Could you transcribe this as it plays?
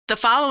The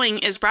following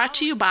is brought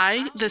to you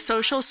by the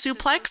Social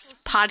Suplex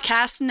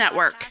Podcast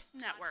Network.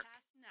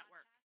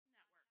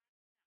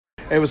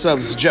 Hey, what's up?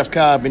 This is Jeff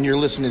Cobb, and you're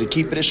listening to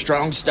Keepin' It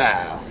Strong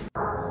Style.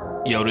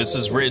 Yo, this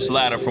is Rich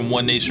Latta from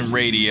One Nation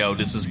Radio.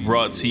 This is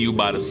brought to you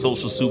by the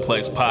Social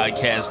Suplex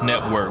Podcast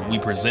Network. We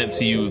present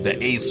to you the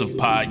Ace of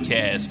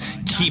Podcasts,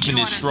 Keepin'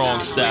 It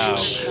Strong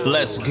Style.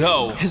 Let's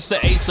go. It's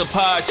the Ace of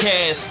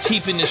Podcasts,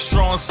 Keepin' It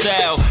Strong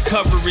Style.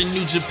 Covering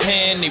New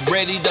Japan, they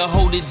ready to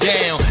hold it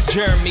down.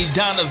 Jeremy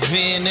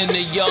Donovan and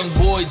the young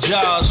boy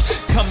Josh.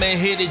 Come and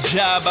hit a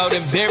job out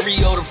in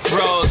Barrio the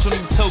Frogs.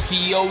 From the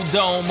Tokyo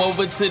Dome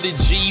over to the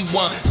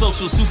G1.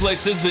 Social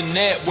Suplex is the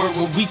network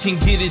where we can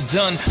get it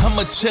done.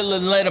 I'ma chill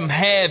and let them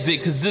have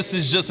it, cause this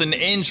is just an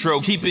intro.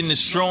 Keeping the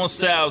strong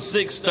style,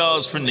 6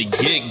 stars from the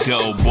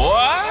get-go,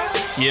 boy.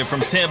 Yeah,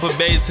 from Tampa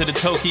Bay to the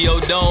Tokyo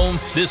Dome,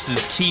 this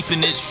is Keeping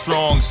It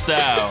Strong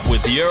Style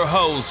with your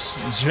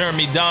hosts,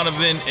 Jeremy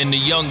Donovan and the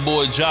young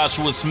boy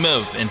Joshua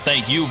Smith. And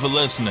thank you for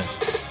listening.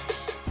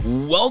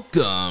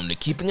 Welcome to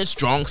Keeping It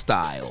Strong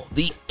Style,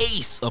 the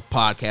ace of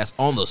podcasts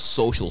on the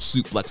Social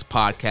Suplex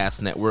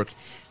Podcast Network.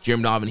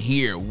 Jeremy Donovan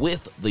here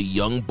with the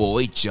young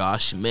boy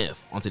Josh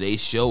Smith. On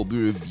today's show, we'll be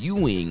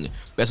reviewing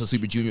Best of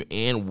Super Junior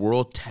and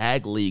World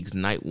Tag Leagues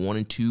Night 1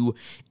 and 2,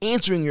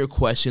 answering your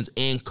questions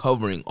and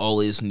covering all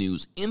latest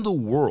news in the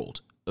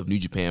world of New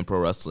Japan Pro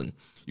Wrestling.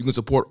 You can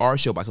support our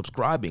show by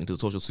subscribing to the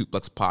Social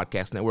Suplex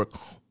Podcast Network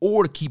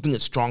or to Keeping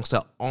It Strong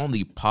Style on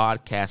the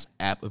podcast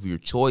app of your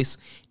choice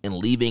and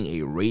leaving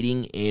a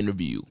rating and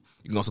review.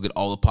 You can also get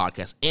all the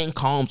podcasts and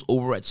columns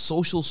over at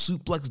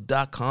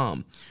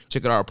socialsuplex.com.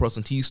 Check out our Press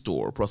Tees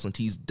store,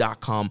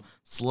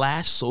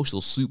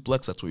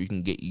 pressandtees.com/socialsuplex. That's where you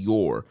can get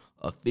your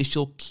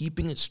official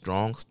Keeping It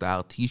Strong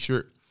Style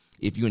t-shirt.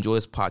 If you enjoy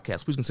this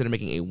podcast, please consider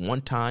making a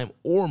one-time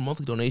or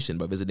monthly donation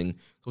by visiting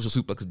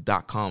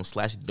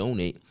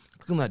socialsuplex.com/donate.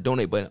 Click on that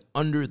donate button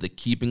under the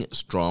Keeping It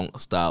Strong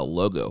Style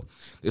logo.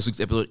 This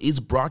week's episode is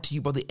brought to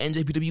you by the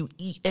NJPW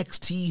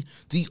EXT,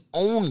 the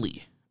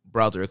only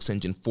browser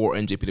extension for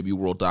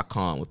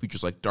NJPWWorld.com with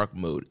features like dark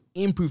mode,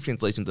 improved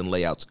translations and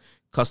layouts,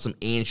 custom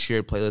and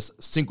shared playlists,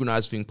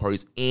 synchronized viewing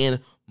parties, and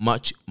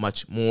much,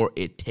 much more.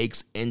 It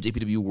takes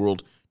NJPW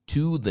World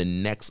to the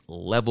next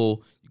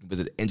level. You can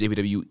visit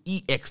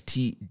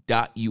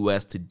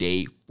njpwext.us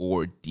today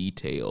for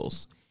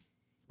details.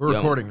 We're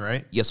recording,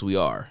 right? Yes, we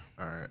are.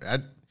 All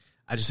right.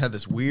 I just had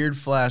this weird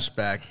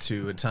flashback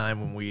to a time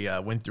when we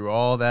went through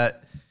all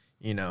that,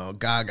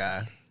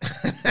 gaga.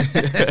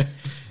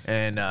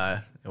 And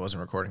it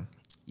wasn't recording.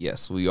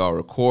 Yes, we are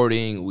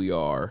recording. We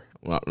are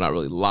not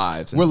really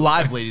live. We're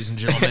live, ladies and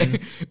gentlemen,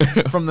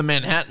 from the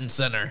Manhattan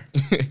Center.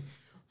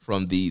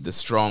 From the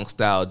Strong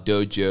Style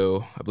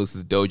Dojo. I believe this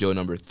is Dojo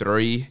number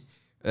 3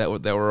 that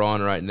we're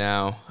on right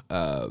now.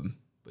 But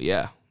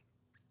yeah.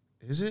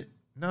 Is it?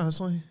 No, it's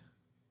only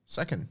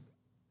second.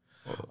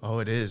 Oh,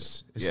 it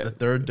is. It's the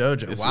third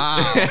dojo.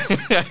 Wow.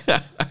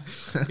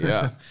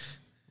 Yeah.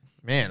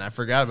 Man, I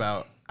forgot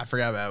about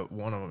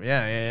one of them.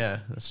 Yeah.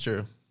 That's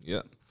true.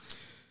 Yeah.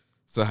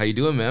 So how you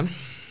doing, man?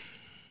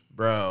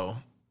 Bro,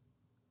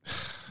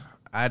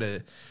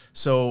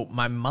 so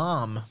my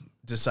mom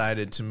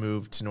decided to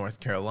move to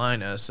North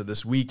Carolina. So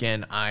this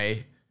weekend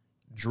I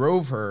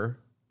drove her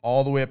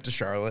all the way up to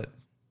Charlotte,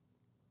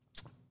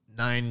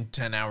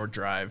 9-10 hour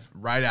drive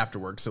right after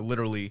work. So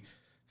literally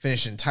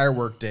finished an entire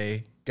work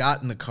day,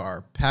 got in the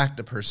car, packed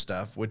up her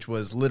stuff, which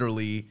was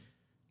literally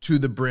to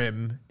the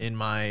brim in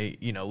my,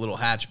 little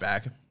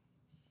hatchback.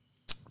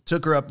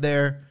 Took her up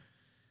there,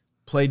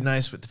 played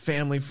nice with the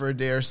family for a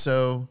day or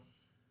so,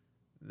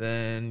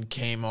 then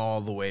came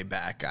all the way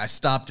back. I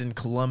stopped in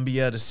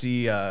Columbia to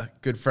see a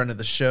good friend of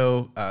the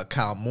show,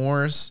 Kyle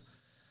Moores.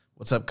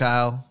 What's up,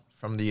 Kyle?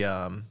 From the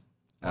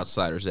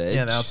Outsider's Edge.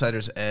 Yeah, the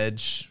Outsider's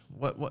Edge.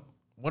 What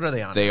are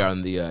they on? They are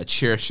on the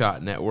Chair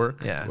Shot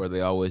Network, where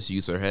they always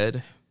use their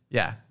head.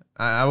 Yeah.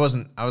 I was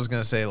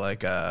gonna say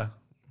like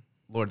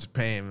Lords of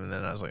Pain, and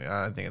then I was like,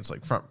 I think it's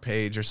like Front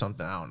Page or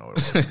something. I don't know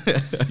what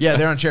it was. Yeah,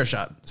 they're on Chair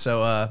Shot.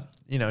 So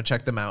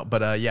check them out.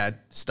 But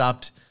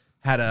stopped,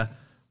 had a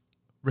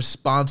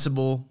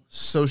responsible,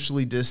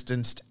 socially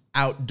distanced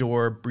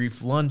outdoor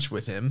brief lunch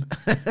with him,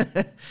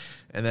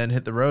 and then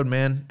hit the road,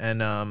 man.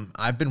 And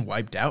I've been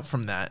wiped out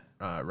from that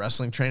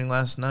wrestling training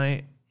last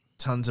night.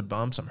 Tons of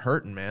bumps. I'm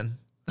hurting, man.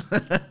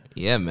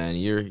 Yeah, man,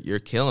 you're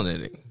killing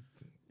it.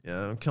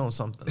 Yeah, I'm killing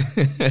something.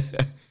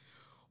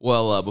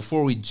 Well,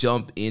 before we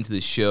jump into the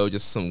show,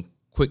 just some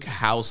quick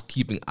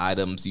housekeeping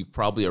items. You've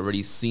probably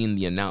already seen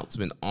the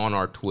announcement on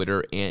our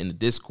Twitter and the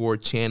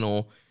Discord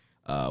channel.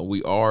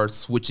 We are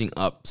switching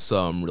up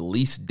some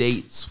release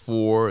dates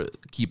for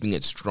Keeping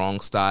It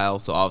Strong Style.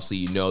 So obviously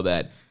you know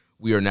that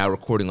we are now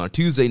recording on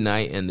Tuesday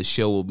night, and the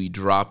show will be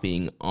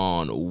dropping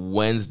on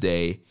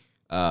Wednesday.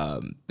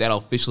 That'll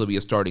officially be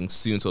starting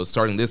soon, so it's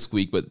starting this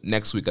week, but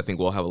next week I think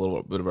we'll have a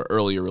little bit of an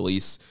earlier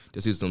release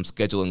to do some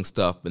scheduling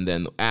stuff, and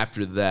then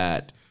after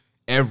that,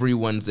 every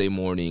Wednesday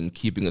morning,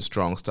 Keeping a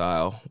Strong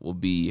Style will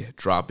be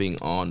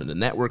dropping on the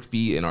network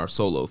feed and our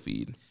solo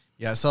feed.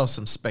 Yeah, I saw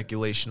some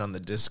speculation on the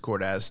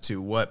Discord as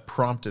to what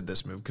prompted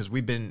this move, because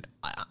we've been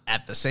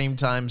at the same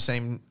time,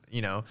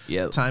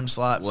 time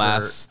slot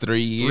last for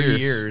 3 years. 3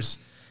 years,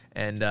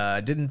 and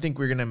didn't think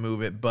we were going to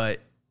move it, but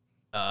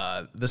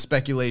the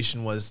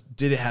speculation was,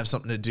 did it have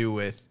something to do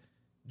with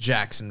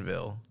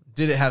Jacksonville?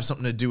 Did it have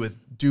something to do with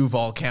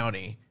Duval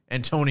County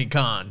and Tony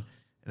Khan?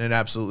 And it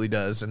absolutely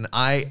does. And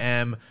I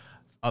am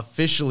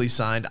officially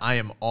signed. I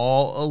am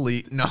all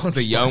elite. No,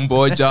 The young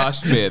boy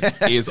Josh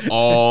Smith is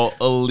all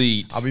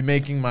elite. I'll be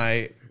making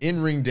my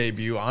in-ring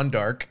debut on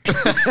Dark.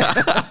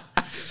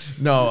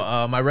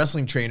 No, my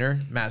wrestling trainer,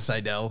 Matt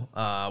Seidel,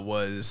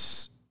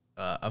 was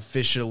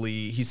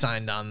officially, he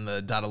signed on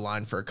the dotted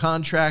line for a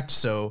contract.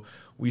 So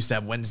we used to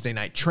have Wednesday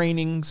night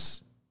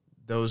trainings.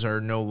 Those are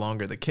no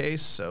longer the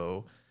case.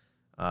 So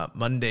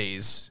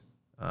Mondays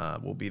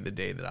will be the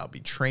day that I'll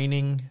be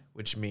training,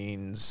 which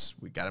means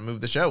we got to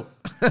move the show.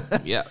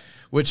 Yeah.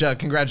 Which,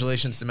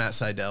 congratulations to Matt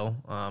Seidel.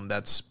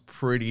 That's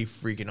pretty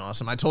freaking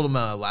awesome. I told him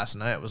last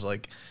night, I was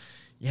like,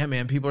 yeah,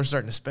 man, people are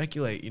starting to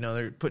speculate.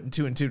 They're putting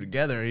 2 and 2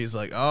 together. And he's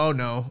like, oh,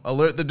 no,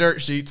 alert the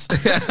dirt sheets.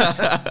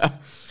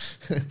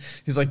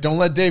 He's like, don't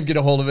let Dave get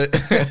a hold of it.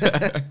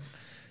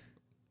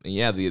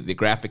 Yeah, the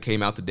graphic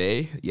came out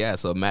today. Yeah,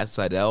 so Matt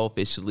Seidel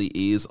officially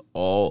is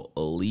all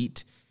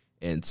elite.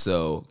 And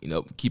so,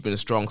 keeping a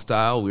strong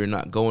style, we're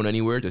not going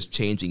anywhere, just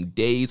changing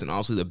days. And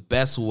also the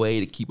best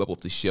way to keep up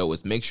with the show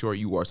is make sure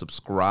you are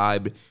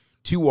subscribed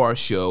to our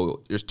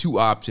show. There's 2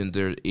 options.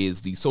 There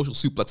is the Social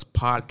Suplex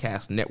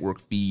Podcast Network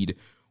feed.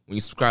 When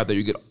you subscribe there,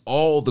 you get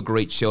all the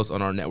great shows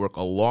on our network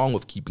along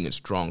with Keeping It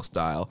Strong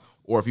Style.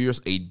 Or if you're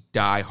just a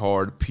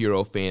diehard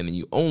Puro fan and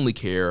you only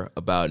care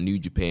about New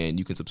Japan,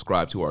 you can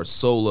subscribe to our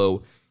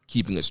solo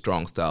Keeping It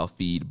Strong Style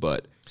feed.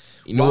 But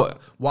you know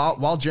what?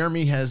 While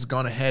Jeremy has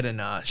gone ahead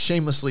and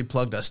shamelessly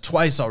plugged us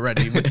twice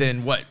already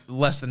within,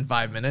 less than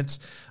 5 minutes,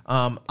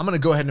 I'm going to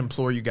go ahead and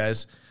implore you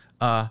guys,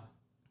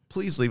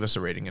 please leave us a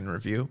rating and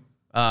review.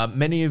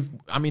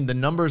 The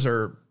numbers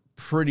are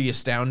pretty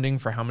astounding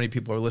for how many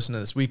people are listening to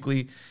this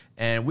weekly,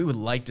 and we would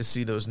like to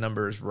see those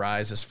numbers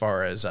rise as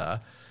far as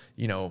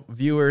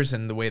viewers.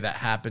 And the way that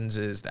happens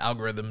is the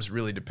algorithms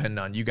really depend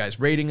on you guys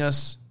rating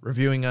us,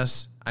 reviewing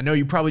us. I know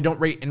you probably don't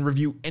rate and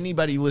review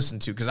anybody you listen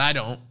to, because I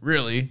don't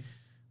really,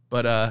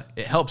 but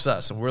it helps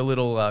us. And we're a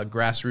little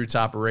grassroots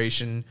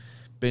operation,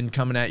 been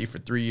coming at you for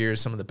 3 years,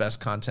 some of the best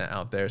content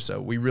out there.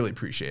 So we really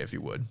appreciate it if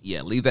you would.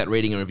 Yeah, leave that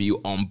rating and review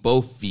on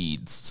both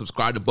feeds.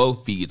 Subscribe to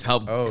both feeds.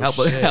 Help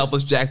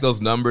us jack those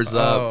numbers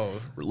up.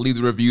 Leave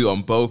the review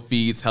on both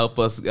feeds. Help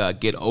us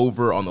get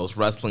over on those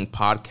wrestling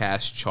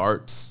podcast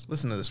charts.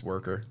 Listen to this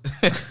worker.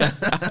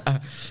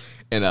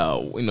 And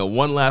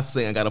one last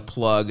thing I got to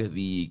plug,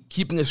 the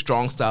Keeping It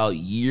Strong Style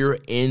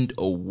year-end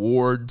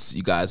awards.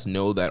 You guys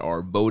know that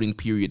our voting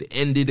period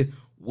ended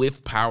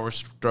with Power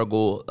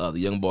Struggle. The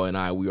young boy and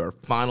I, we are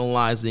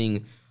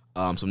finalizing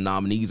some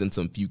nominees in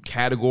some few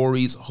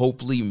categories.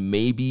 Hopefully,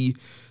 maybe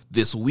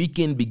this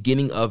weekend,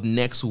 beginning of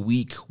next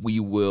week, we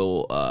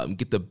will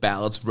get the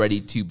ballots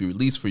ready to be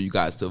released for you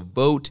guys to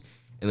vote.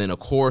 And then, of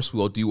course,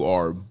 we'll do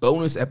our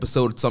bonus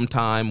episode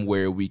sometime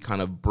where we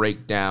kind of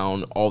break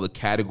down all the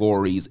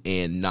categories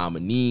and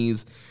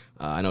nominees.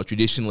 I know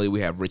traditionally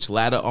we have Rich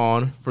Latta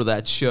on for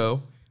that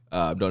show.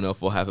 Don't know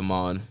if we'll have him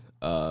on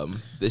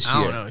this year.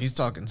 I don't know. He's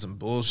talking some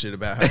bullshit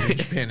about how New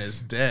Japan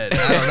is dead.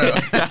 I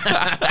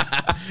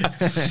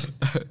don't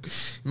know.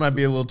 Might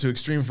be a little too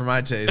extreme for my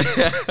taste.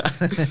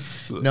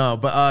 No,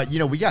 but,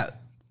 we got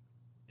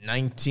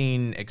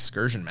 19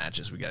 excursion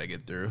matches we got to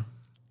get through.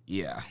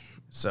 Yeah.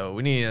 So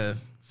we need to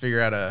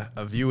figure out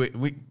a view.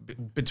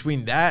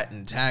 Between that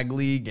and Tag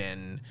League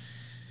and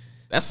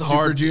that's Super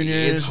hard.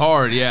 Juniors. It's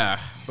hard, yeah.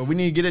 But we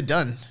need to get it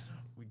done.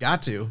 We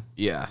got to.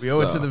 Yeah. We owe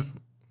it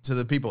to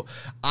the people.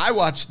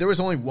 There was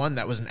only one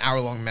that was an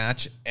hour-long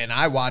match, and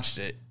I watched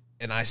it,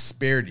 and I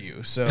spared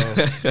you. So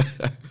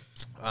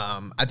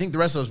I think the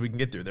rest of those we can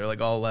get through. They're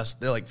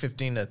like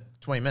 15 to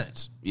 20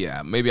 minutes.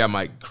 Yeah, maybe I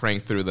might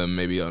crank through them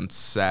maybe on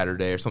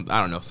Saturday or something.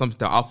 I don't know.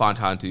 Something I'll find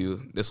time to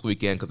this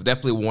weekend, because I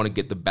definitely want to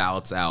get the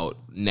ballots out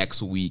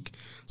next week.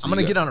 So I'm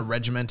going to get on a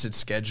regimented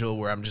schedule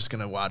where I'm just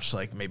going to watch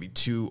like maybe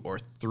 2 or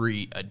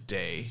 3 a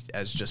day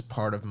as just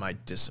part of my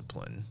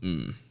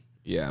discipline.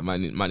 Yeah, I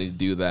might need to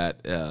do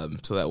that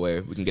so that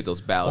way we can get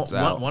those ballots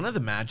out. One of the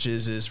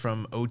matches is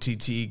from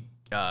OTT,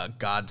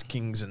 Gods,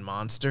 Kings, and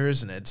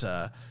Monsters, and it's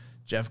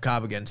Jeff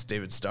Cobb against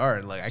David Starr.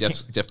 And like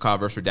Jeff Cobb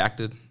versus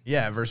Redacted?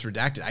 Yeah, versus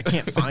Redacted. I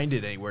can't find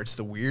it anywhere. It's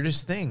the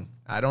weirdest thing.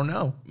 I don't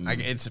know.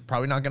 It's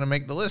probably not going to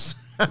make the list.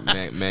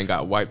 man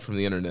got wiped from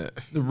the internet.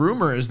 The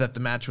rumor is that the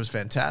match was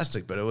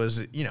fantastic, but it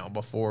was,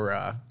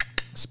 before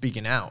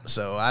speaking out.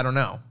 So I don't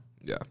know.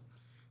 Yeah.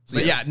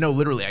 But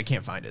literally, I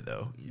can't find it,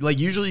 though. Like,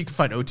 usually you can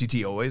find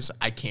OTT always.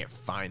 I can't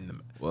find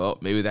them. Well,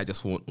 maybe that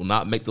just will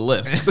not make the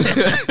list.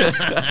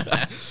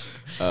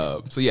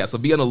 So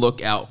be on the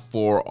lookout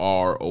for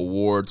our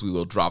awards. We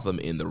will drop them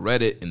in the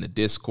Reddit, in the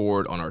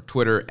Discord, on our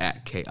Twitter,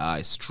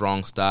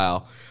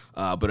 @KIStrongStyle.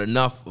 But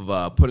enough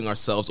of putting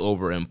ourselves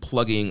over and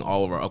plugging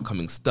all of our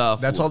upcoming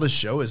stuff. That's all this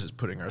show is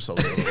putting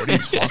ourselves over. What are you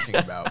talking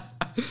about?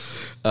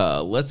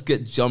 Let's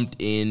get jumped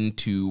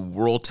into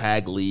World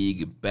Tag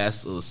League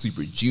Best of the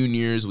Super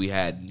Juniors. We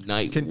had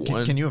night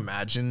one. Can you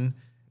imagine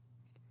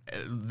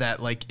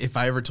that? Like, if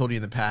I ever told you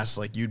in the past,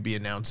 like, you'd be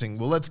announcing,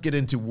 well, let's get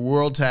into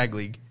World Tag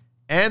League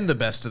and the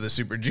Best of the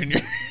Super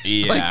Juniors.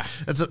 Yeah,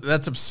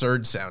 that's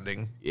absurd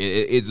sounding.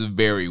 It's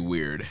very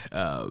weird.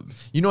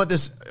 You know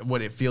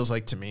what it feels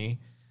like to me?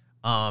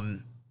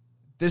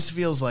 This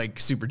feels like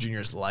Super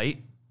Juniors light.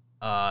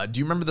 Do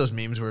you remember those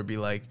memes where it'd be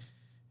like,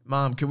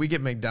 Mom, can we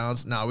get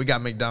McDonald's? No, we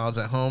got McDonald's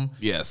at home.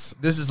 Yes.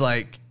 This is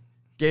like,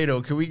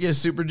 Gato, can we get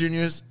Super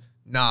Juniors?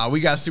 Nah,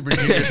 we got Super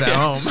Juniors at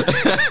home.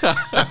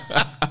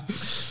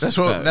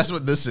 That's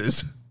what this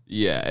is.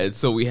 Yeah, and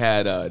so we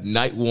had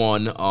night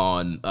one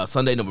on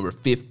Sunday, November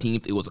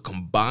 15th. It was a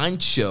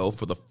combined show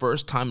for the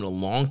first time in a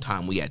long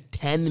time. We had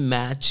 10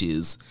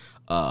 matches,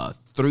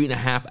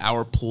 3.5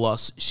 hour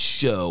plus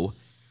show.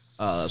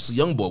 So,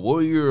 young boy, what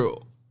were your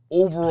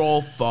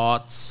overall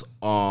thoughts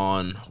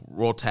on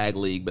World Tag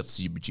League Best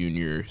of Super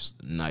Juniors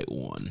night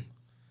one?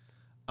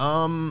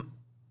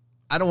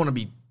 I don't want to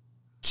be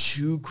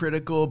too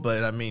critical,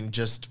 but I mean,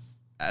 just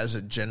as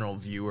a general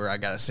viewer, I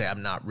gotta say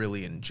I'm not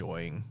really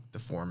enjoying the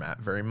format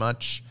very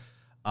much.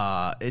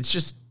 It's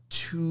just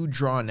too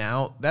drawn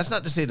out. That's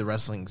not to say the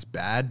wrestling's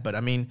bad, but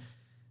I mean,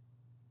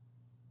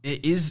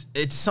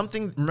 it's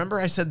something. Remember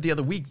I said the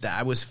other week that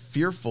I was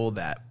fearful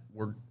that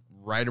we're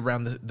right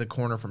around the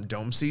corner from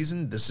dome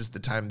season. This is the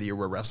time of the year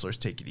where wrestlers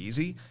take it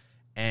easy.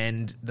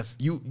 And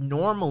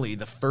normally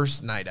the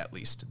first night, at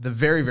least the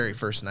very, very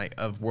first night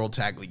of World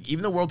Tag League,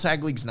 even though World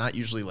Tag League's not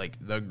usually like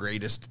the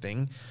greatest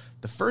thing,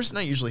 the first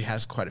night usually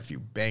has quite a few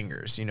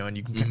bangers, you know, and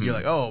you're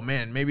like, oh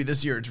man, maybe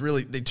this year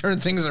they turn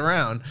things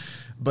around.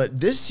 But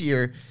this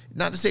year,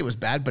 not to say it was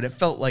bad, but it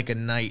felt like a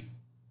night,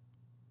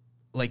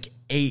 like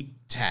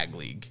 8 Tag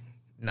League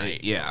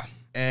night. Yeah.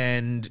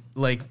 And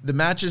like the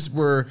matches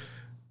were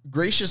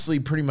graciously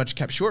pretty much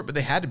kept short, but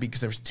they had to be because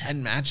there was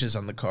 10 matches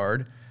on the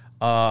card.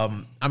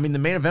 I mean, the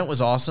main event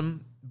was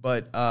awesome,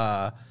 but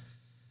I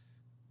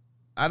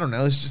don't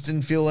know. This just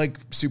didn't feel like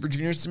Super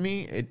Juniors to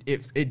me.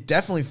 It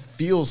definitely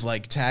feels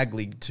like Tag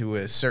League to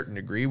a certain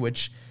degree,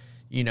 which,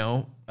 you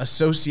know,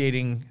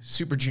 associating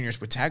Super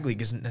Juniors with Tag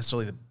League isn't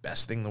necessarily the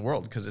best thing in the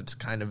world because it's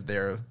kind of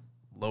their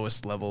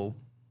lowest level,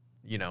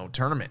 you know,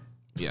 tournament.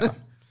 Yeah.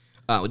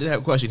 We did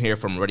have a question here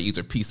from Reddit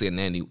user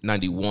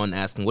PC91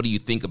 asking, what do you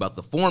think about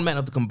the format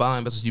of the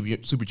combined Best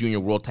of Super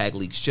Junior World Tag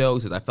League show? He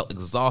says, I felt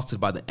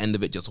exhausted by the end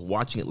of it just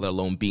watching it, let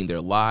alone being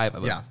there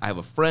live. I have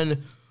a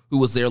friend who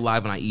was there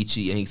live on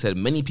Aichi, and he said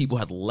many people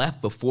had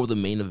left before the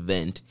main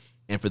event,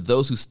 and for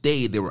those who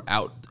stayed, they were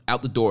out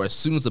the door as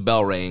soon as the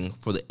bell rang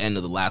for the end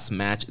of the last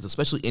match. It's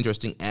especially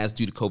interesting as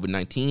due to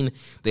COVID-19,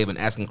 they have been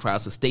asking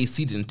crowds to stay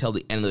seated until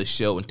the end of the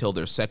show, until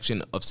their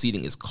section of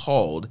seating is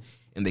called,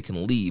 and they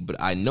can leave.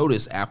 But I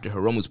noticed after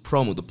Hiromu's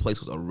promo, the place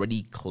was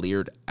already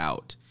cleared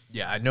out.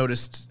 Yeah, I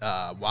noticed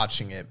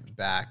watching it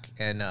back.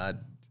 And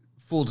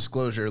full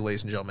disclosure,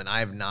 ladies and gentlemen, I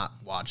have not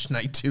watched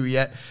Night 2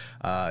 yet.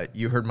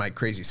 You heard my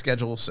crazy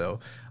schedule.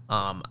 So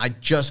I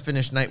just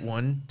finished Night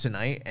 1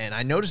 tonight. And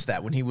I noticed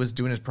that when he was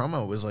doing his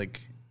promo, it was like,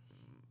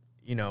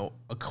 you know,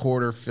 a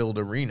quarter filled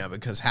arena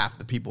because half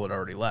the people had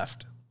already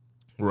left.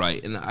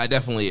 Right, and I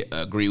definitely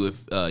agree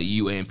with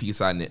you and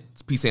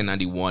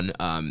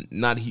PSAN91.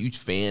 Not a huge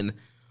fan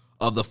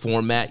of the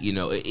format. You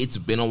know, it's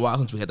been a while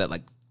since we had that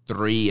like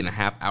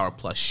 3.5 hour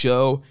plus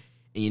show.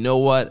 And you know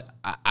what?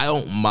 I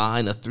don't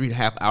mind a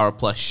 3.5 hour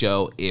plus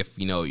show if,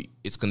 you know,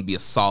 it's going to be a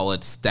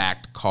solid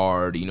stacked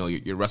card. You know,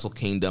 your Wrestle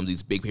Kingdoms,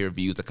 these big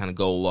pay-per-views that kind of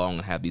go along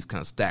and have these kind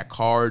of stacked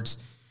cards.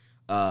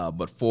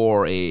 But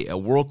for a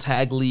World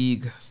Tag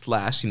League /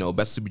 you know,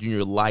 Best Super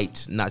Junior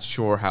Light, not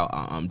sure how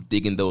I'm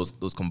digging those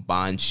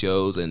combined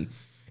shows, and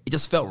it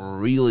just felt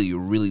really,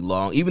 really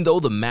long. Even though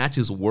the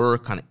matches were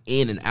kind of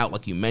in and out,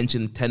 like you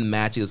mentioned, 10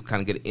 matches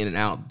kind of get in and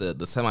out.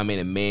 The semi-main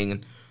and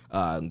main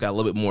got a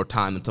little bit more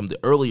time than some of the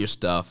earlier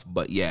stuff,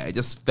 but yeah, it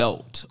just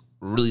felt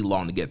really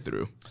long to get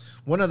through.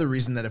 One other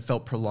reason that it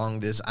felt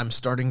prolonged is I'm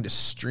starting to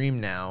stream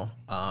now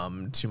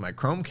to my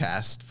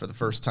Chromecast for the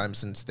first time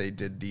since they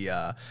did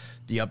the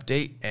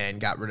update and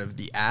got rid of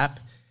the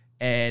app.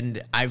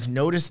 And I've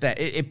noticed that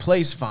it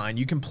plays fine.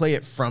 You can play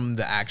it from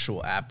the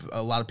actual app.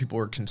 A lot of people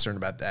were concerned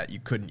about that. You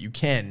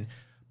can.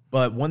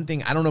 But one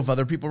thing, I don't know if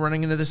other people are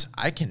running into this,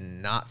 I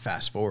cannot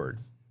fast forward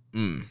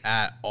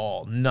at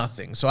all.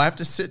 Nothing. So I have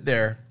to sit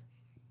there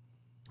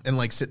and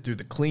like sit through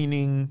the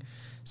cleaning,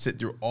 sit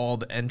through all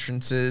the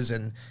entrances,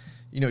 and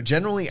you know,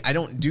 generally, I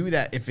don't do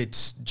that if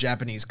it's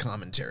Japanese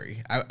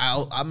commentary.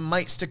 I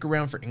might stick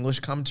around for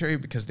English commentary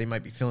because they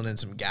might be filling in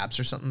some gaps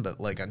or something.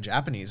 But like on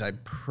Japanese, I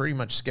pretty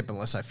much skip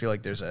unless I feel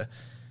like there's a,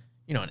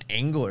 you know, an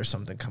angle or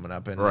something coming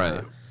up. And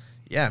right.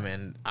 Yeah,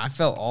 man, I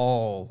felt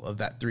all of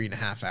that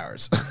 3.5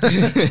 hours.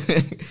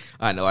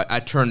 I know. I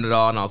turned it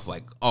on. I was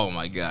like, oh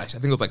my gosh. I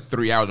think it was like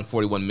 3 hours and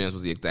 41 minutes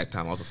was the exact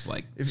time. I was just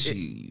like,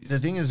 jeez. The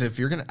thing is, if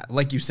you're going to,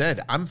 like you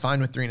said, I'm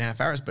fine with 3.5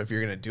 hours, but if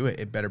you're going to do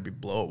it, it better be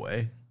blow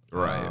away.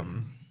 Right.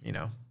 You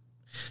know,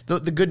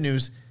 the good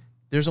news,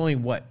 there's only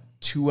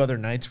 2 other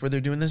nights where they're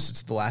doing this.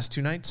 It's the last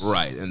 2 nights.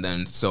 Right. And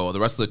then, so the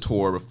rest of the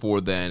tour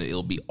before then,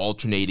 it'll be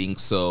alternating.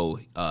 So,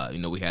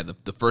 we had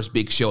the first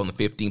big show on the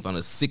 15th. On the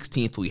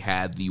 16th, we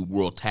had the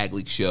World Tag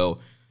League show.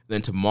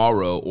 Then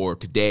tomorrow, or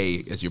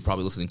today, as you're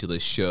probably listening to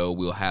this show,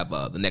 we'll have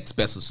the next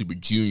Best of Super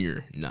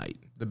Junior night.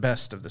 The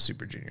best of the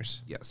Super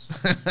Juniors. Yes.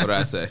 What did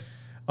I say?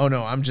 Oh,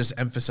 no, I'm just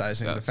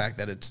emphasizing the fact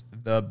that it's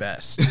the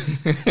best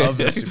of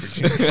the Super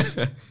Juniors.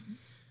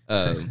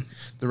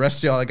 The rest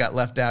of y'all that got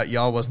left out,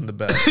 y'all wasn't the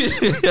best.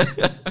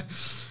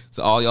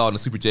 So all y'all in the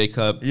Super J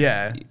Cup,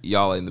 Yeah.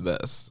 y'all ain't the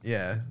best.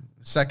 Yeah.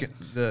 Second,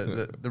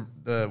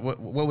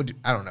 what would you,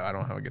 I don't know. I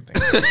don't have a good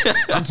thing.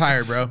 I'm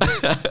tired, bro.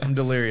 I'm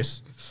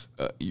delirious.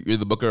 You're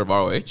the booker of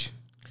ROH?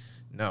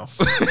 No.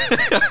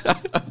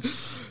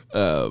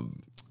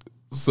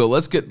 So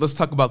let's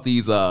talk about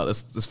these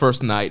this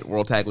first night,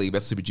 World Tag League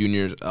Best of Super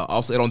Juniors.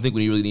 Also, I don't think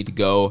we really need to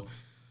go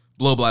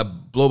blow by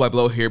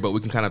blow here, but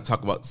we can kind of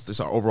talk about just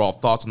our overall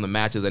thoughts on the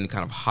matches, any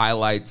kind of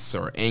highlights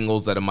or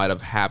angles that it might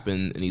have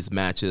happened in these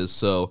matches.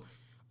 So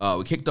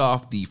we kicked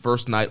off the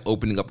first night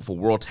opening up with a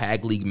World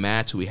Tag League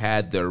match. We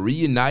had the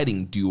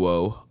reuniting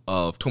duo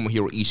of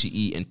Tomohiro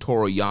Ishii and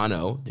Toru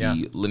Yano,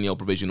 the lineal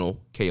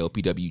provisional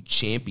KOPW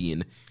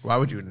champion. Why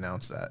would you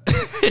announce that?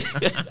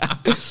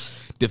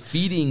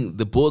 Defeating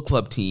the Bullet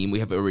Club team, we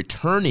have a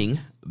returning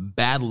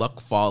Bad Luck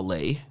Fale,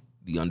 the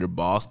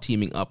underboss,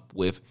 teaming up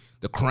with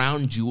the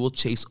Crown Jewel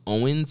Chase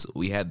Owens.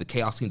 We had the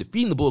Chaos team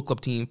defeating the Bullet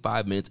Club team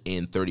 5 minutes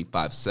and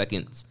 35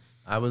 seconds.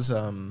 I was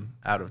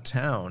out of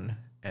town,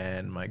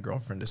 and my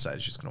girlfriend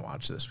decided she's going to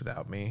watch this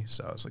without me,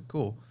 so I was like,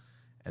 cool.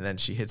 And then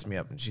she hits me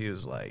up, and she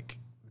was like,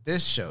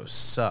 this show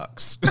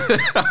sucks.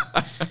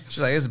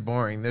 She's like, it's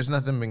boring. There's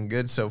nothing been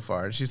good so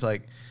far. And she's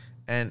like,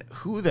 and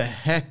who the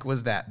heck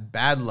was that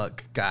Bad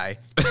Luck guy?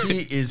 He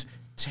is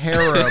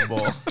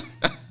terrible.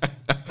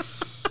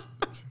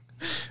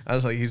 I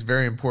was like, he's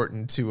very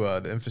important to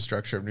the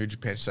infrastructure of New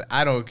Japan. She's like,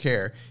 I don't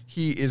care.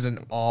 He is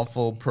an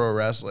awful pro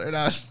wrestler. And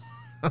I was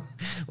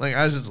like,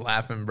 I was just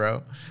laughing,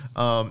 bro.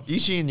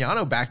 Ishii and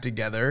Yano back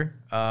together.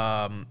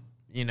 Yano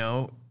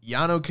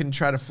can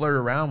try to flirt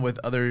around with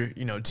other,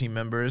 team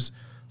members,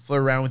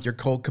 flirt around with your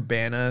Colt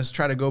Cabanas,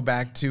 try to go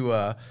back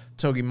to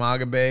Togi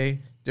Magabe,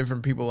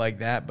 different people like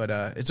that. But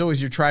it's always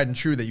your tried and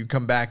true that you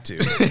come back to.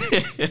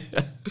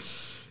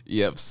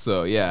 Yep.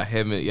 So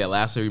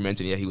last year we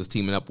mentioned he was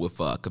teaming up with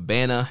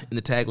Cabana in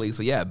the tag league.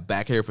 So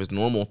back here for his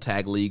normal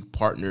tag league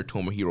partner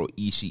Tomohiro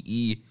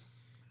Ishii.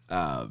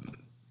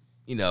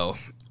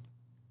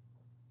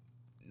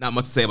 Not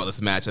much to say about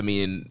this match. I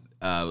mean,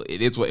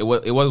 it was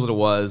what it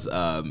was.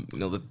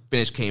 The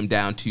finish came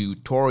down to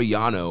Toru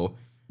Yano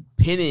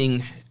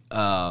pinning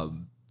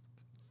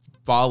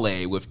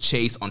Fale with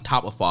Chase on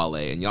top of Fale,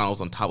 and Yano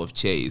was on top of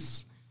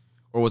Chase,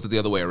 or was it the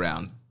other way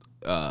around?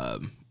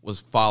 Was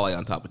Fale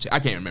on top of Chase? I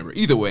can't remember.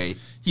 Either way,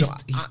 he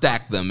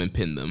stacked them and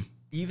pinned them.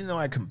 Even though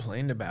I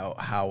complained about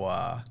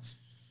how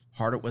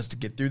hard it was to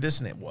get through this,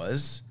 and it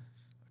was,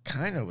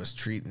 kind of was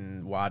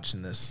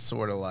watching this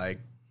sort of like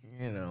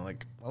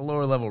a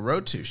lower level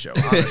Road 2 show,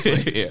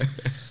 honestly.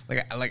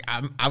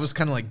 I was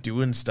kind of like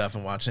doing stuff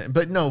and watching it,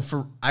 but no,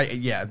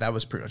 that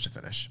was pretty much the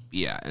finish.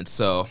 Yeah, and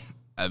so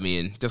I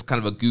mean, just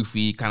kind of a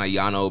goofy kind of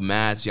Yano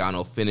match.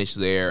 Yano finished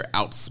there,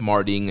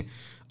 outsmarting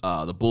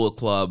the Bullet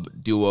Club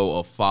duo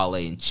of Fale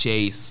and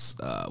Chase.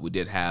 We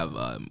did have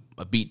a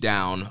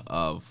beatdown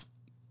of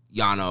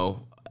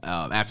Yano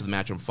after the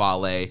match from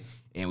Fale.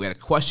 And we had a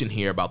question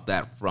here about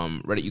that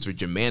from Reddit user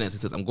Jamanis. He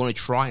says, I'm going to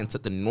try and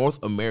set the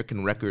North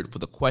American record for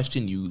the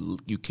question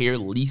you care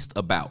least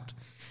about.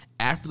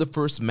 After the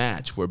first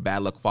match where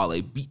Bad Luck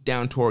Fale beat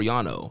down Toru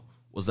Yano,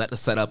 was that to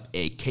set up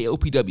a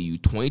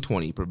KOPW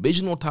 2020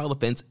 provisional title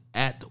defense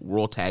at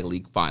World Tag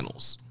League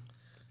Finals?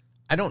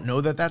 I don't know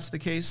that that's the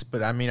case,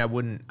 but I mean, I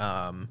wouldn't,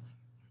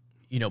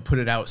 put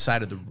it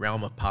outside of the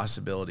realm of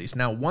possibilities.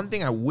 Now, one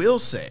thing I will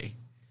say,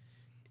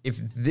 if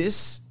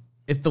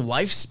the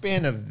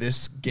lifespan of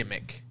this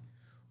gimmick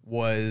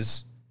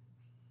was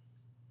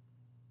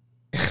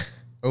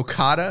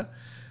Okada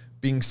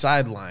being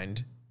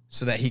sidelined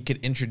so that he could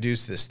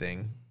introduce this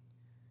thing,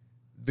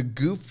 the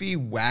goofy,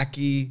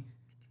 wacky,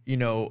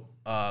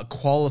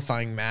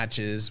 qualifying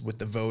matches with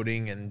the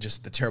voting and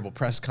just the terrible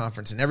press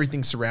conference and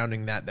everything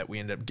surrounding that we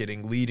end up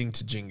getting leading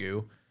to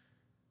Jingu,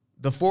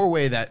 the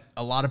four-way that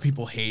a lot of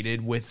people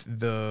hated with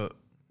the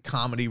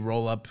comedy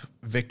roll-up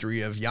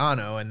victory of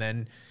Yano, and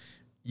then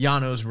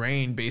Yano's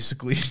reign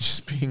basically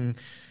just being,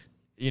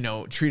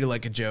 treated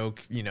like a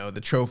joke,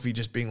 the trophy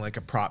just being like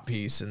a prop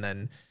piece, and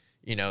then,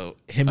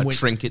 him a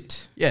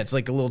trinket. Yeah, it's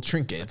like a little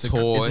trinket. It's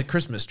toy. It's a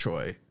Christmas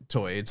toy.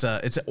 It's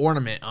an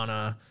ornament on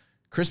a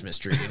Christmas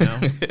tree,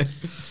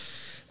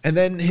 And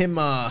then him,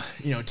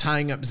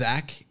 tying up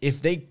Zach.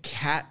 If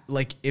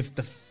if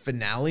the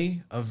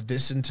finale of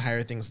this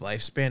entire thing's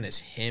lifespan is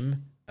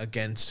him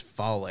against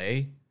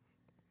Fale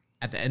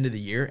at the end of the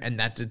year, and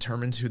that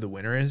determines who the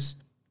winner is,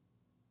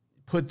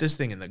 put this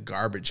thing in the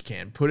garbage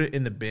can. Put it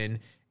in the bin.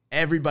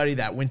 Everybody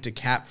that went to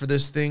Cap for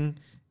this thing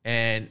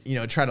and,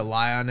 try to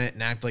lie on it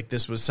and act like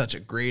this was such a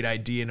great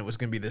idea and it was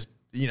going to be this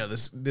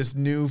this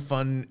new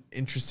fun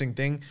interesting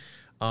thing.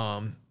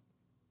 Come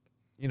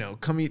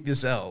eat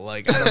this L.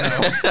 Like, I don't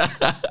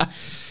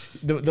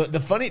know.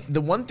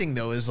 The one thing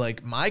though is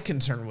like my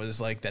concern was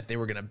like that they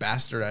were gonna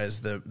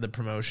bastardize the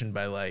promotion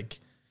by like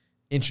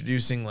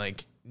introducing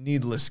like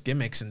needless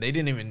gimmicks,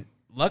 and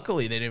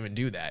luckily they didn't even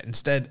do that.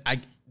 Instead,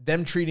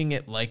 them treating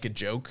it like a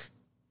joke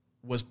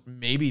was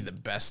maybe the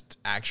best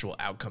actual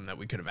outcome that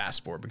we could have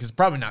asked for, because it's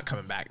probably not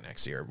coming back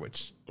next year,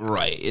 which...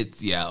 Right.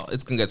 It's going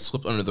to get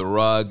swept under the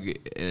rug, and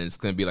it's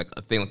going to be like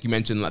a thing, like you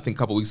mentioned, I think a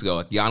couple weeks ago,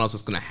 like Yano's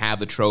just going to have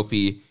the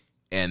trophy,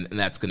 and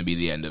that's going to be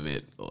the end of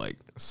it. Like,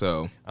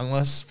 so...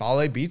 Unless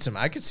Fale beats him.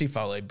 I could see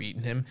Fale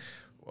beating him.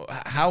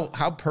 How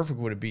perfect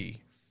would it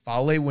be?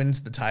 Fale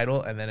wins the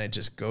title, and then it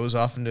just goes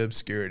off into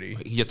obscurity.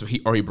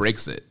 He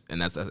breaks it, and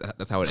that's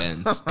how it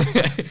ends.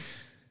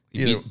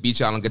 Beats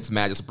Yano, gets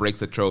mad, just breaks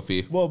the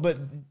trophy. Well, but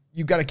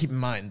you got to keep in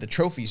mind, the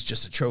trophy's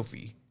just a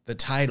trophy. The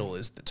title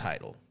is the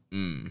title.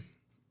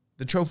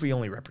 The trophy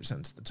only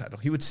represents the title.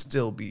 He would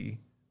still be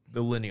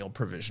the lineal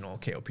provisional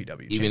KOPW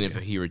champion. Even if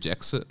he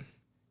rejects it?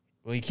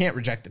 Well, he can't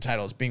reject the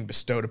title. It's being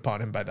bestowed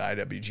upon him by the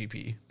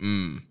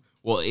IWGP.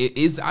 Well,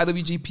 is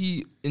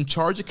IWGP in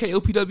charge of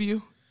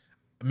KOPW?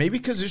 Maybe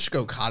Kazuchika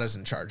Okada's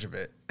in charge of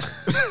it.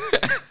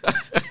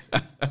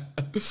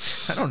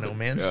 I don't know,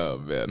 man. Oh,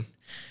 man.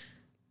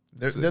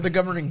 They're the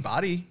governing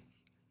body.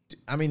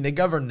 I mean, they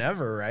govern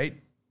Never, right?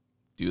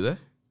 Do they?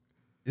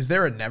 Is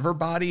there a Never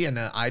body and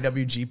an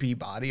IWGP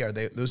body? Are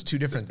they those two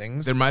different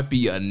things? There might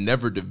be a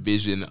Never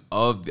division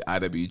of the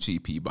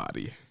IWGP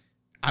body.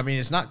 I mean,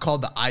 it's not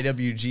called the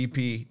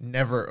IWGP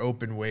Never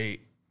Open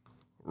Weight.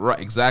 Right,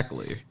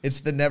 exactly. It's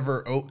the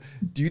Never...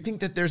 Do you think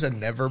that there's a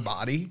Never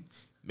body?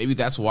 Maybe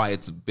that's why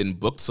it's been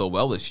booked so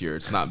well this year.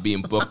 It's not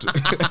being booked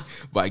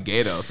by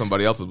Gato.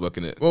 Somebody else is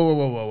booking it.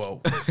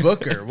 Whoa.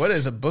 Booker. What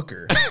is a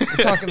booker?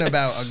 We're talking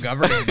about a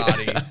governing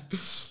body,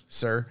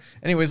 sir.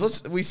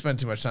 Anyways, we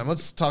spent too much time.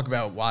 Let's talk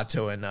about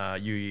Wato and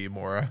Yuya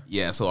Uemura.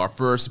 Yeah, so our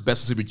first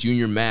Best of Super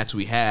Junior match,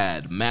 we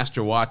had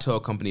Master Wato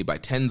accompanied by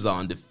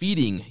Tenzan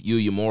defeating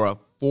Yuya Uemura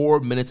 4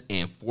 minutes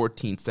and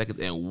 14 seconds.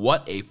 And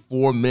what a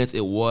 4 minutes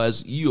it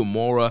was. Yuya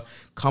Uemura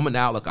coming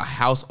out like a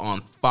house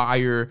on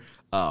fire.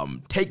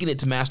 Taking it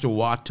to Master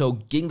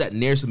Wato, getting that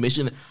near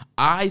submission.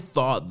 I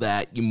thought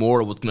that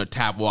Uemura was going to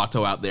tap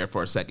Wato out there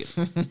for a second.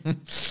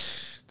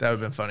 That would have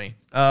been funny.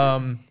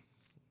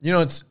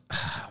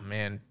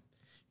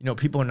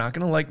 People are not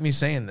going to like me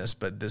saying this,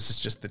 but this is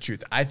just the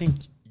truth. I think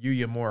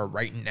Yuya Uemura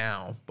right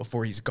now,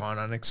 before he's gone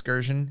on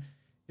excursion,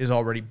 is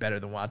already better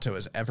than Wato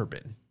has ever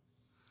been.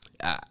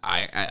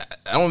 I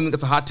don't think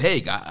that's a hot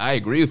take. I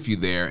agree with you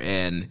there.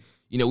 And,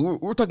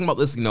 we're talking about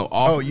this,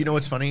 Oh, you know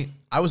what's funny?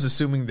 I was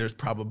assuming there's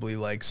probably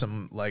like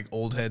some like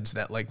old heads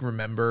that like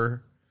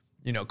remember,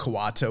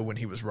 Kawato when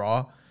he was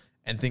Raw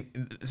and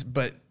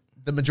but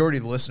the majority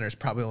of the listeners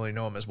probably only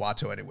know him as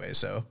Wato anyway.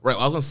 So right,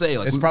 well, I was gonna say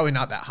like it's probably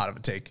not that hot of a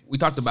take. We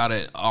talked about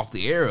it off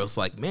the air. It's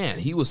like, man,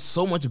 he was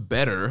so much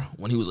better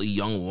when he was a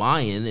young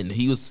lion, and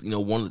he was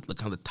one of the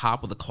kind of the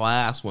top of the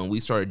class when we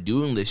started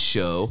doing this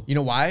show. You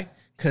know why?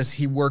 Because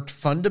he worked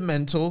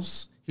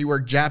fundamentals. He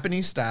worked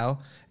Japanese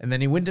style, and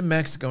then he went to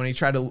Mexico and he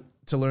tried to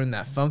learn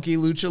that funky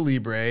lucha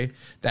libre,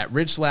 that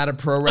Rich Latta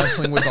pro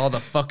wrestling with all the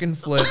fucking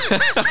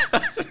flips,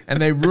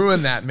 and they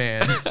ruined that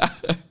man.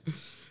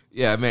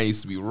 Yeah, man, he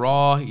used to be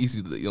Raw. He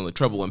used to the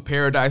Trouble in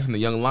Paradise and the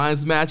Young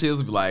Lions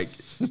matches. Be like,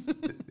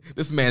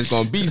 this man's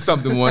gonna be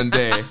something one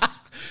day.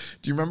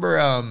 Do you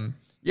remember?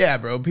 Yeah,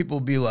 bro. People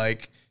be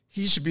like,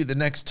 he should be the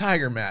next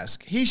Tiger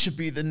Mask. He should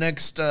be the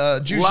next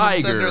Juice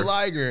Thunder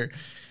Liger.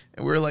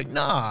 And we were like,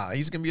 nah,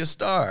 he's going to be a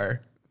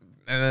star.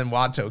 And then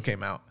Wato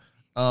came out.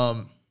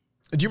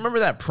 Do you remember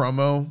that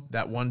promo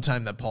that one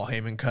time that Paul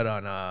Heyman cut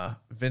on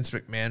Vince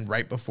McMahon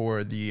right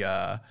before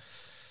the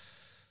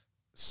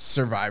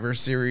Survivor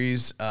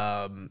Series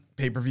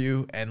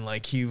pay-per-view? And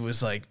like he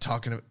was like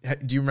talking.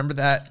 Do you remember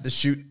that? The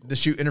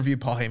shoot interview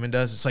Paul Heyman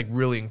does? It's like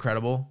really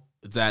incredible.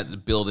 Is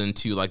that build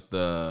into like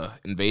the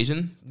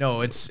invasion?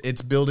 No,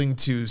 it's building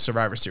to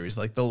Survivor Series,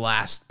 like the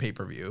last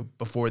pay-per-view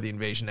before the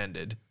invasion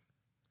ended.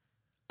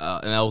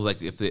 And that was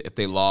like if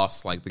they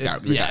lost, like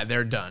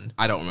they're done.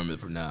 I don't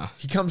remember now.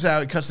 He comes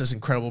out, he cuts this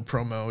incredible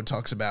promo,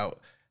 talks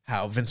about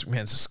how Vince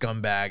McMahon's a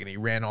scumbag and he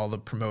ran all the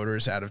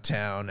promoters out of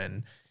town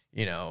and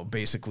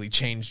basically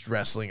changed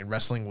wrestling, and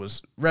wrestling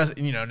was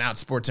now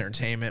it's sports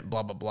entertainment,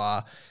 blah blah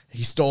blah.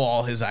 He stole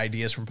all his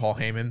ideas from Paul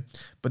Heyman,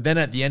 but then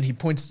at the end he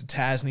points to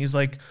Taz and he's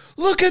like,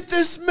 "Look at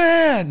this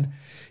man!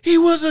 He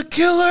was a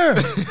killer.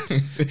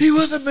 He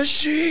was a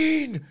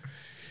machine."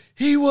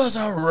 He was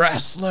a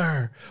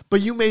wrestler,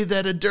 but you made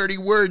that a dirty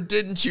word,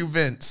 didn't you,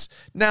 Vince?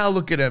 Now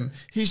look at him.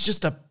 He's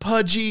just a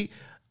pudgy,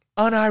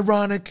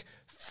 unironic,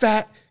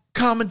 fat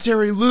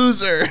commentary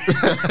loser.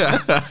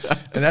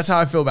 And that's how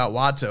I feel about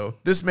Wato.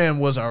 This man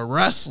was a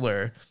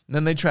wrestler, and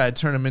then they try to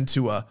turn him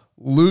into a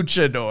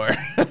luchador.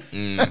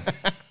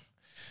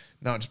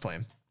 No, I'm just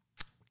playing.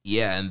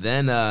 Yeah, and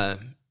then,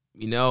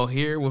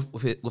 here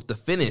with the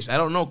finish, I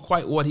don't know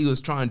quite what he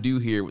was trying to do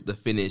here with the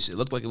finish. It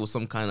looked like it was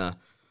some kind of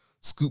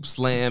scoop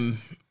slam,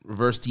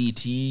 reverse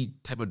DT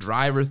type of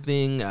driver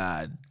thing.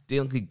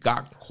 Didn't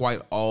got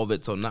quite all of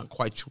it, so not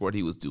quite sure what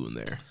he was doing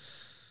there.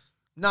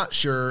 Not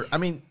sure. I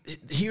mean,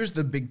 here's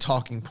the big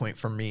talking point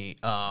for me.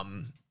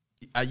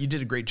 You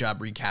did a great job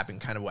recapping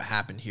kind of what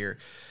happened here.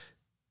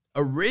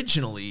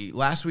 Originally,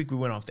 last week we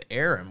went off the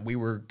air and we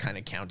were kind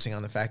of counting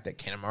on the fact that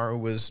Kanemaru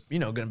was,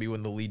 going to be one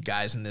of the lead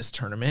guys in this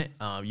tournament.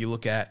 You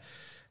look at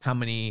how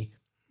many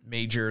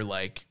major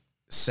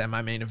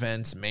semi-main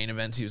events, main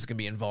events he was going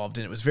to be involved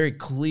in. It was very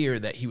clear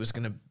that he was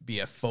going to be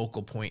a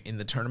focal point in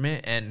the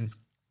tournament. And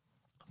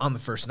on the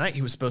first night,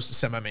 he was supposed to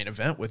semi-main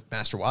event with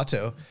Master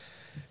Wato.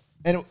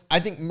 And I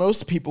think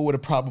most people would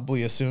have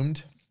probably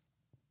assumed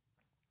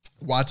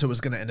Wato was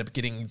going to end up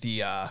getting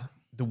the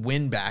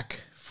win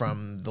back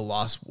from the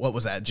loss. What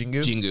was that,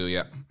 Jingu? Jingu,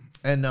 yeah.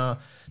 And that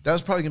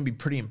was probably going to be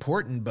pretty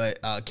important,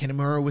 but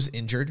Kanemaru was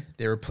injured.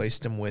 They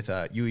replaced him with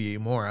Yuya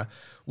Uemura,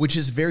 which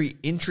is very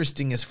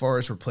interesting as far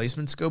as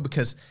replacements go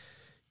because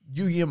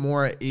Yuya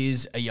Uemura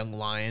is a young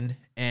lion,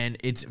 and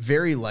it's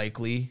very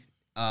likely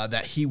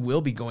that he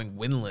will be going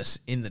winless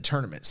in the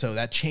tournament. So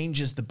that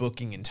changes the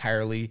booking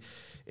entirely.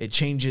 It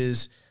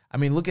changes. I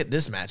mean, look at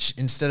this match.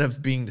 Instead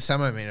of being the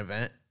semi-main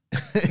event,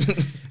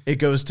 it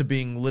goes to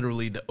being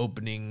literally the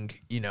opening,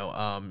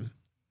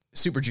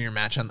 Super Junior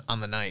match on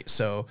the night.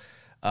 So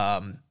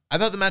I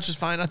thought the match was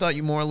fine. I thought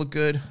Uemura looked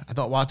good. I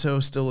thought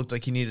Wato still looked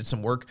like he needed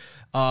some work.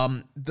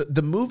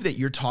 The move that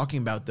you're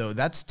talking about, though,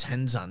 that's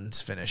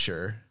Tenzan's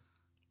finisher.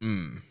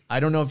 I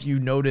don't know if you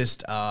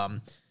noticed.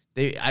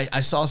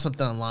 I saw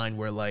something online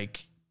where,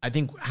 I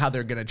think how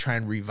they're going to try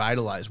and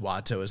revitalize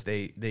Wato is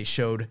they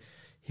showed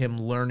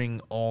him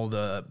learning all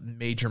the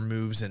major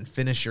moves and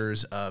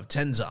finishers of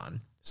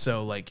Tenzan.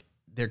 So,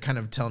 they're kind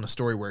of telling a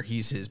story where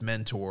he's his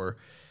mentor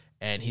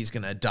and he's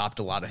going to adopt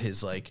a lot of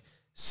his,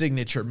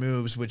 signature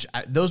moves, which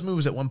those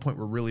moves at one point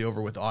were really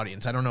over with the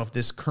audience. I don't know if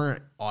this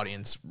current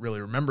audience really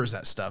remembers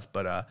that stuff,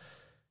 but,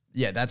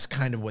 yeah, that's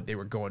kind of what they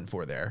were going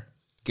for there.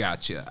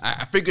 Gotcha.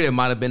 I figured it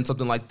might have been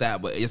something like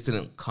that, but it just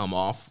didn't come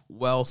off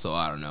well, so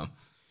I don't know.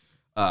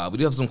 We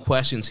do have some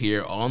questions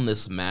here on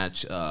this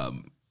match. A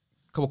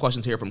couple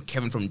questions here from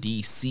Kevin from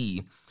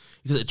DC.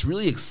 He says, it's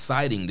really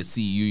exciting to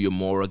see Yuya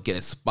Uemura get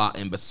a spot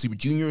in Best Super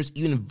Juniors,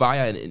 even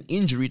via an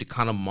injury to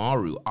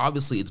Kanemaru.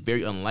 Obviously, it's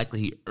very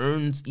unlikely he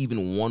earns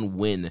even one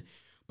win.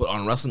 But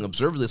on Wrestling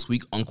Observer this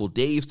week, Uncle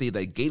Dave stated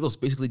that Gedo's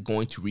basically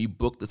going to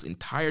rebook this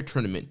entire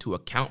tournament to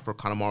account for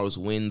Kanemaru's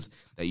wins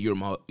that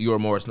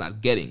Uemura is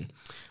not getting.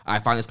 I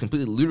find this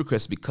completely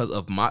ludicrous because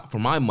for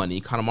my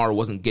money, Kanemaru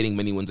wasn't getting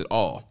many wins at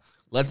all.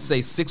 Let's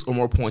say 6 or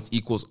more points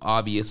equals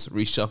obvious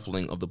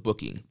reshuffling of the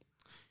booking.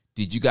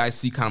 Did you guys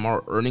see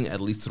Kanemaru earning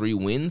at least 3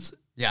 wins?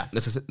 Yeah.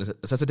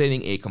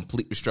 Necessitating a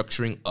complete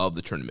restructuring of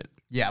the tournament.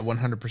 Yeah,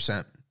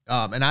 100%.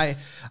 And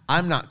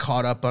I'm not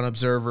caught up on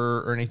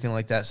Observer or anything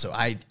like that, so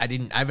I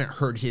haven't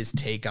heard his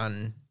take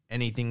on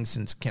anything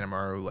since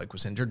Kanemaru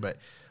was injured, but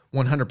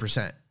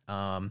 100%.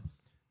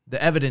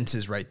 The evidence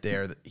is right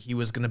there that he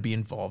was going to be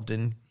involved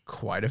in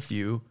quite a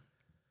few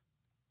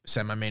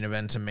semi-main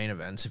events and main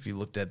events. If you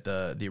looked at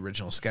the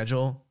original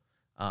schedule,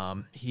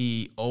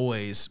 he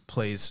always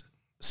plays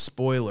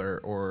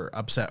spoiler or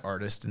upset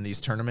artist in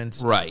these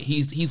tournaments. Right.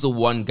 He's the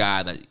one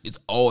guy that is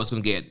always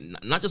going to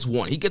get, not just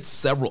one, he gets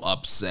several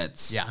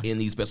upsets in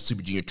these Best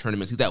Super Junior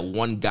tournaments. He's that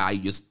one guy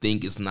you just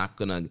think is not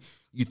going to,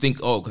 you think,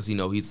 because,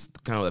 he's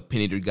kind of a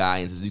opinionated guy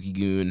in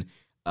Suzuki-gun.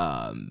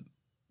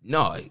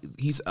 No,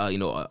 he's,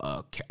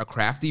 a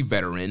crafty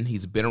veteran.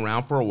 He's been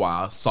around for a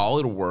while,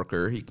 solid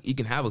worker. He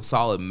can have a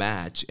solid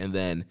match. And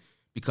then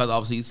because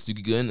obviously it's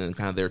Suzuki-gun and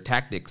kind of their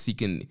tactics, he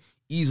can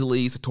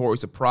easily Satori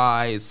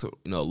surprise,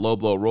 low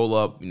blow roll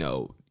up,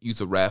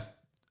 use a ref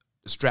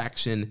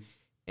distraction,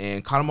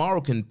 and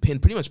Kanemaru can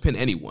pretty much pin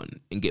anyone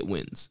and get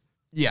wins.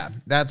 Yeah,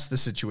 that's the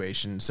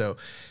situation. So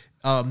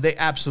they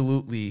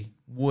absolutely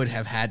would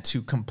have had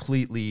to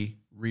completely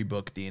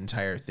rebook the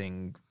entire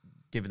thing,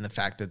 given the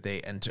fact that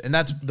they enter. And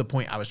that's the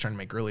point I was trying to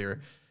make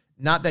earlier.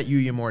 Not that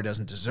Yuya Uemura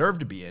doesn't deserve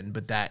to be in,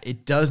 but that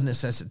it does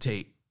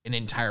necessitate an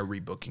entire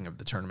rebooking of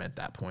the tournament at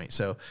that point.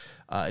 So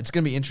it's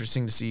going to be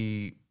interesting to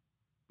see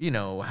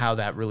how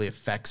that really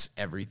affects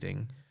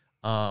everything.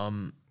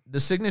 The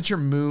signature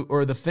move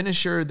or the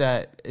finisher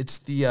that it's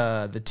the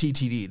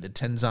TTD, the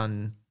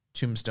Tenzan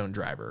Tombstone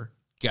Driver.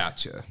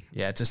 Gotcha.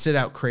 Yeah, it's a sit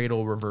out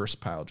cradle reverse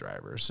pile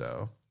driver.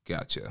 So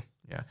gotcha.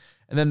 Yeah,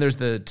 and then there's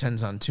the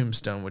Tenzan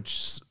Tombstone,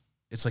 which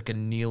it's like a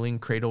kneeling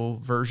cradle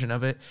version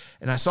of it,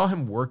 and I saw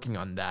him working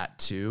on that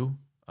too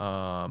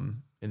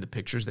in the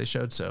pictures they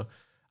showed. So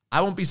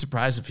I won't be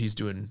surprised if he's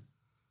doing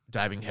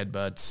diving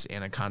headbutts,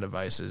 anaconda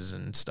vices,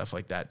 and stuff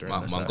like that during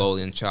this.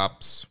 Mongolian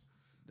chops.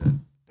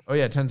 Oh,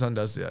 yeah, Tenzan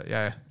does that.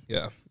 Yeah.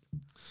 Yeah.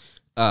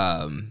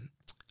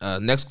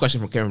 Next question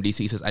from Karen from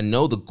DC says, I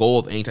know the goal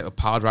of any type of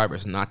pile driver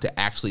is not to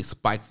actually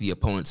spike the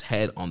opponent's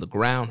head on the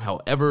ground.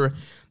 However,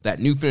 that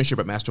new finisher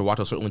by Master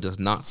Wato certainly does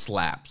not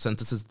slap. Since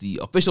this is the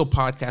official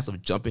podcast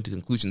of jumping to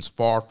conclusions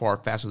far, far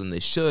faster than they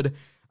should,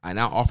 I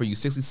now offer you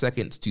 60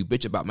 seconds to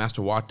bitch about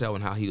Master Watto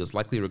and how he has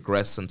likely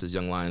regressed since his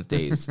Young Lions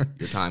days.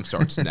 Your time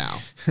starts now.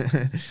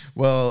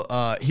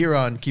 Well, here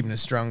on Keeping It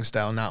Strong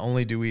Style, not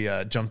only do we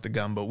jump the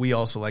gun, but we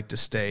also like to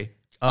stay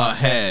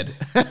ahead.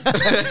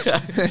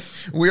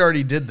 We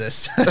already did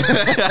this.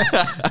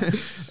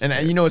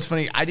 And you know what's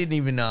funny? I didn't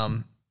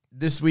even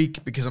this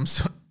week, because I'm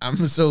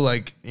so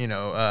like,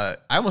 I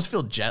almost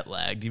feel jet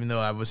lagged, even though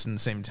I was in the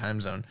same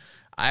time zone.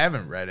 I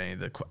haven't read any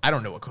of I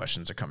don't know what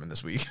questions are coming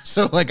this week.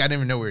 So like, I didn't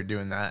even know we were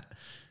doing that.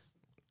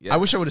 Yeah. I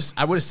wish I would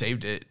have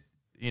saved it,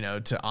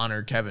 to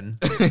honor Kevin.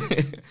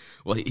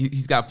 Well,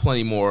 he's got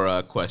plenty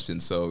more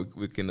questions, so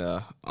we can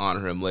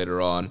honor him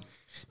later on.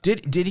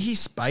 Did he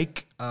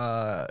spike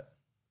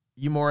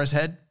Yumura's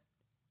head?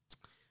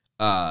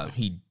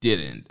 He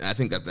didn't. And I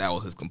think that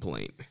was his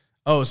complaint.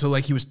 Oh, so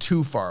like he was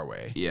too far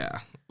away. Yeah.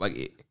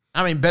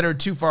 Better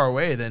too far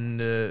away than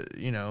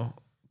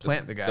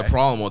plant the guy. The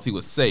problem was he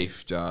was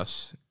safe,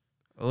 Josh.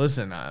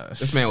 Listen,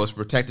 this man was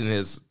protecting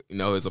his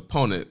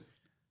opponent.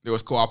 There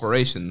was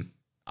cooperation.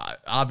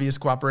 Obvious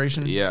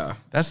cooperation? Yeah.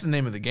 That's the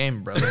name of the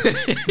game, brother.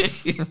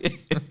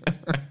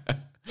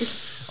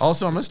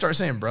 Also, I'm going to start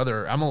saying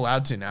brother. I'm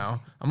allowed to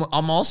now.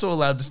 I'm also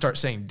allowed to start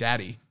saying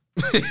daddy.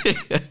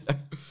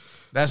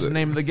 That's the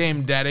name of the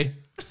game, daddy.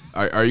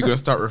 Are you going to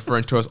start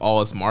referring to us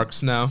all as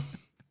marks now?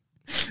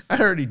 I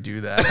already do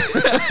that.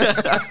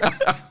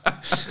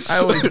 I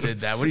always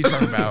did that. What are you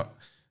talking about?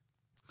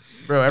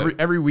 Bro,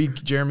 every week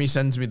Jeremy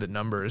sends me the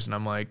numbers and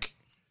I'm like,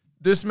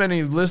 this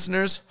many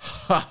listeners?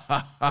 Ha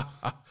ha ha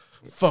ha.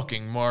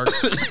 Fucking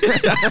marks.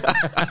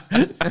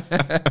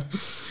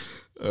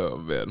 Oh,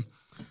 man.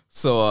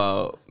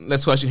 So,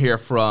 next question here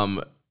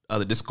from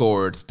the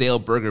Discord. Stale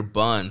Burger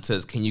Bun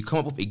says, can you come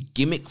up with a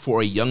gimmick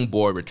for a young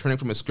boy returning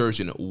from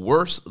excursion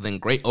worse than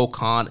Great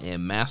Okan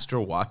and Master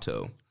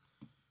Watto?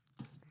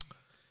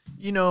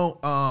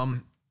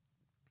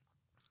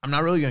 I'm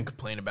not really going to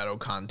complain about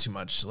Okan too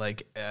much.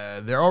 Like,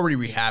 they're already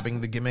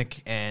rehabbing the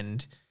gimmick,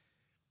 and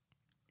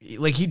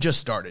he just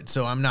started,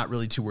 so I'm not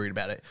really too worried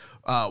about it.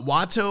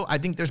 Watto, I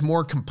think there's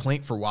more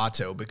complaint for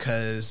Watto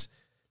because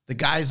the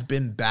guy's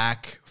been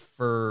back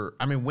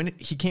when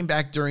he came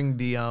back during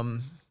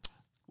the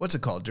what's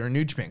it called? During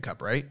New Japan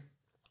Cup, right?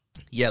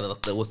 Yeah,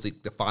 that was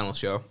the final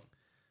show.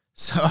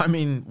 So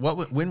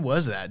when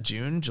was that?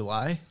 June,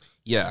 July?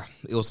 Yeah,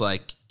 it was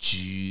like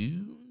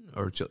June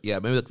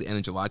maybe like the end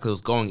of July,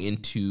 because it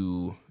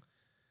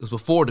was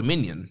before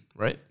Dominion,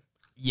 right?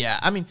 Yeah,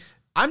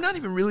 I'm not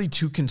even really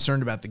too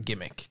concerned about the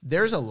gimmick.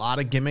 There's a lot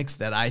of gimmicks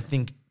that I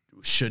think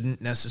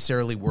shouldn't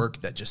necessarily work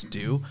that just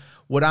do.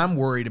 What I'm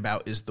worried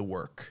about is the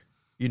work,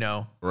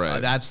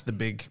 Right. That's the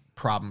big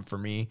problem for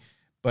me.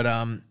 But,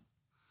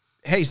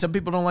 hey, some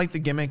people don't like the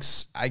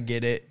gimmicks. I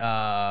get it.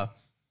 Can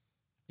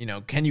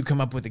you come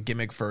up with a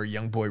gimmick for a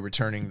young boy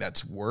returning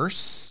that's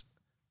worse?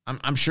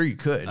 I'm sure you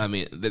could.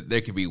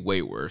 There could be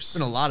way worse.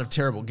 There's been a lot of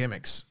terrible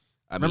gimmicks.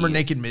 Remember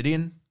Naked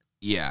Midian?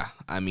 Yeah.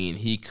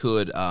 he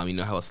could, have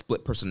a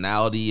split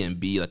personality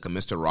and be like a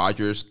Mr.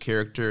 Rogers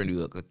character and do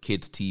like a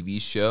kid's TV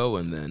show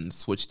and then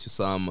switch to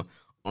some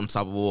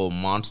unstoppable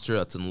monster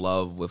that's in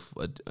love with,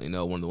 one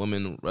of the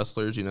women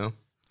wrestlers,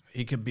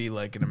 He could be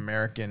like an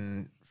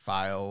American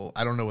File.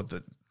 I don't know what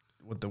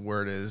the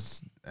word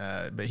is,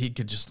 but he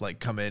could just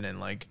like come in and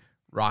like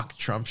rock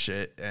Trump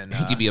shit, and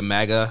he could be a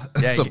MAGA.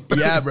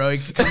 Yeah, bro, he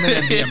could come in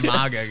and be a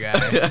MAGA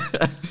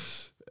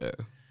guy,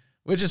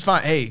 which is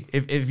fine. Hey,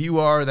 if you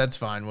are, that's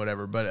fine,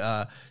 whatever.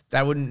 But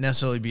that wouldn't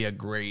necessarily be a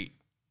great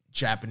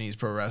Japanese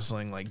pro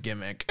wrestling like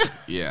gimmick.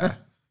 Yeah,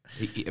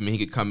 he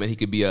could come in. He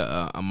could be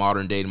a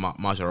modern day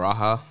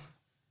Majaraha.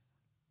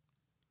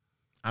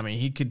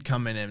 He could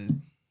come in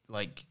and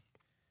like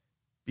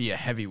be a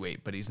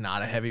heavyweight, but he's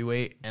not a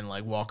heavyweight, and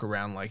like walk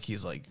around like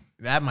he's like.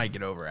 That might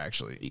get over,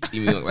 actually.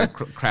 You mean like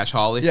Crash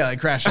Holly? Yeah, like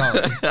Crash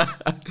Holly.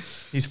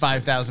 He's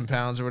 5,000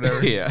 pounds or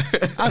whatever. Yeah.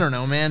 I don't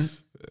know, man.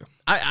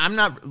 I'm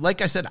not,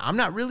 like I said, I'm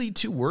not really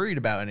too worried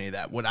about any of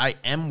that. What I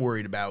am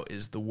worried about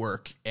is the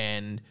work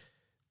and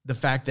the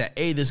fact that,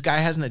 A, this guy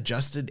hasn't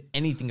adjusted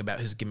anything about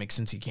his gimmick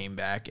since he came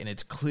back, and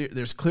it's clear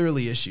there's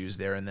clearly issues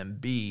there. And then,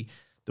 B,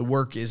 the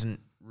work hasn't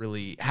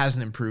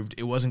improved.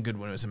 It wasn't good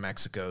when it was in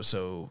Mexico.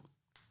 So,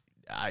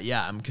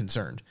 yeah, I'm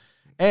concerned.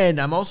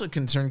 And I'm also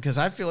concerned because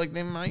I feel like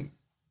he might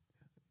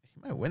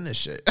win this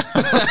shit.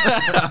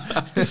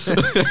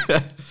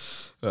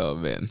 Oh,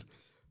 man.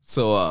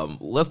 So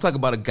let's talk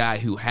about a guy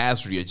who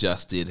has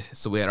readjusted.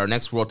 So we had our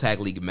next World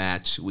Tag League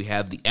match. We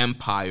have the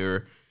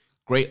Empire,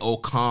 Great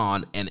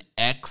Okan, and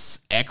X.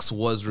 X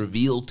was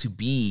revealed to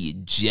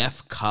be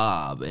Jeff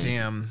Cobb. And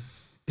damn.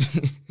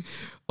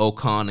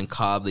 Okan and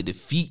Cobb, they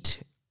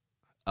defeat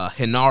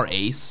Hinar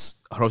Ace,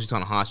 Hiroshi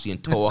Tanahashi,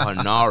 and Toa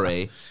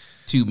Hanare.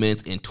 2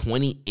 minutes and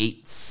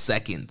 28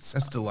 seconds.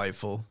 That's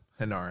delightful.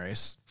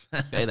 Hinares.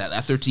 Hey,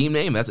 that's their team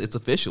name. It's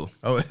official.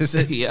 Oh, is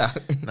it? Yeah.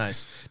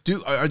 Nice.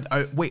 Dude,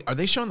 wait, are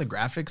they showing the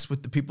graphics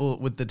with the people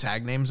with the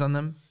tag names on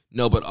them?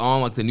 No, but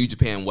on like the New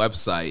Japan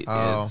website,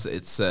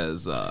 it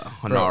says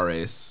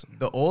Honares.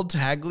 The old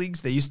tag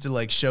leagues, they used to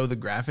like show the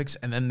graphics,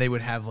 and then they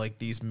would have like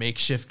these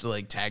makeshift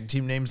like tag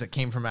team names that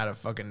came from out of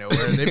fucking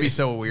nowhere. They'd be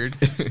so weird.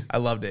 I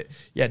loved it.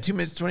 Yeah, 2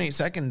 minutes 28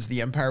 seconds.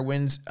 The Empire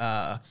wins.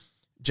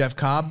 Jeff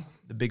Cobb,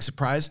 the big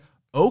surprise.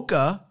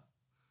 Oka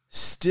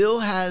still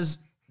has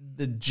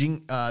the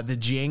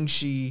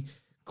Jiangxi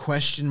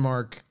question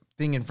mark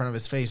thing in front of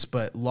his face,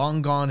 but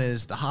long gone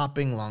is the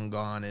hopping, long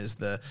gone is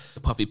the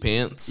puffy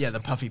pants. Yeah, the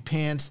puffy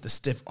pants, the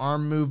stiff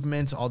arm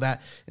movements, all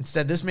that.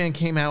 Instead, this man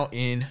came out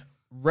in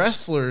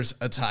wrestler's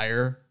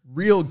attire,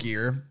 real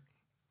gear,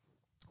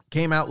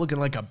 came out looking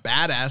like a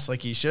badass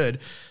like he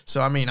should.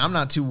 So, I mean, I'm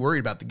not too worried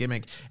about the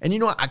gimmick. And you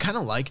know what? I kind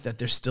of like that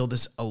there's still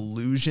this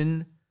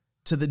allusion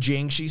to the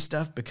Jiangxi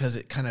stuff because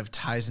it kind of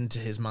ties into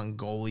his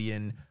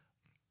Mongolian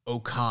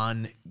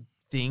Okan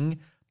thing,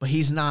 but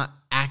he's not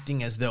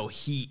acting as though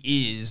he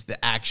is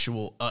the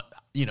actual,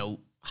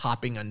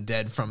 hopping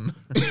undead from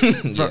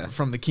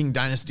from the King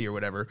Dynasty or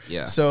whatever.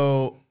 Yeah.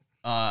 So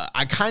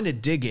I kind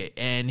of dig it,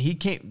 and he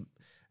came,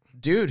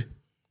 dude.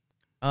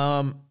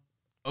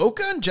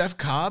 Oka and Jeff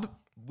Cobb.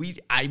 We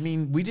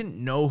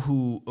didn't know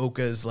who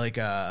Oka's like.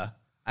 I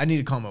need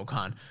to call him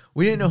Okan.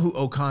 We didn't know who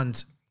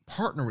Okan's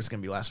partner was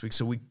going to be last week,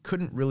 so we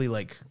couldn't really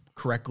like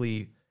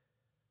correctly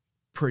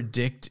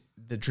predict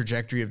the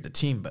trajectory of the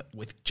team. But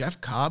with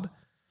Jeff Cobb,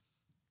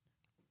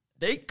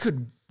 they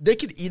could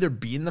either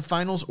be in the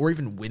finals or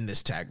even win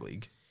this tag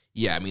league.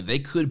 Yeah, I mean, they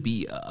could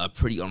be a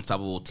pretty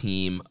unstoppable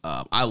team.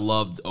 I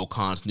loved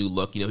Okan's new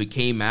look. You know, he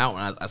came out,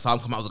 and I saw him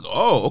come out. I was like,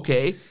 oh,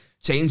 okay.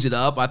 Changed it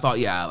up. I thought,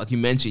 yeah, like you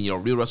mentioned,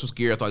 real wrestler's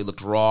gear. I thought he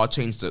looked raw.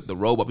 Changed the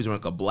robe up. He's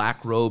wearing like a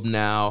black robe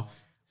now.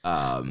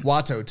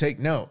 Watto, take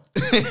note.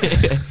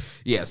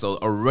 Yeah, so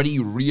already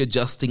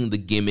readjusting the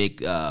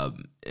gimmick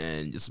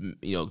and just,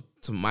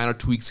 some minor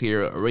tweaks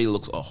here. Already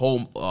looks a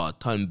whole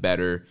ton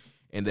better.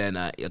 And then,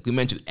 like we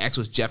mentioned, X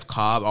was Jeff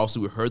Cobb. Also,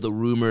 we heard the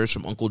rumors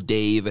from Uncle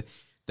Dave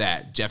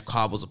that Jeff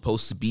Cobb was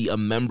supposed to be a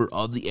member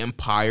of the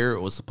Empire,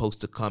 or was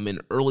supposed to come in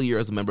earlier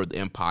as a member of the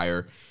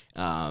Empire.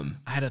 I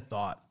had a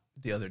thought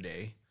the other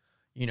day.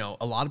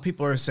 A lot of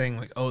people are saying,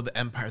 like, oh, the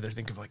Empire, they're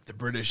thinking of, like, the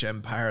British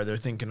Empire. They're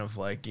thinking of,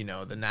 like,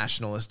 the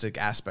nationalistic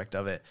aspect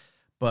of it.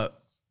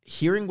 But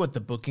hearing what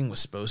the booking was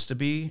supposed to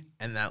be,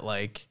 and that,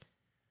 like,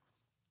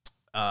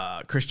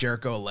 Chris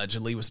Jericho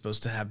allegedly was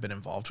supposed to have been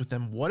involved with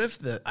them. What if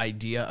the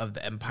idea of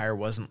the Empire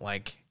wasn't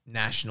like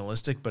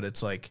nationalistic, but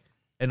it's like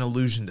an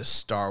allusion to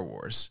Star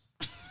Wars?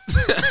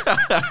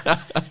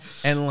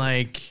 And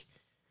like,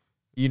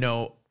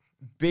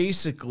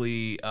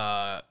 basically,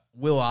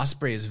 Will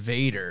Ospreay is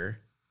Vader,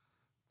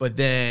 but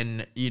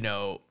then,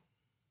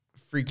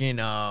 freaking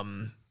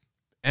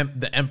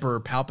the Emperor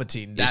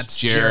Palpatine, that's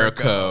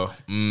Jericho.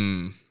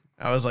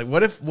 I was like,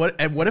 what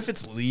if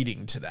it's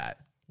leading to that?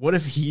 What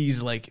if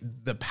he's like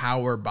the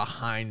power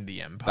behind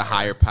the Empire? The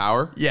higher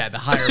power? Yeah, the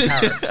higher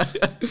power.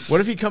 What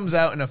if he comes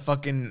out in a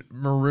fucking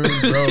maroon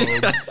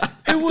robe?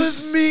 It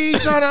was me,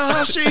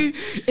 Tanahashi.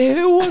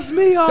 It was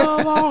me all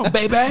along,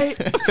 baby.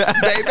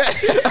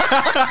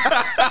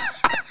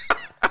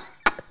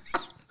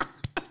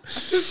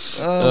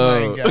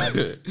 Oh, my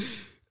God.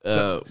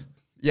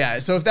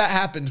 So if that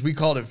happens, we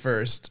called it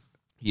first.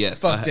 Yes.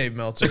 Fuck Dave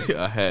Meltzer.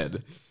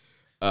 Ahead.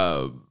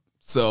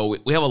 So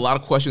we have a lot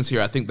of questions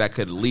here. I think that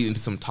could lead into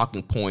some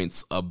talking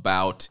points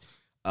about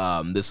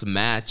this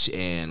match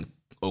and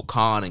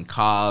Okan and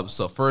Cobb.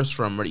 So first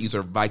from Reddit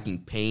user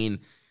Viking Payne,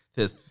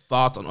 his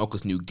thoughts on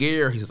Oka's new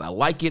gear. He says, I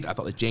like it. I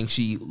thought the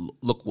Jiangxi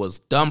look was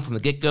dumb from the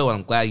get-go, and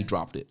I'm glad he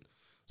dropped it.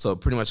 So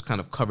pretty much kind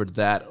of covered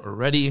that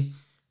already.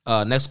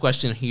 Next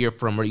question here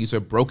from Reddit user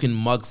Broken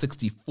Mug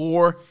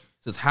 64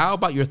 says, how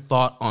about your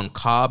thought on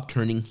Cobb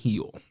turning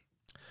heel?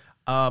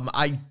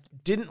 I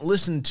didn't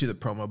listen to the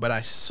promo, but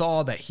I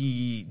saw that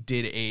he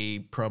did a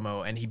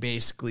promo, and he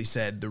basically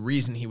said the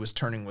reason he was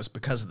turning was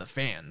because of the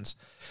fans.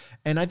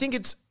 And I think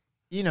it's,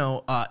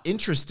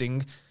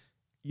 interesting.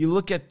 You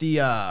look at the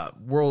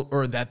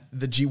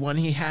the G1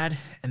 he had,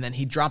 and then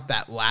he dropped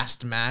that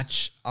last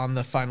match on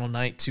the final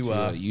night to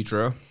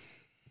Utro.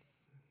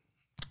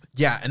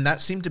 Yeah, and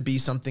that seemed to be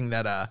something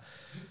that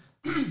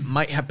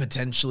might have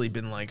potentially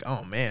been like,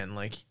 oh man,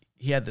 like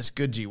he had this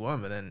good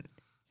G1, but then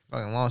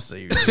fucking lost to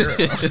Euro.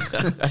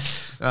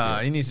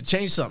 He needs to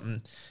change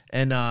something.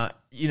 And, I'm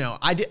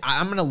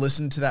going to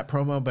listen to that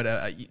promo, but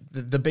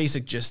the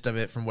basic gist of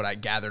it from what I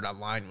gathered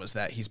online was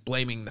that he's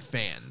blaming the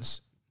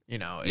fans.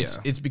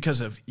 It's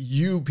because of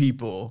you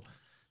people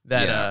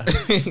that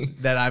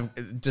that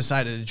I've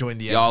decided to join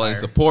the Y'all Empire. ain't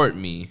support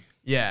me.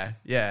 Yeah.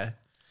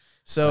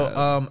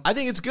 So I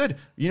think it's good.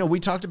 We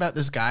talked about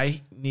this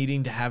guy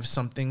needing to have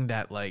something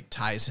that like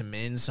ties him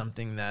in,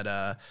 something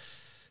that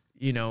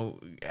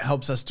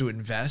helps us to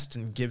invest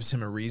and gives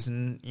him a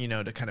reason,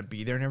 to kind of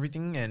be there and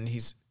everything. And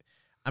he's,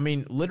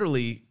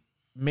 literally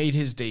made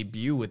his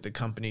debut with the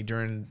company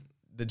during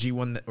the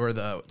G1 or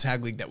the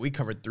tag league that we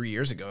covered 3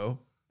 years ago.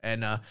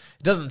 And it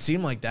doesn't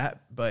seem like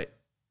that, but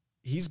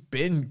he's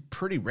been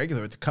pretty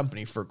regular with the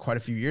company for quite a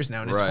few years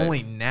now. And it's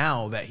only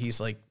now that he's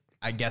like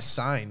I guess,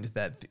 signed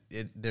that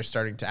they're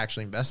starting to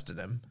actually invest in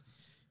him.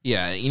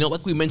 Yeah,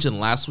 like we mentioned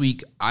last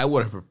week, I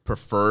would have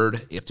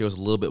preferred if there was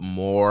a little bit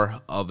more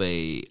of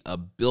a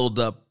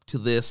build-up to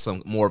this,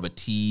 some more of a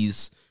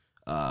tease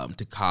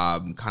to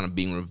Cobb kind of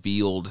being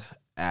revealed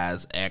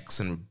as X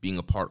and being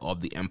a part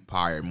of the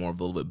Empire, more of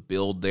a little bit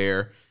build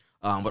there.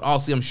 But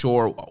also, I'm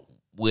sure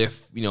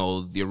with,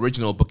 the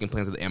original booking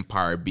plans of the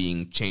Empire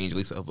being changed, at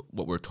least of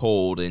what we're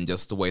told, and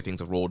just the way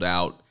things have rolled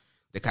out,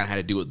 they kind of had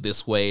to do it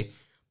this way.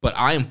 But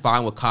I am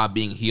fine with Cobb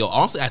being heel.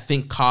 Honestly, I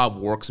think Cobb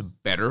works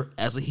better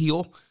as a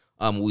heel.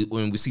 When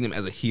we've seen him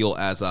as a heel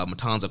as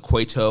Matanza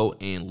Cueto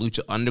and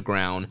Lucha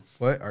Underground.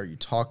 What are you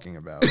talking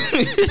about?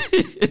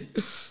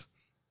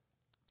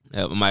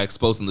 Am I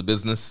exposing the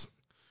business?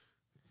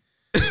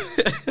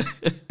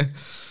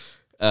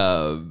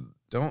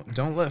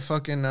 Don't let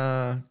fucking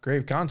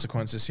Grave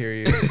Consequences hear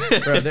you.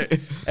 Bro,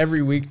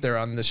 every week they're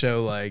on the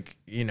show like,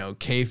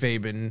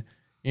 kayfabe and,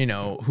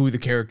 who the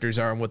characters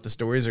are and what the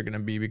stories are going to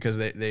be because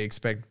they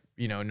expect,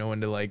 no one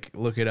to like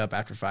look it up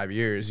after 5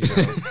 years,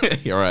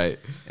 You're right.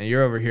 And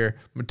you're over here.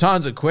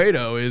 Matanza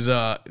Cueto is,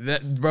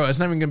 bro, it's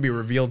not even going to be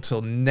revealed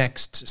till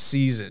next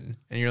season.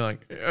 And you're like,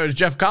 it's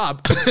Jeff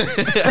Cobb.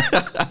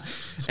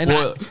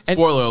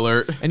 Spoiler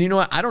alert. And you know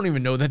what? I don't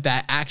even know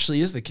that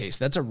actually is the case.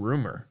 That's a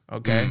rumor.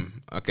 Okay.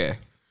 Okay.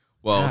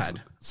 Well,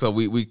 so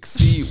we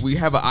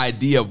have an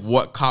idea of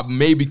what Cobb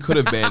maybe could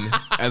have been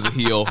as a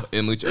heel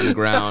in Lucha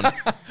Underground.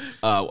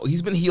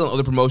 He's been heel in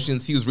other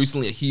promotions. He was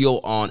recently a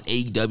heel on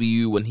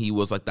AEW when he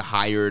was like the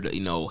hired,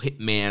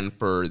 hitman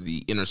for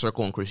the Inner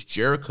Circle and Chris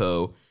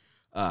Jericho.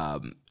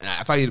 And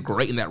I thought he did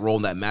great in that role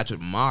in that match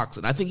with Mox.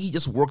 And I think he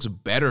just works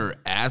better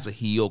as a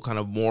heel, kind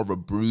of more of a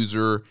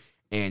bruiser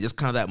and just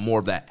kind of that more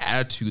of that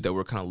attitude that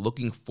we're kind of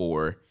looking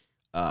for.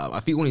 I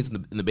think when he's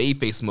in the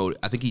babyface mode,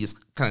 I think he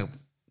just kind of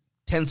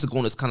tends to go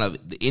in this kind of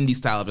the indie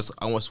style of just,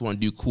 I just want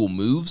to do cool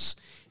moves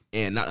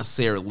and not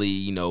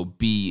necessarily,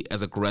 be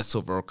as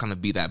aggressive or kind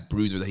of be that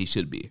bruiser that he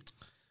should be.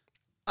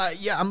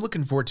 Yeah, I'm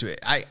looking forward to it.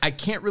 I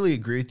can't really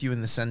agree with you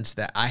in the sense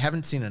that I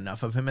haven't seen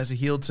enough of him as a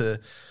heel to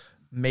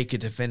make a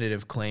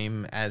definitive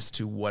claim as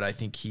to what I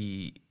think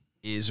he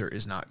is or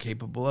is not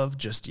capable of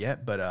just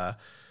yet. But,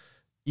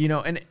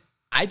 and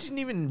I didn't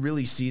even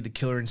really see the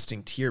Killer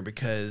Instinct here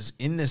because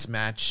in this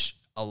match,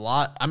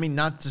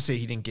 not to say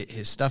he didn't get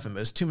his stuff in, but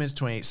it was 2 minutes,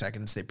 28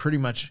 seconds. They pretty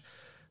much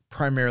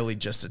primarily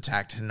just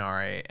attacked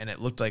Hinare, and it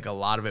looked like a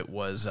lot of it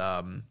was,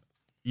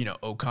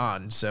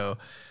 Okan. So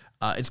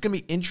it's going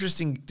to be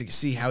interesting to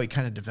see how he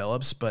kind of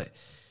develops, but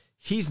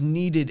he's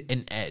needed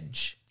an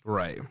edge.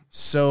 Right.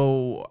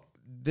 So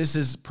this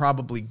is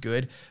probably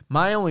good.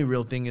 My only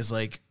real thing is,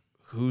 like,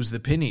 who's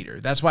the pin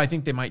eater? That's why I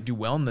think they might do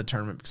well in the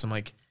tournament because I'm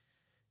like,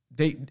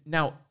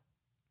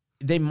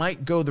 they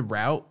might go the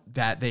route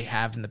that they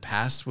have in the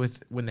past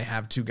with when they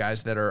have two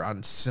guys that are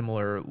on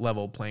similar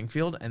level playing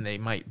field and they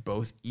might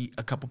both eat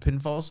a couple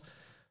pinfalls.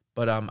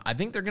 But I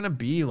think they're going to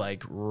be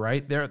like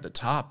right there at the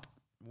top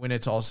when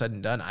it's all said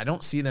and done. I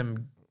don't see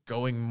them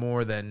going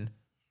more than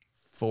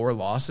 4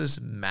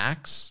 losses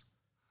max.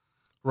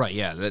 Right.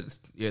 Yeah.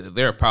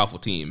 They're a powerful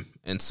team.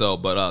 And so,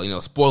 but,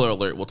 spoiler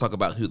alert, we'll talk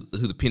about who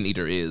the pin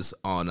eater is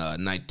on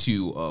night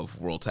 2 of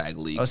World Tag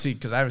League. Oh, see,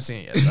 because I haven't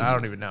seen it yet, so I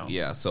don't even know.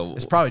 Yeah. So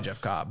it's probably Jeff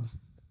Cobb.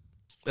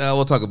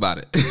 We'll talk about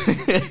it.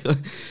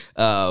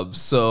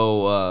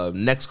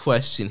 Next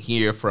question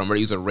here from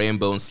user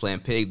Rambo and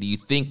Slam Pig. Do you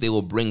think they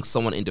will bring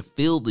someone in to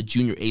fill the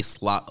Junior Ace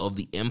slot of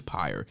the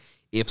Empire?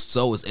 If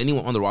so, is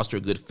anyone on the roster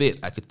a good fit?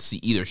 I could see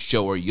either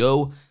Show or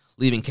Yo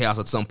leaving Chaos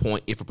at some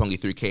point if Roppongi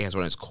 3K has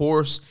run its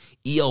course.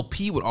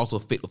 ELP would also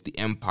fit with the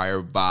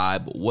Empire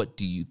vibe. What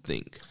do you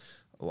think?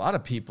 A lot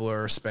of people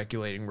are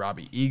speculating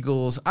Robbie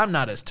Eagles. I'm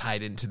not as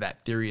tied into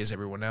that theory as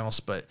everyone else,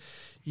 but,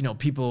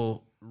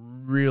 people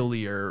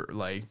really are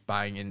like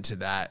buying into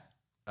that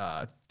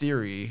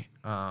theory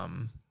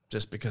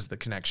just because of the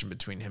connection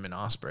between him and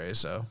Ospreay.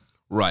 So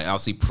right,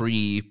 obviously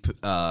pre-COVID,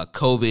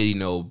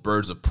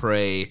 Birds of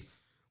Prey.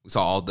 We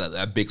saw all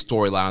that big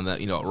storyline that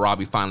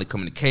Robbie finally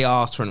coming to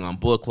Chaos, turning on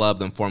Bullet Club,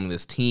 then forming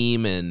this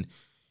team, and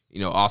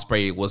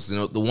Ospreay was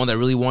the one that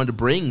really wanted to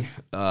bring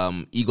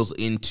Eagles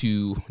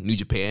into New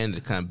Japan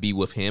to kind of be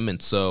with him, and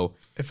so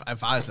if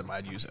I was him,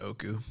 I'd use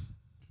Oku.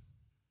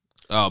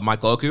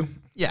 Michael Oku.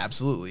 Yeah,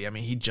 absolutely. I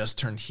mean, he just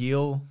turned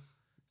heel,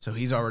 so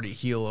he's already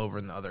heel over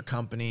in the other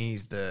company.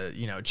 He's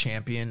the,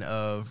 champion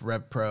of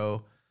Rev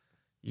Pro.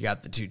 You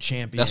got the 2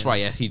 champions. That's right.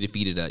 Yeah, he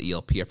defeated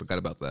ELP. I forgot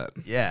about that.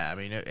 Yeah, I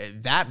mean,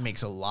 that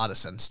makes a lot of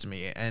sense to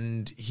me.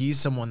 And he's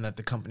someone that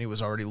the company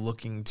was already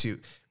looking to.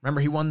 Remember,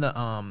 he won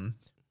the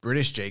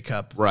British J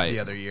Cup the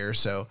other year.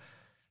 So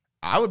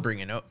I would bring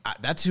in.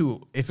 That's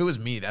who. If it was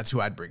me, that's who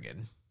I'd bring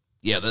in.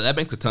 Yeah, that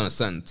makes a ton of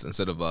sense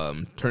instead of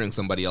turning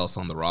somebody else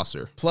on the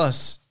roster.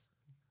 Plus,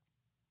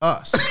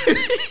 us.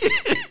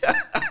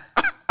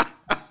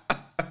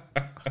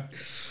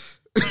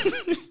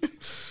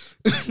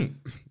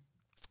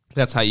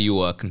 That's how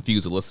you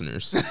confuse the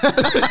listeners.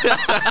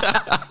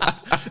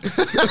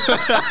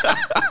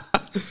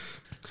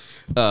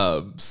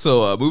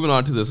 So moving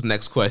on to this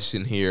next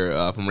question here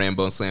from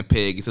Rambo and Slam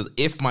Pig. He says,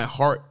 it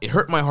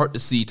hurt my heart to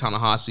see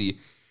Tanahashi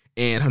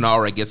and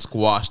Hanare get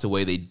squashed the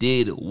way they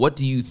did. What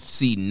do you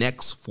see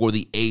next for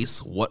the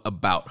Ace? What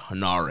about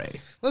Hanare?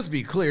 Let's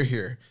be clear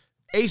here.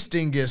 Ace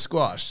didn't get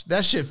squashed.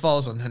 That shit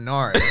falls on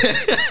Hanare.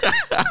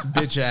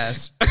 Bitch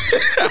ass.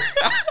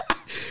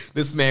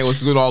 This man was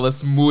doing all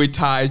this Muay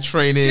Thai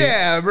training.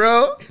 Yeah,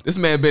 bro. This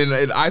man been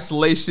in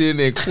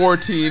isolation and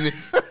quarantine,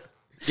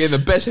 getting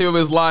the best shape of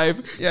his life.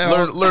 Yeah,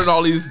 learn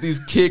all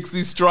these kicks,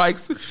 these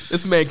strikes.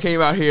 This man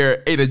came out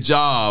here, ate a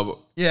job.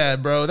 Yeah,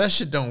 bro. That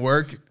shit don't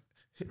work.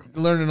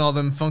 Learning all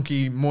them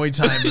funky Muay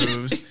Thai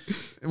moves.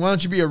 Why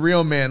don't you be a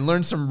real man?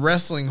 Learn some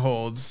wrestling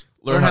holds.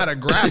 Learn how to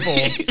grapple.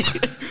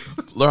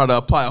 Learn how to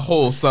apply a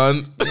hole,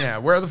 son. Yeah,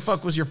 where the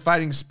fuck was your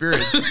fighting spirit?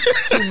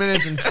 2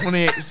 minutes and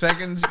 28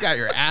 seconds. You got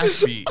your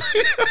ass beat.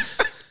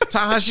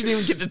 Tanahashi didn't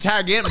even get to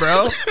tag in,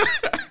 bro.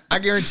 I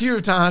guarantee you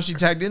if Tanahashi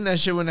tagged in, that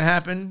shit wouldn't have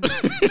happened.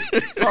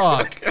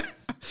 Fuck.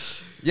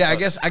 Yeah, I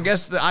guess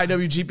the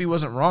IWGP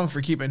wasn't wrong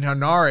for keeping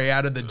Hanare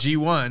out of the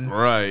G1.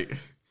 Right.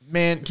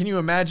 Man, can you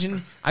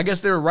imagine? I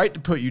guess they were right to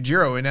put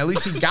Yujiro in. At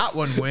least he got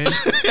one win.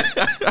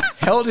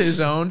 Held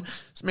his own.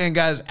 This man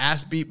got his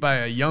ass beat by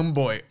a young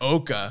boy,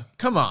 Oka.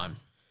 Come on.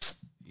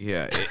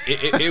 Yeah,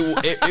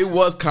 it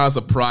was kind of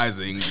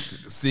surprising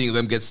seeing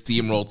them get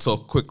steamrolled so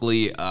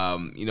quickly.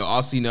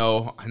 Also,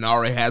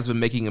 Hanare has been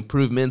making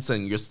improvements,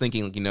 and you're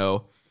thinking,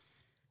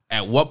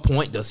 at what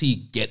point does he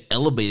get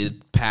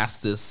elevated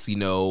past this,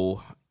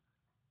 young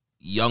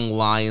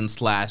lion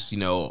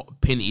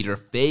 / pin eater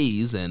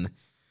phase? And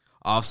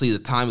obviously the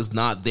time is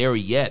not there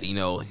yet,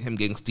 him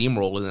getting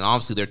steamrolled. And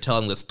obviously they're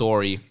telling the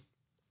story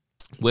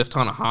with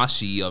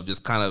Tanahashi of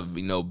just kind of,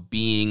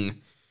 being,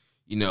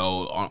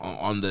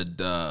 on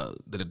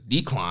the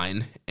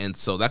decline. And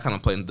so that kind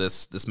of played into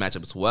this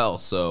matchup as well.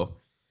 So,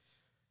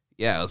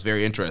 yeah, it was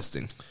very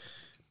interesting.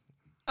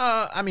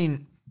 What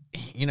can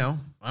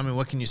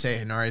you say?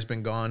 Hanare's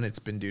been gone. It's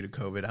been due to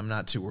COVID. I'm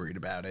not too worried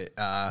about it.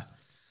 As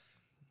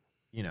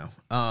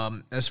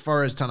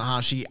far as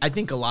Tanahashi, I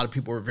think a lot of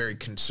people were very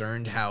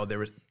concerned how there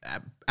was,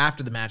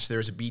 after the match, there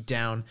was a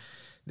beatdown.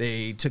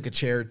 They took a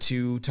chair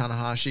to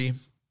Tanahashi.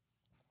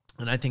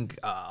 And I think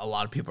a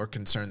lot of people are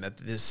concerned that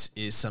this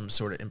is some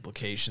sort of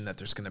implication that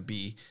there's going to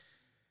be,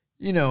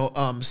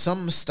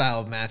 some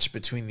style of match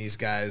between these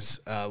guys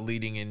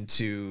leading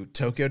into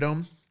Tokyo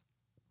Dome.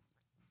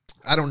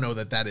 I don't know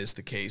that is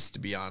the case, to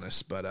be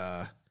honest, but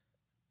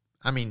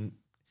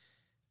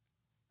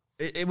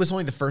it was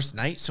only the first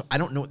night, so I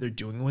don't know what they're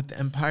doing with the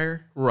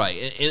Empire. Right.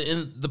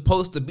 In the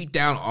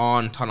beatdown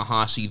on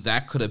Tanahashi,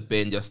 that could have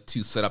been just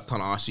to set up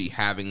Tanahashi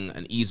having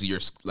an easier,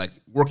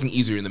 working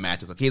easier in the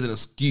matches. He has an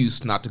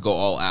excuse not to go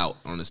all out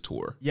on his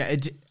tour. Yeah,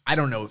 I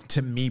don't know.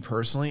 To me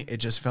personally, it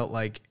just felt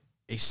like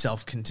a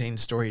self-contained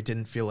story. It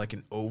didn't feel like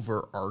an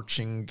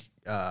overarching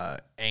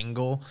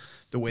angle,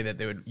 the way that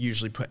they would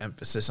usually put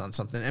emphasis on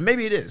something. And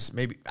maybe it is.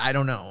 Maybe, I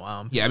don't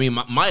know.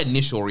 My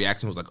initial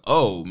reaction was like,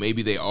 oh,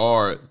 maybe they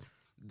are...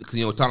 Because,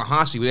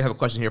 Tanahashi, we have a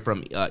question here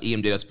from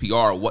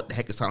EMJSPR. What the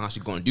heck is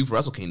Tanahashi going to do for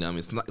Wrestle Kingdom?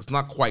 It's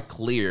not quite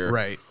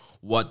clear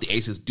what the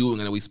Ace is doing.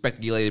 And we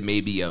speculated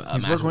maybe a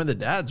He's working with the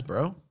dads,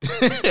 bro.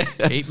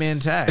 8-man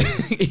tag.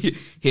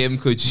 Him,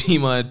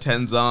 Kojima,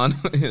 Tenzan,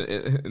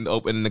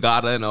 and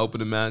Nagata in the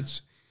opening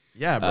match.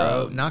 Yeah,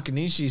 bro.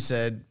 Nakanishi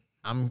said,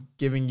 I'm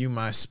giving you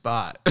my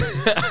spot.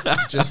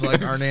 Just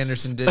like Arn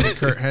Anderson did to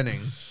Kurt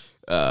Hennig.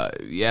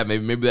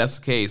 Maybe that's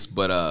the case.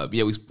 But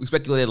we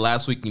speculated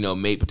last week,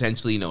 may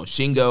potentially,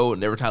 Shingo,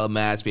 never title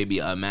match, maybe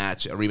a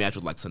rematch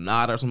with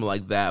Sonata or something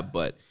like that.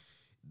 But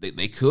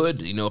they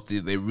could,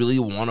 if they really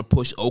want to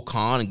push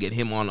Okan and get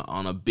him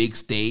on a big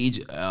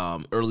stage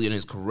early in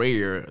his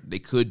career, they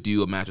could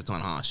do a match with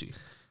Tanahashi.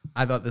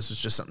 I thought this was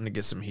just something to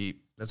get some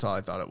heat. That's all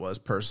I thought it was,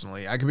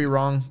 personally. I could be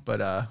wrong,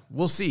 but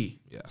we'll see.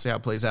 Yeah. See how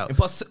it plays out. And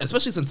plus,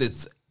 especially since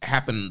it's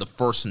happened the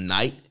first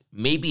night,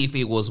 maybe if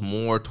it was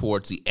more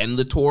towards the end of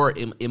the tour,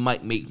 it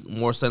might make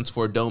more sense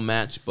for a dome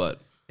match,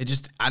 but...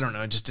 I don't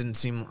know, it just didn't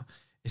seem...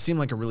 It seemed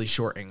like a really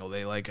short angle.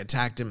 They,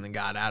 attacked him and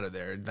got out of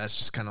there. That's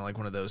just kind of like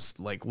one of those,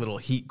 little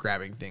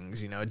heat-grabbing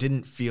things, It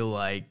didn't feel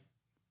like...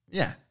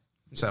 Yeah.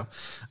 So,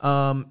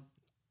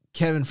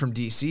 Kevin from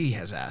DC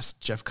has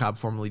asked, Jeff Cobb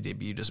formerly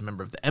debuted as a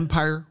member of the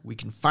Empire. We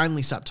can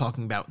finally stop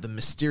talking about the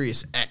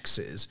mysterious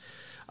X's.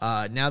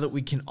 Now that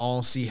we can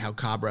all see how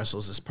Cobb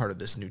wrestles as part of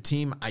this new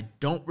team, I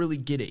don't really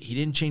get it. He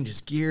didn't change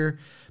his gear,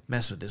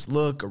 mess with his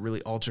look, or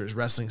really alter his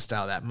wrestling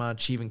style that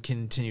much. He even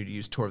continued to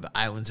use Tour of the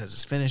Islands as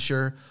his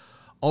finisher.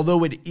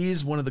 Although it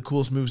is one of the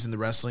coolest moves in the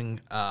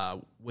wrestling,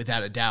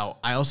 without a doubt,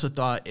 I also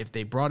thought if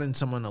they brought in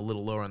someone a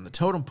little lower on the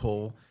totem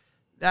pole,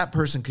 that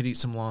person could eat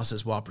some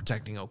losses while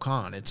protecting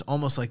Okan. It's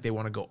almost like they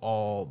want to go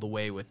all the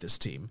way with this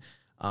team.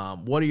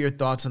 What are your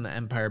thoughts on the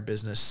Empire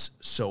business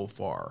so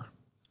far?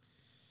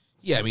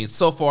 Yeah,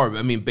 so far,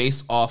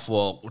 based off,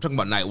 we're talking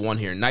about night one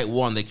here. Night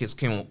one, they just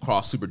came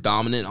across super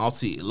dominant.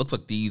 Also, it looks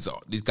like these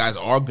guys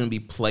are going to be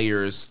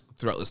players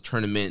throughout this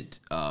tournament.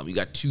 You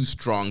got two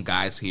strong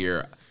guys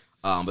here.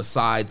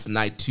 Besides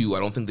night 2, I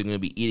don't think they're going to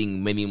be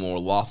eating many more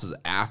losses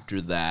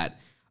after that.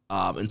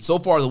 And so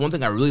far, the one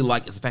thing I really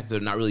like is the fact that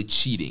they're not really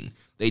cheating.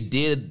 They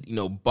did,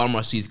 bum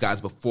rush these guys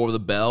before the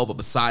bell, but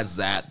besides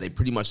that, they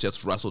pretty much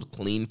just wrestled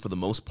clean for the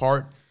most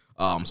part.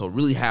 So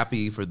really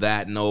happy for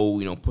that.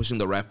 No, pushing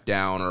the ref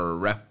down or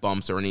ref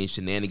bumps or any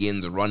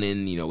shenanigans or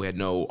run-in. We had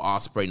no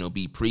Ospreay, no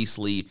B.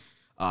 Priestley.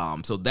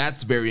 So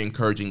that's very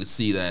encouraging to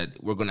see that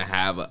we're going to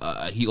have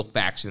a heel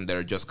faction that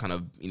are just kind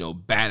of,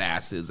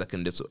 badasses that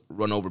can just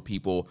run over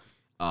people.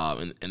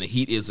 And the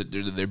heat is that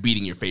they're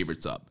beating your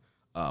favorites up.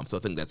 So I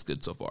think that's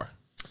good so far.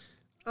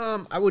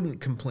 I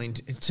wouldn't complain.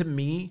 To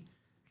me,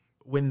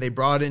 when they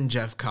brought in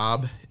Jeff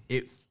Cobb,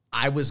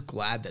 I was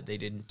glad that they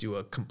didn't do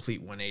a complete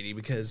 180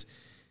 because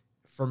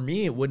for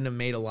me, it wouldn't have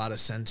made a lot of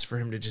sense for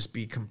him to just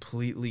be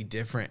completely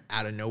different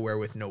out of nowhere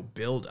with no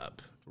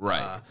build-up.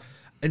 Right.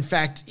 In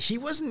fact, he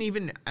wasn't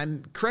even,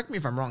 correct me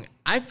if I'm wrong,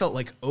 I felt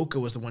like Oka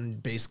was the one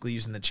basically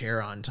using the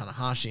chair on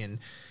Tanahashi, and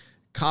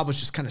Cobb was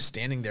just kind of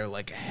standing there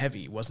like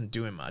heavy, wasn't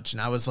doing much.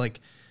 And I was like,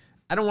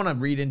 I don't want to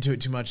read into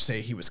it too much,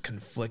 say he was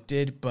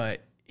conflicted, but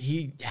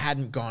he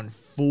hadn't gone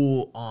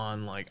full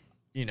on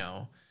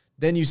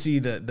then you see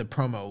the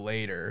promo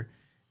later,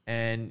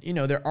 and,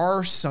 there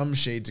are some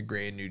shades of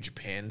gray in New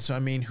Japan. So,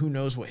 who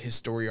knows what his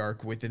story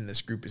arc within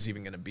this group is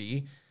even going to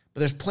be. But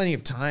there's plenty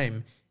of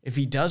time if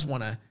he does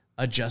want to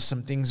adjust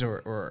some things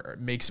or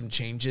make some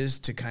changes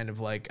to kind of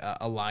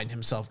align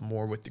himself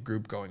more with the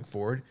group going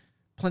forward.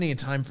 Plenty of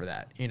time for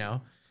that,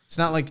 It's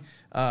not like,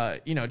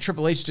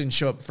 Triple H didn't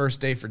show up first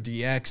day for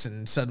DX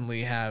and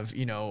suddenly have,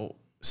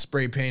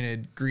 spray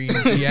painted green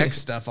DX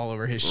stuff all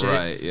over his shit.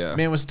 Right, yeah.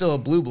 Man was still a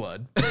blue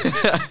blood.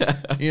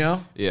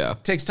 Yeah.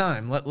 Takes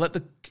time. Let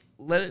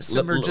it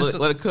simmer.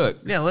 Let it cook.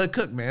 Yeah, let it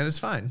cook, man. It's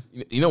fine.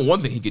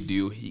 One thing he could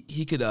do,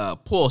 he could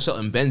pull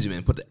Shelton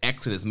Benjamin, put the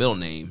X in his middle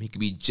name. He could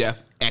be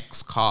Jeff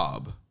X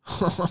Cobb.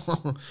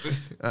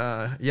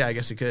 Yeah, I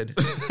guess he could.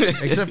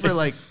 Except for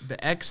the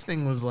X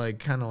thing was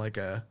kind of like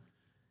a,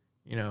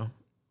 you know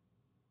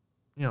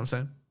what I'm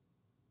saying?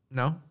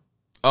 No?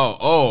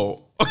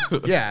 Oh.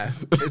 Yeah,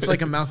 it's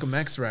like a Malcolm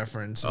X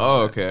reference.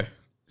 Oh, okay.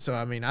 So,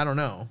 I don't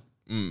know.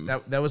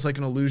 That was like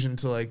an allusion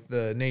to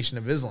the Nation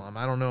of Islam.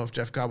 I don't know if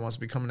Jeff Cobb wants to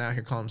be coming out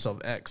here calling himself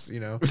X,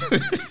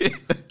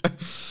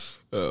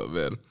 Oh,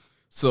 man.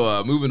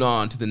 So, moving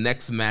on to the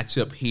next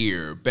matchup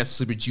here. Best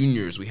Super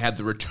Juniors, we have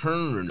the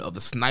return of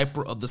the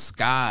Sniper of the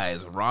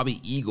Skies,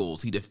 Robbie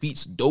Eagles. He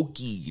defeats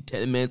Doki,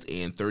 10 minutes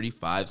and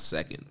 35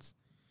 seconds.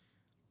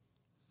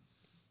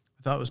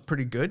 I thought it was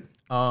pretty good.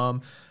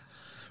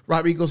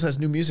 Robbie Eagles has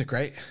new music,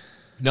 right?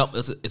 Nope,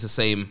 it's the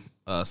same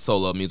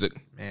solo music.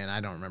 Man,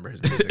 I don't remember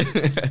his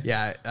music.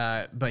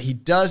 Yeah, but he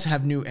does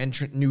have new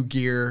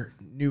gear,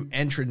 new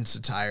entrance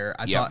attire.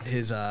 I thought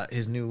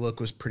his new look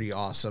was pretty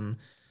awesome.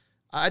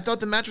 I thought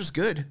the match was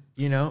good,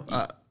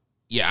 Yeah,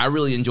 I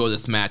really enjoy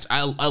this match.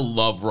 I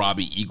love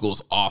Robbie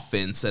Eagles'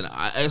 offense, and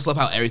I just love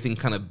how everything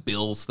kind of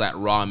builds that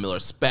Ron Miller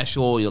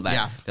special.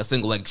 That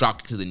single leg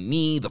drop to the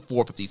knee, the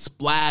 450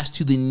 splash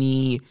to the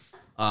knee.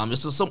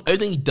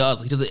 Everything he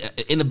does it in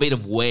an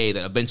innovative way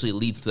that eventually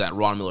leads to that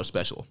Ron Miller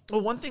special.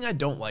 Well, one thing I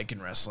don't like in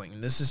wrestling,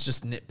 and this is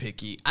just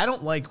nitpicky, I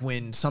don't like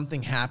when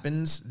something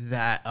happens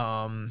that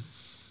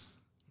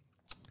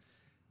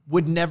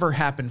would never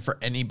happen for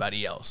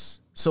anybody else.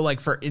 So,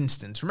 for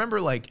instance,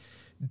 remember,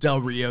 Del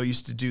Rio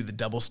used to do the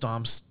double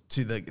stomps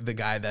to the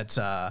guy that's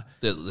in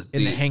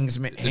the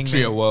hangman.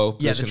 Trio Woe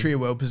position. Yeah, the Trio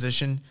Woe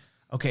position.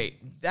 Okay,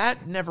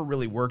 that never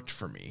really worked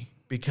for me,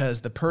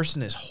 because the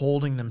person is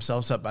holding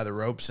themselves up by the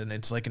ropes and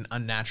it's an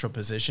unnatural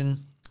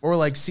position.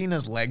 Or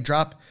Cena's leg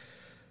drop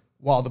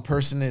while the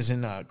person is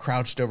in a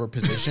crouched over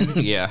position.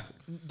 Yeah.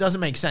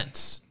 Doesn't make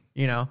sense,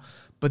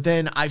 But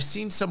then I've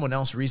seen someone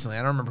else recently,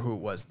 I don't remember who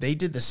it was. They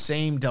did the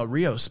same Del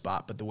Rio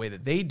spot, but the way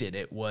that they did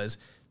it was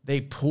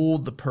they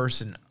pulled the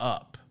person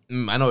up.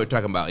 I know what you're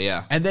talking about,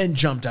 yeah. And then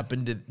jumped up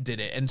and did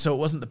it. And so it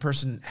wasn't the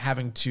person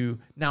having to...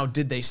 Now,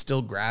 did they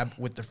still grab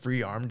with the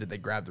free arm? Did they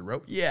grab the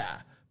rope? Yeah.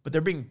 But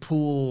they're being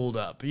pulled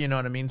up, you know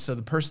what I mean? So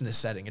the person is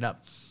setting it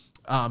up.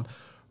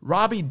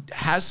 Robbie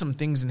has some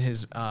things in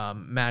his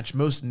match,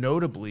 most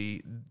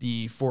notably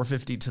the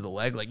 450 to the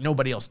leg.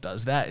 Nobody else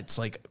does that. It's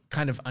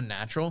kind of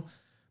unnatural,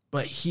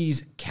 but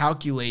he's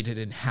calculated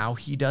in how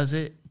he does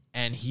it,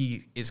 and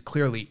he is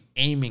clearly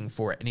aiming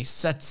for it, and he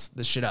sets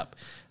the shit up.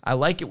 I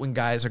like it when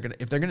guys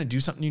if they're gonna do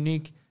something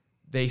unique,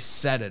 they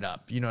set it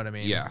up. You know what I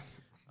mean? Yeah.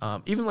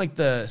 Even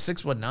the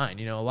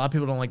 619, a lot of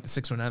people don't like the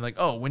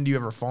 619. When do you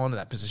ever fall into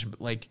that position?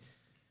 But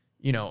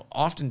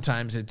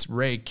oftentimes it's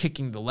Ray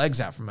kicking the legs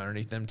out from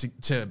underneath them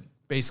to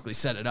basically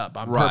set it up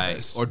on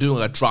purpose. Or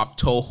doing a drop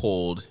toe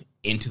hold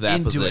into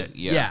that position.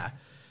 Yeah.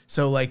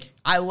 So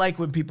I like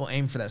when people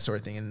aim for that sort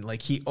of thing.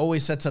 And he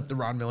always sets up the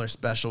Ron Miller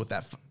special with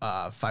that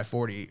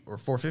 540 or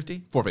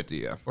 450? 450,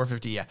 yeah.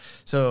 450, yeah.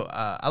 So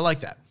I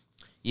like that.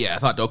 Yeah, I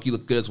thought Doki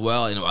looked good as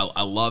well.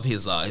 I love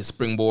his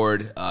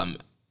springboard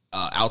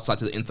outside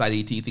to the inside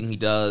AT thing he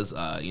does.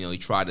 He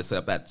tried to set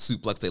up that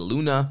suplex de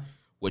Luna,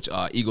 which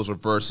Eagles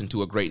reversed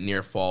into a great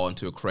near fall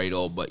into a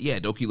cradle. But yeah,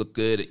 Doki looked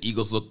good.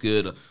 Eagles look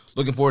good.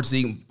 Looking forward to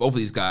seeing both of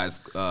these guys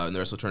in the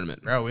rest of the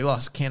tournament. Bro, we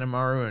lost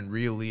Kanemaru and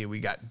Ryu Lee. We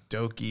got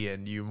Doki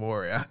and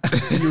Uemura.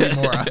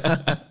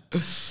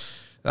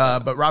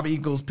 But Robbie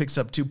Eagles picks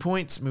up 2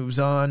 points, moves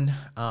on.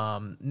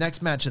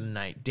 Next match of the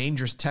night,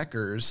 Dangerous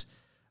Techers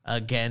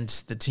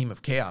against the Team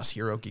of Chaos,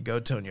 Hiroki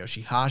Goto and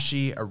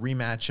Yoshihashi, a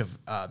rematch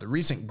of the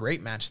recent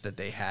great match that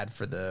they had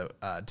for the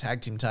tag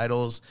team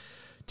titles.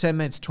 10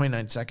 minutes,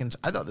 29 seconds.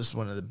 I thought this was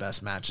one of the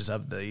best matches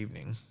of the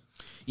evening.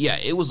 Yeah,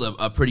 it was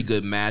a pretty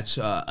good match.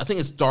 I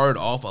think it started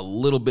off a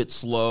little bit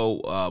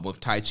slow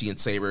with Taichi and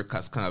Sabre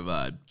kind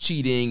of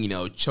cheating,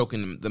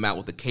 choking them out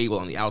with the cable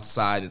on the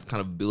outside. It's kind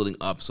of building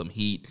up some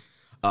heat.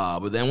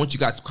 But then once you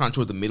got kind of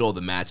toward the middle of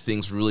the match,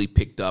 things really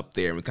picked up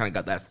there. And we kind of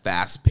got that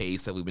fast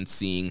pace that we've been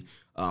seeing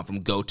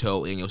from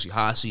Goto and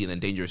Yoshihashi, and then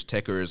Dangerous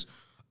Techers.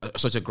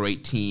 Such a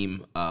great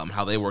team,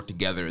 how they work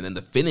together. And then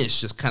the finish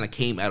just kind of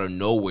came out of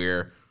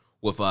nowhere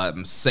with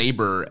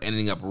Sabre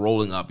ending up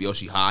rolling up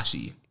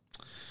Yoshihashi.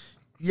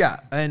 Yeah,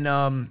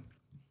 and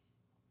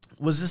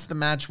was this the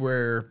match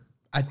where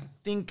I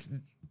think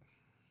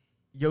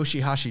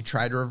Yoshihashi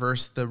tried to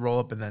reverse the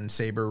roll-up and then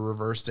Sabre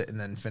reversed it and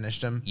then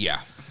finished him? Yeah.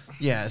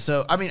 Yeah,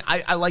 so, I mean,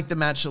 I like the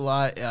match a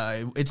lot.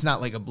 It's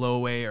not like a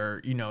blowaway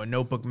or, a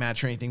notebook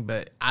match or anything,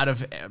 but out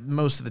of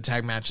most of the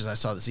tag matches I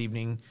saw this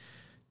evening,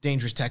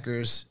 Dangerous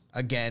Techers,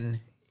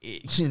 again,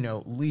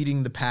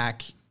 leading the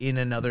pack in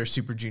another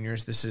Super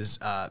Juniors. This is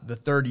the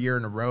third year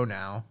in a row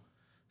now,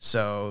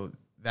 so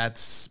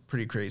that's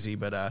pretty crazy.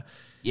 But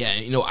yeah,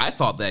 I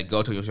thought that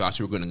Goto and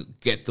Yoshihashi were going to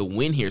get the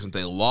win here since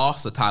they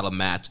lost the title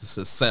match to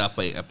set up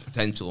a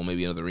potential,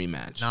 maybe another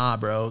rematch. Nah,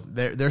 bro,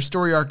 their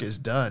story arc is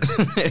done.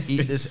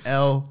 Eat this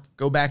L,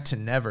 go back to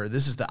never.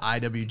 This is the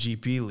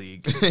IWGP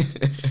League.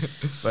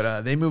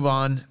 But they move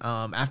on.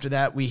 After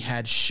that, we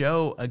had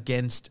Sho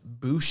against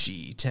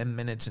Bushi, 10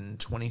 minutes and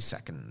 20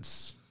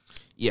 seconds.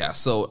 Yeah,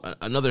 so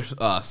another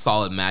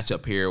solid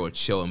matchup here with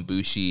Sho and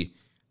Bushi.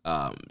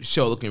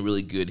 Sho looking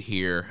really good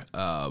here.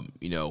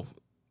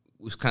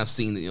 We've kind of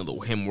seen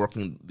him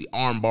working the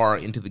arm bar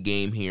into the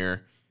game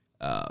here.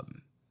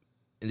 And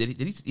did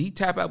he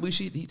tap out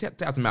Bushi? He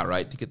tapped him out,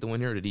 right, to get the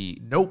win here? Or did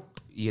he? Nope.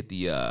 He hit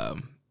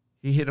the.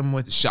 He hit him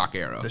with the shock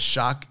arrow. The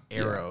shock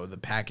arrow, the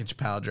package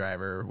pile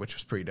driver, which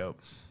was pretty dope.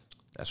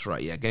 That's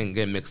right. Yeah, getting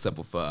mixed up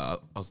with. I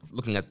was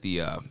looking at the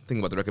thinking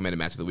about the recommended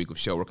match of the week with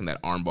Sho working that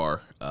arm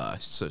bar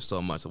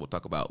so much that we'll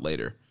talk about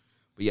later.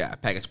 But yeah,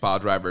 package pile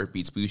driver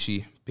beats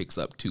Bushi, picks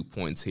up 2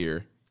 points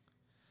here.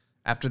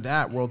 After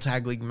that, World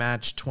Tag League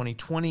match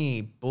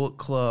 2020, Bullet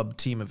Club,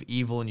 Team of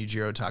Evil, and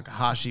Yujiro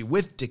Takahashi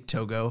with Dick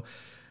Togo.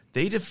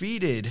 They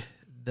defeated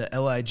the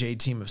LIJ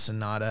team of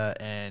Sonata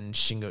and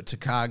Shingo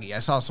Takagi. I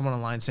saw someone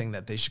online saying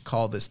that they should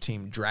call this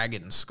team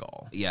Dragon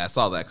Skull. Yeah, I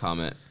saw that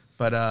comment.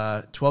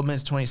 But 12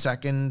 minutes, 20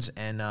 seconds,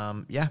 and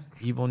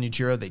Evil and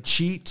Yujiro, they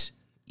cheat.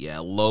 Yeah,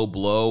 low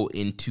blow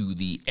into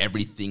the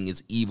Everything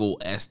is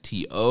Evil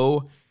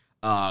STO.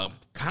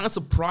 Kind of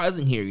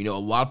surprising here. A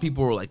lot of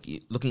people were like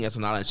looking at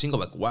Sonata and Shingo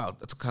like, wow,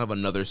 that's kind of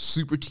another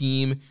super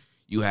team.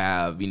 You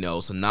have,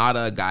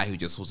 Sonata, a guy who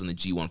just was in the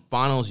G1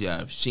 finals. You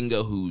have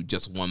Shingo, who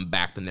just won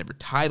back the Never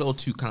title.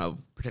 Two kind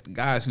of protected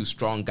guys, who's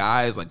strong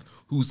guys, like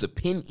who's the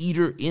pin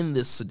eater in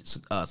this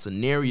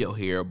scenario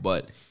here.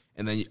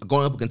 And then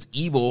going up against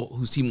Evil,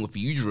 who's teaming with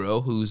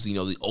Yujiro, who's,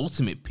 the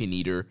ultimate pin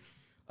eater.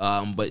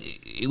 But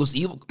it was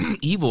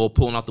Evil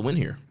pulling out the win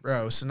here.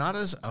 Bro,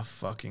 Sonata's a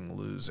fucking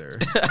loser.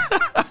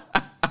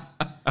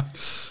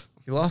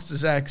 He lost to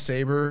Zack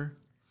Sabre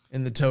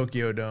in the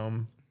Tokyo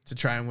Dome to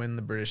try and win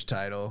the British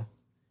title.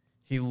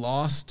 He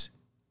lost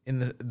in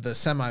the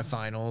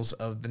semifinals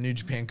of the New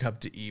Japan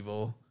Cup to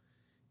Evil.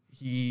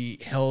 He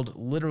held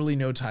literally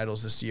no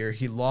titles this year.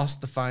 He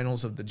lost the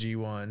finals of the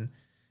G1.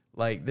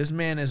 Like, this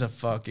man is a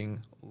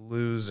fucking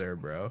loser,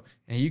 bro.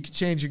 And you can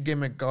change your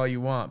gimmick all you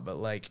want, but,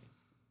 like,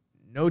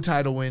 no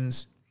title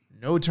wins,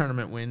 no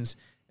tournament wins,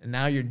 and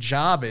now you're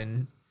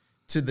jobbing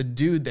to the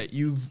dude that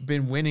you've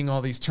been winning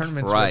all these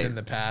tournaments with in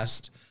the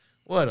past.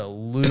 What a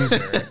loser.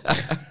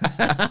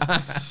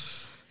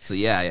 So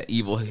yeah,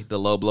 Evil hit the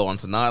low blow on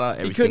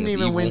Sonata. He couldn't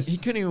even win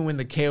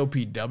the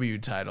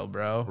KOPW title,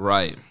 bro.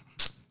 Right.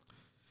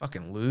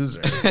 Fucking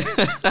loser.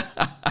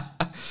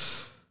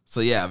 So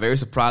yeah, very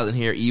surprising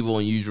here. Evil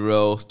and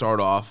Yujiro start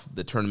off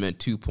the tournament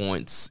 2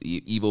 points.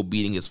 Evil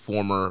beating his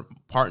former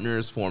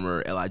partners,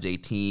 former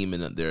LIJ team,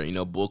 and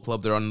their Bull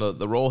Club. They're on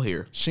the roll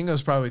here.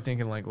 Shingo's probably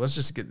thinking like, let's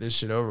just get this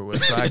shit over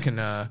with so I can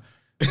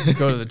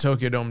go to the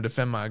Tokyo Dome and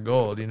defend my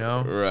gold.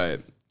 Right.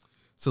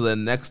 So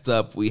then next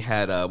up we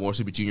had more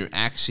Super Junior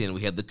action.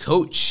 We had the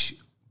coach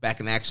back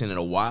in action in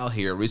a while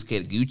here.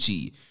 Ryusuke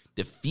Taguchi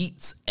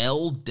defeats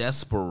El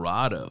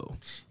Desperado.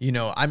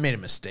 I made a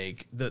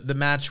mistake. The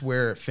match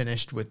where it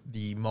finished with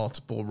the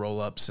multiple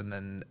roll-ups and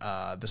then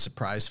the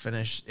surprise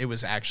finish, it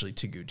was actually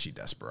Taguchi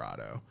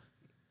Desperado.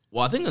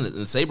 Well, I think in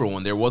the Sabre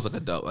one there was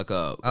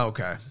Oh,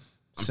 okay.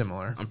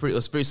 Similar.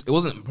 It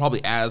wasn't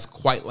probably as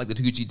quite like the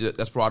Taguchi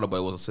Desperado, but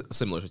it was a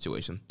similar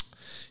situation.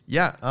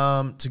 Yeah,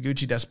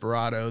 Taguchi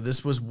Desperado.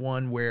 This was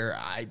one where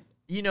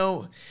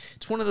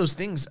it's one of those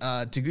things.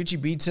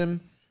 Taguchi beats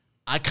him.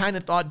 I kind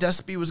of thought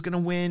Despy was going to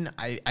win.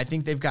 I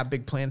think they've got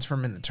big plans for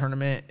him in the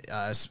tournament,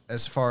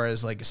 as far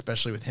as like,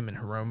 especially with him and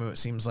Hiromu, it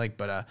seems like.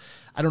 But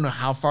I don't know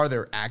how far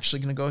they're actually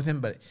going to go with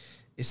him. But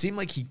it seemed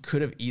like he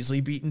could have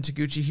easily beaten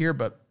Taguchi here,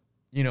 but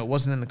it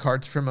wasn't in the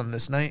cards for him on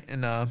this night.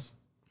 And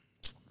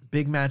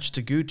big match,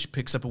 Taguchi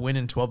picks up a win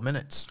in 12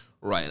 minutes.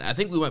 Right. And I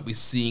think we might be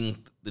seeing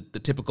the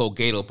typical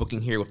Gato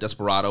booking here with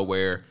Desperado,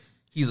 where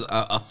he's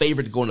a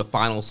favorite to go in the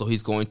finals, so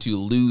he's going to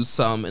lose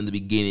some in the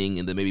beginning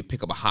and then maybe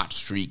pick up a hot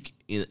streak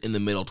in the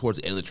middle towards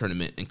the end of the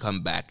tournament and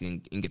come back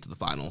and get to the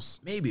finals.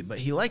 Maybe, but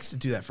he likes to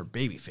do that for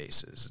baby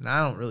faces, and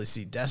I don't really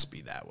see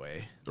Despy that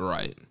way.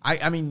 Right.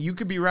 I mean, you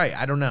could be right.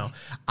 I don't know.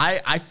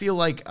 I feel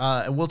like,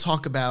 and we'll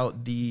talk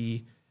about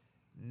the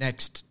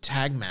next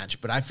tag match,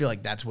 but I feel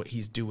like that's what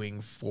he's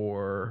doing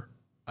for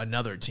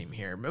another team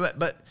here.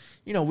 But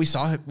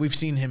we've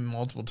seen him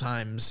multiple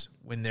times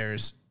when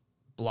there's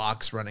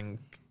blocks running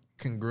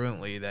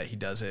congruently that he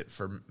does it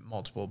for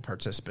multiple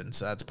participants.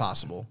 So that's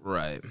possible.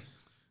 Right.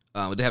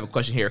 We do have a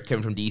question here.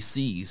 Kevin from DC.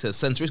 He says,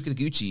 since Rich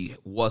Taguchi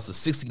was the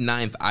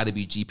 69th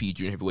IWGP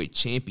Junior Heavyweight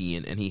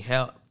Champion and he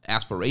held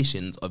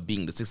aspirations of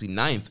being the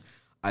 69th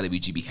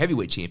IWGP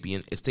Heavyweight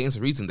Champion, it stands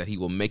to reason that he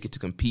will make it to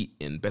compete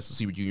in Best of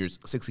Super Juniors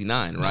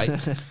 69, right?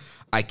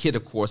 I kid,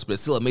 of course, but it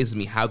still amazes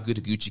me how good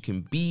Taguchi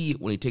can be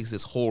when he takes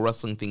this whole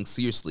wrestling thing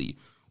seriously.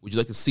 Would you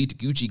like to see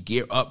Taguchi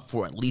gear up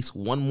for at least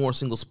one more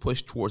singles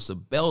push towards the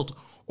belt,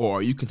 or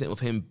are you content with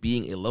him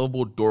being a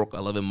lovable dork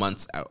 11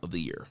 months out of the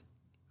year?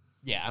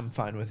 Yeah, I'm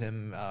fine with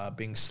him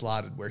being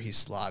slotted where he's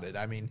slotted.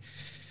 I mean,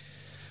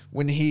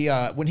 when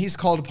he's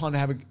called upon to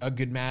have a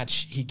good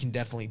match, he can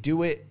definitely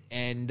do it.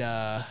 And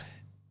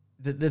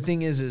the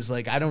thing is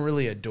like, I don't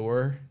really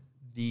adore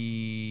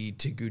the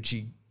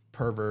Taguchi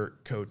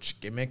pervert coach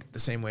gimmick the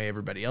same way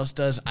everybody else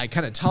does. I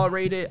kind of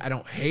tolerate it. I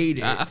don't hate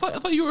it. I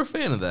thought you were a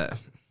fan of that.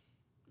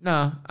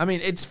 No, I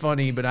mean, it's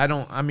funny, but I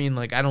don't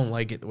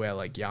like it the way I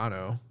like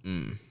Yano.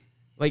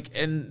 Like,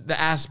 and the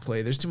ass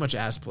play, there's too much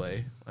ass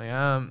play. Like,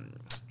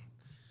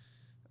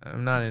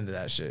 I'm not into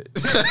that shit.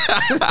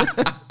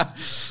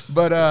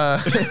 But,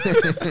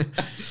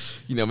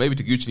 maybe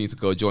Taguchi needs to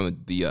go join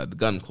the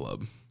gun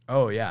club.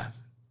 Oh, yeah.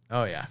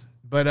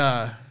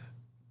 But,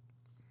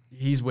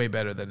 he's way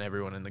better than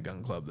everyone in the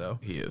gun club, though.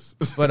 He is.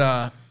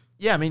 But,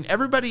 yeah, I mean,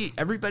 everybody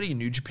in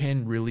New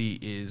Japan really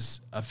is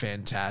a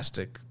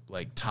fantastic,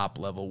 like,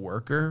 top-level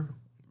worker,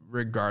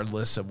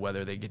 regardless of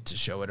whether they get to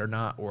show it or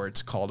not, or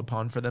it's called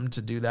upon for them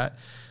to do that.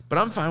 But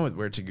I'm fine with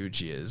where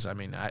Taguchi is. I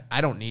mean,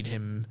 I don't need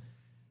him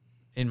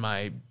in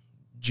my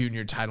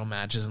junior title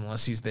matches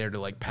unless he's there to,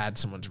 like, pad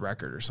someone's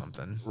record or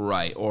something.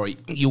 Right, or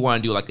you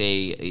want to do, like,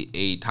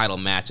 a title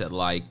match at,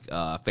 like,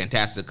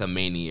 Fantastica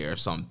Mania or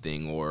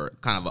something, or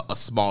kind of a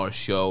smaller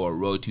show or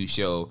Road to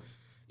show.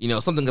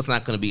 Something that's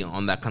not going to be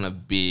on that kind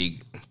of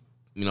big,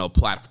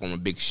 platform, a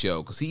big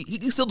show. Because he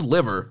can still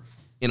deliver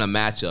in a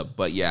matchup,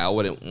 but, yeah, I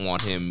wouldn't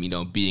want him,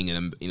 being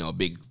in a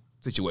big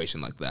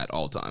situation like that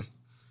all the time.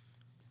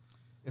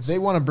 If they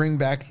want to bring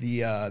back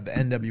the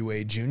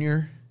NWA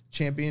Junior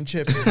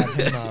Championship and have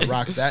him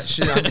rock that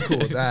shit, I'm cool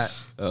with that.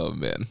 Oh,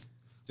 man.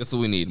 Just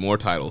what we need, more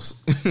titles.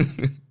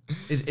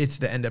 It's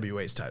the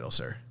NWA's title,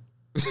 sir.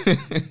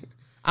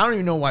 I don't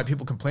even know why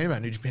people complain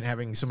about New Japan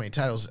having so many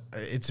titles.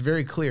 It's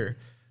very clear.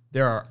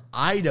 There are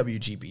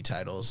IWGP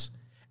titles,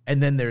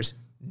 and then there's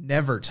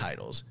never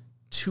titles.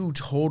 Two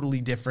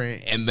totally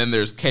different. And then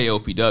there's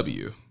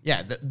KOPW.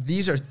 Yeah,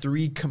 these are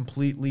three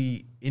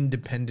completely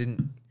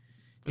independent.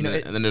 And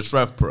then there's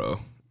Rev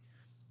Pro.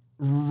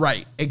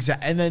 Right,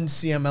 exactly. And then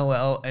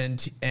CMLL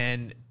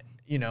and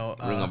Ring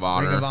of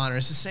Honor. Ring of Honor.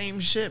 It's the same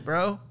shit,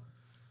 bro.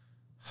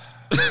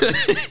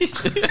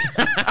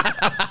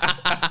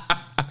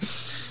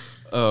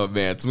 Oh,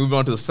 man. So moving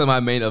on to the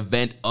semi-main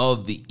event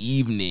of the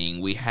evening,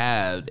 we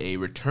have a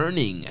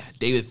returning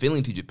David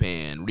Finlay to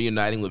Japan,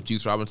 reuniting with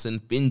Juice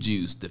Robinson,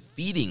 FinJuice,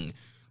 defeating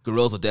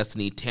Guerrillas of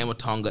Destiny, Tama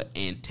Tonga,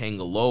 and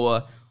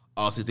Tangaloa.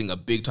 Also, I think a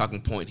big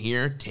talking point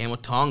here, Tama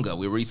Tonga.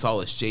 We already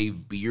saw a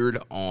shaved beard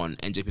on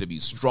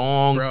NJPW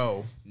Strong.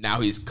 Bro. Now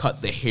he's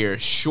cut the hair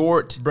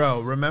short.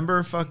 Bro,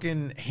 remember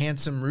fucking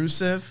Handsome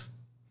Rusev?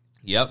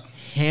 Yep.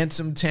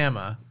 Handsome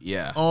Tama.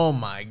 Yeah. Oh,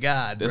 my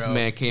God, bro. This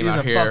man came He's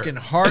out here. He's a fucking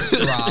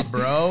heartthrob,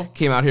 bro.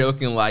 Came out here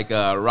looking like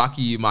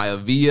Rocky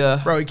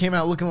Maivia. Bro, he came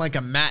out looking like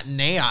a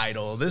matinee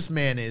idol. This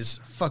man is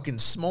fucking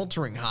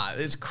smoldering hot.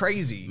 It's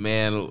crazy.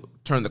 Man,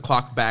 turn the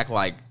clock back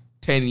like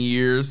 10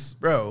 years.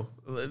 Bro,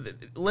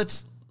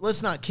 let's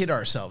not kid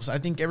ourselves. I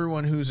think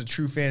everyone who's a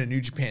true fan of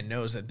New Japan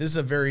knows that this is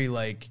a very,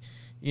 like,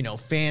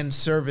 fan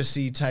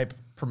servicey type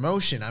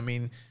promotion. I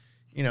mean,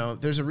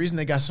 there's a reason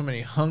they got so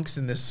many hunks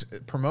in this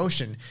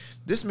promotion.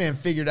 This man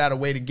figured out a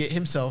way to get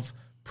himself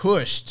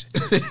pushed.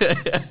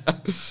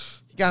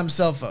 He got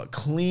himself a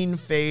clean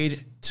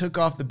fade, took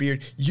off the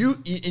beard.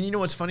 And you know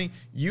what's funny?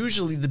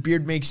 Usually the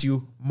beard makes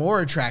you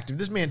more attractive.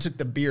 This man took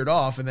the beard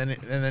off, and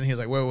then he was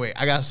like, wait,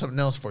 I got something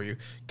else for you.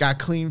 Got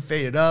clean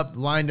faded up,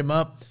 lined him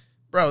up.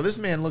 Bro, this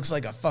man looks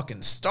like a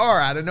fucking star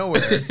out of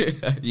nowhere.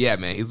 Yeah,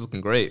 man, he's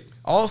looking great.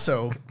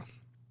 Also,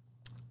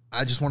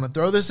 I just want to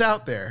throw this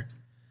out there.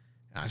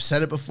 I've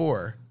said it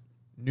before.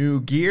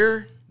 New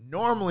gear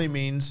normally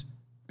means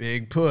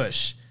big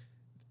push.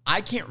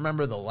 I can't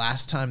remember the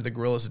last time the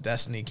Guerrillas of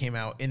Destiny came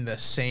out in the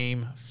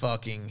same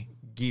fucking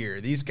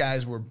gear. These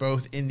guys were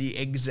both in the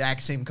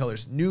exact same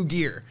colors. New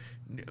gear.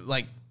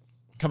 Like,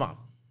 come on.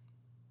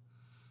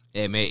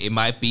 It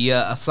might be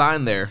a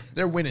sign there.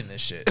 They're winning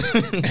this shit.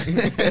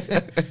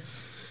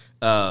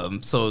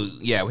 So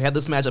yeah, we had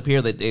this matchup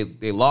here.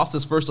 They lost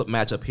this first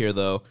matchup here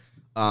though.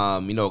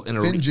 In a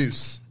Finn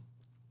Juice.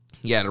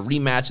 Yeah, the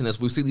rematch in this,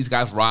 we see these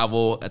guys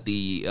rival at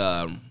the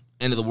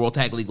end of the World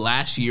Tag League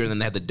last year, and then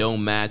they had the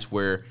Dome match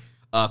where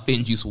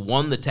Finn Juice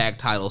won the tag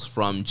titles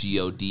from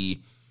GOD,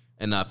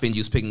 and Finn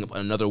Juice picking up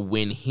another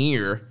win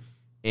here.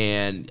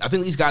 And I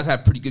think these guys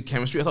have pretty good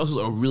chemistry. I thought this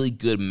was a really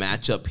good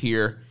matchup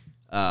here.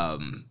 I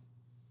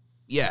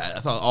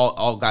thought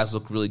all guys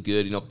look really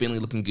good. Finley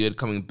looking good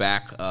coming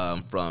back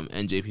from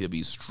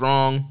NJPW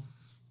Strong.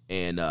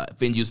 And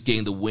Finn Juice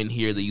getting the win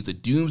here. They used a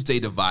Doomsday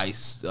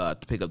device to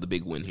pick up the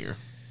big win here.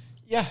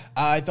 Yeah,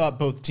 I thought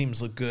both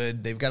teams looked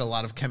good. They've got a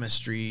lot of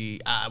chemistry.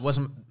 It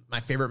wasn't my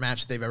favorite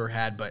match they've ever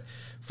had, but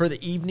for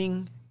the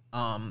evening,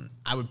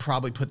 I would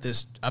probably put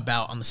this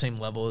about on the same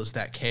level as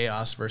that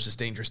Chaos versus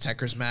Dangerous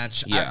Techers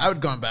match. Yeah. I would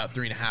go about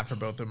 3.5 for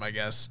both of them, I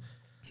guess.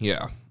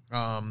 Yeah.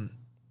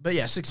 But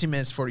yeah, 16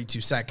 minutes,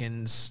 42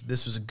 seconds.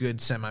 This was a good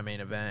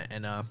semi-main event.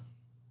 And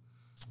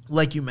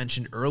like you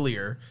mentioned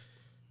earlier,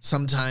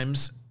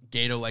 sometimes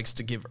Gato likes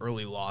to give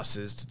early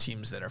losses to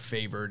teams that are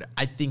favored.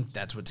 I think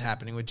that's what's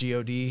happening with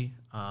GOD.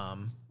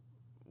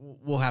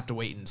 We'll have to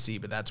wait and see,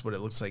 but that's what it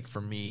looks like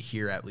for me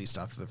here, at least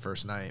off of the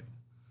first night.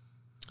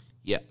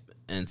 Yeah.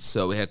 And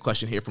so we had a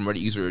question here from Reddit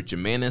user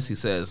Jamanis. He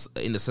says,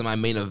 in the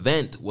semi-main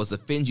event, was the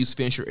Finn Juice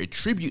finisher a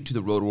tribute to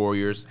the Road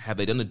Warriors? Have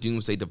they done the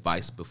Doomsday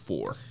device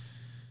before?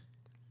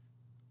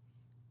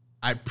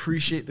 I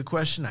appreciate the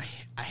question.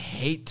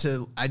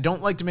 I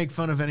don't like to make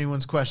fun of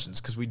anyone's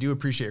questions because we do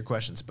appreciate your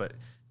questions, but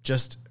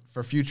just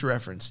for future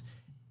reference,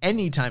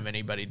 anytime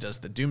anybody does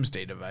the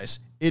Doomsday device,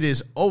 it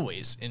is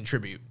always in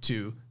tribute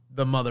to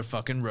the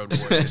motherfucking Road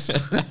Warriors.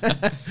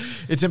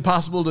 It's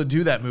impossible to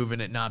do that move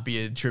and it not be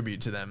a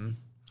tribute to them.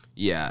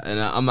 Yeah, and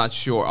I'm not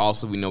sure.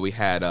 Also, we know we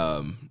had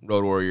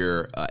Road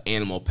Warrior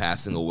Animal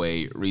passing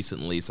away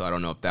recently, so I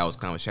don't know if that was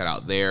kind of a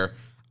shout-out there.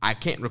 I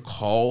can't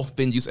recall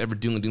Finn Juice ever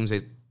doing a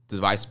Doomsday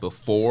device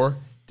before.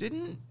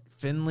 Didn't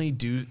they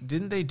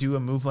do a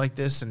move like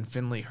this and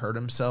Finley hurt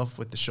himself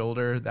with the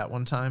shoulder that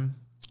one time?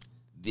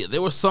 Yeah,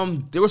 there was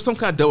some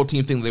kind of double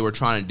team thing they were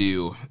trying to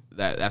do.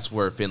 That's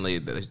where Finley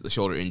the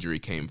shoulder injury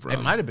came from.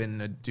 It might have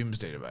been a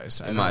Doomsday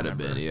device. It might have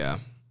been, yeah.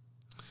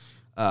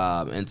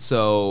 And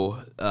so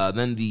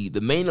then the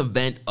main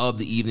event of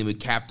the evening, we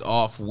capped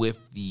off with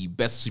the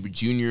Best of Super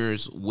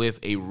Juniors with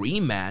a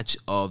rematch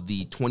of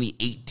the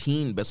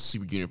 2018 Best of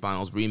Super Junior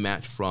Finals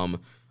rematch from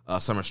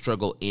Summer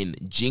Struggle in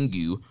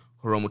Jingu.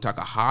 Hiromu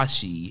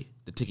Takahashi,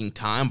 the ticking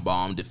time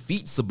bomb,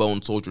 defeats the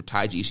Bone Soldier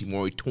Taiji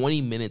Ishimori 20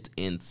 minutes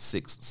and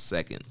 6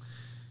 seconds.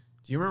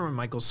 Do you remember when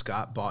Michael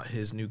Scott bought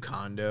his new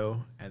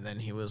condo and then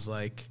he was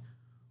like,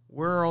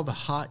 where are all the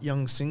hot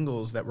young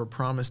singles that were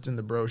promised in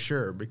the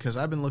brochure? Because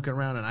I've been looking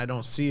around and I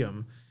don't see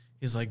them.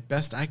 He's like,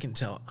 best I can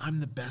tell,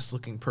 I'm the best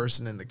looking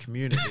person in the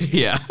community.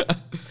 Yeah.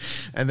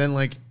 And then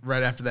like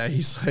right after that,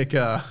 he's like,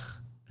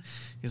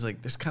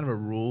 there's kind of a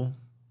rule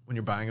when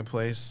you're buying a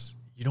place.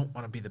 You don't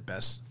want to be the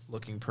best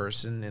looking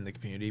person in the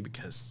community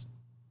because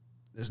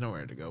there's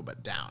nowhere to go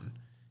but down.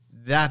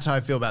 That's how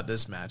I feel about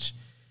this match.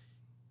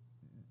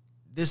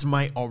 This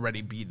might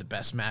already be the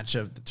best match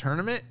of the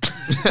tournament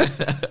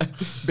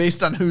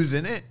based on who's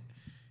in it.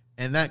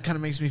 And that kind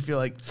of makes me feel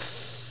like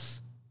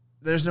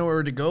there's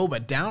nowhere to go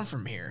but down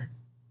from here.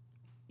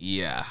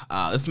 Yeah,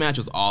 this match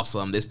was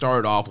awesome. They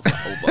started off with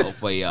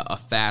a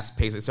fast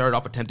pace. They started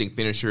off attempting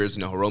finishers.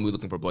 Hiromu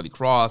looking for Bloody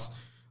Cross.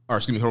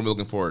 Hiromu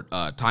looking for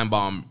Time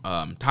Bomb,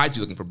 Taiji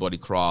looking for Bloody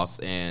Cross,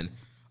 and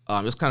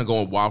just kind of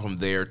going wild from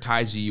there.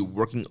 Taiji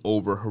working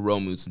over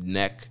Hiromu's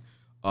neck.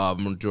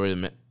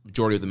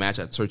 Majority of the match,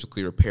 that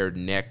surgically repaired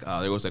neck.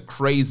 There was a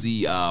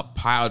crazy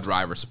pile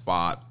driver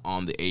spot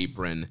on the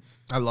apron.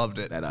 I loved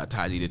it. That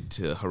Taiji did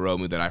to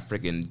Hiromu that I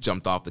freaking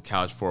jumped off the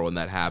couch for when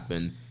that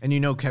happened.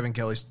 And Kevin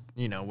Kelly's,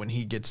 when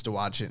he gets to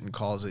watch it and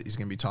calls it, he's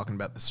going to be talking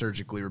about the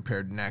surgically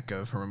repaired neck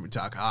of Hiromu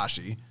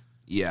Takahashi.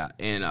 Yeah,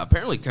 and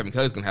apparently Kevin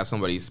Kelly's going to have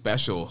somebody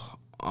special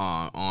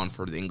on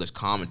for the English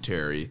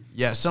commentary.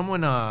 Yeah,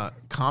 someone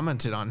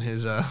commented on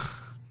his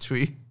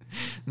tweet.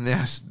 And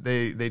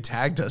they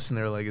tagged us, and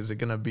they were like, is it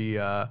going to be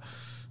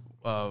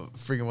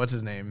freaking, what's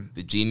his name?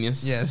 The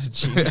Genius? Yeah,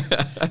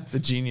 the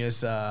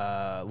Genius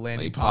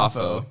Lanny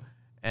Poffo.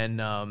 And,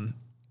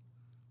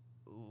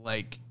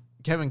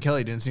 Kevin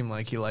Kelly didn't seem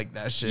like he liked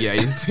that shit. Yeah,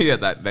 you had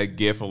that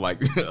gif of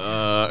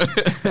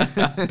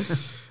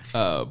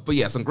but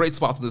yeah, some great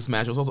spots in this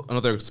match. There was also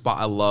another spot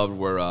I loved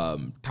where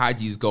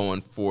Taiji's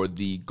going for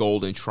the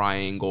golden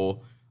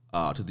triangle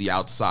to the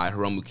outside.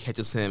 Hiromu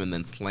catches him and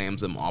then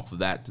slams him off of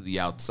that to the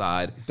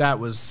outside. That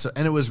was,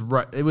 and it was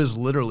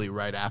literally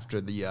right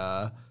after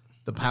the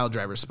pile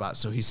driver spot.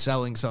 So he's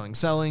selling,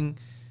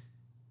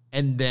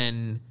 and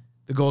then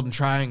the golden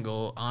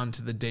triangle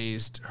onto the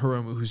dazed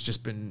Hiromu, who's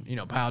just been,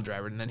 pile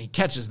driver, and then he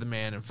catches the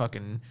man and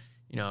fucking,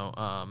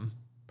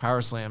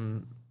 power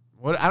slam.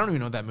 What? I don't even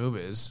know what that move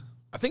is.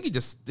 I think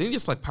didn't he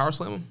just like power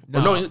slam him?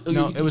 No,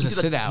 it was a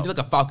sit out. He did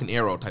like a Falcon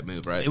Arrow type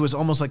move, right? It was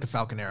almost like a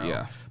Falcon Arrow.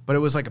 Yeah. But it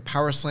was like a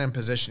power slam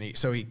position.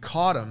 So he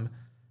caught him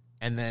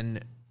and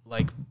then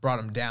like brought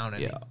him down.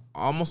 And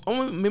almost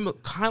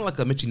kind of like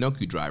a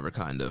Michinoku driver,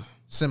 kind of.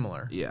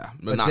 Similar. Yeah,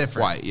 but not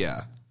different. Quite,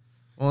 yeah.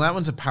 Well, that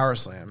one's a power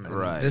slam. And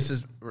right. This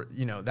is,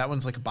 that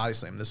one's like a body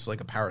slam. This is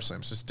like a power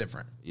slam. It's just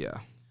different. Yeah.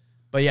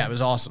 But yeah, it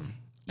was awesome.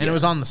 And it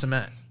was on the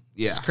cement.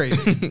 Yeah. It's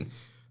crazy.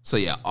 So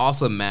yeah,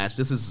 awesome match.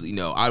 This is,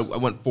 I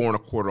went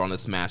 4.25 on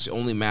this match. The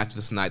only match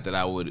this night that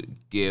I would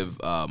give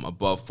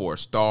above 4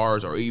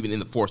 stars or even in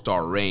the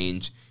 4-star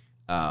range.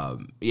 I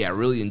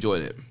really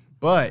enjoyed it.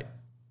 But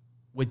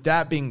with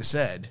that being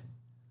said,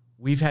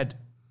 we've had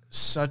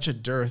such a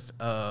dearth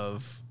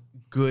of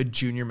good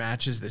junior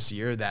matches this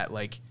year that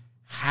like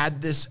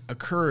had this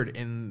occurred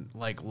in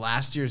like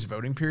last year's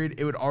voting period,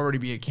 it would already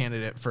be a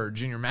candidate for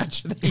junior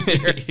match of the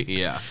year.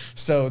 Yeah.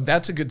 So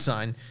that's a good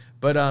sign.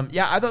 But, I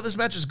thought this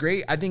match was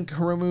great. I think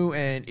Hiromu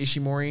and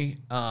Ishimori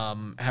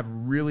have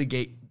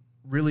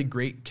really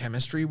great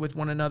chemistry with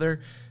one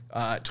another.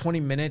 20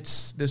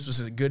 minutes, this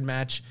was a good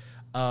match.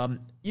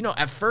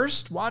 At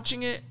first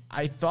watching it,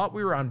 I thought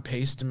we were on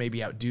pace to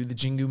maybe outdo the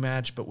Jingu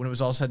match, but when it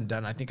was all said and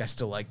done, I think I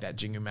still like that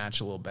Jingu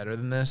match a little better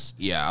than this.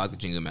 Yeah, I like the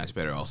Jingu match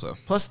better also.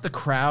 Plus, the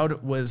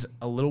crowd was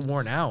a little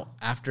worn out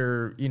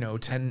after,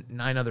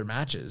 9 other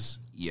matches.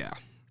 Yeah.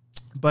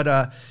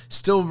 But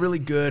still really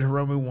good.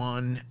 Hiromu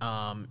won.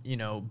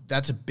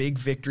 That's a big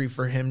victory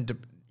for him to,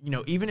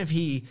 even if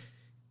he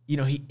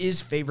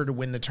is favored to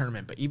win the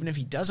tournament, but even if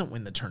he doesn't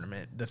win the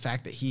tournament, the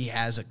fact that he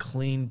has a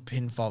clean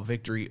pinfall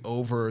victory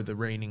over the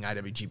reigning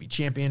IWGP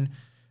champion,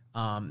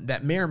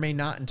 that may or may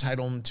not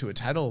entitle him to a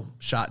title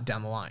shot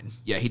down the line.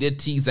 Yeah, he did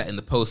tease that in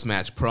the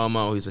post-match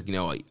promo. He's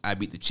like, I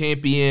beat the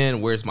champion.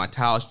 Where's my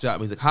title shot?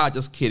 And he's like,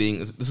 just kidding.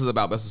 This is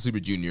about Best of Super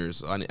Juniors.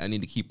 So I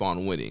need to keep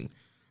on winning.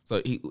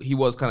 So he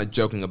was kind of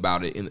joking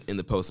about it in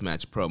the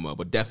post-match promo,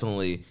 but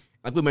definitely,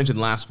 like we mentioned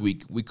last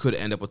week, we could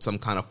end up with some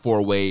kind of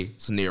 4-way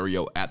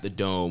scenario at the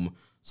Dome.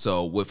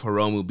 So with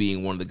Hiromu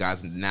being one of the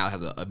guys that now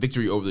has a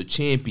victory over the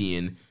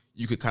champion,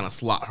 you could kind of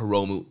slot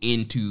Hiromu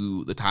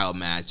into the title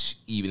match,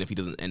 even if he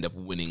doesn't end up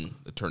winning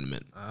the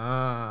tournament.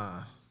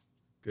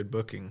 Good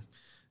booking,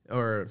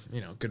 or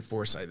good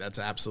foresight. That's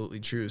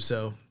absolutely true.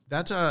 So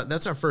that's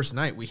our first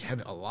night. We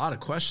had a lot of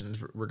questions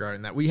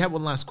regarding that. We had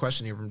one last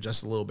question here from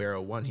Just a Little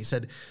Barrow 1. He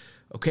said,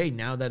 okay,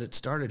 now that it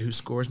started, who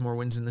scores more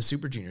wins in the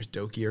Super Juniors,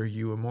 Doki or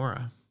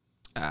Uemura?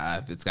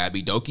 It's got to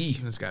be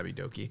Doki. It's got to be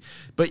Doki.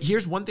 But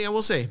here's one thing I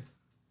will say.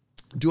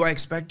 Do I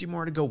expect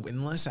Uemura to go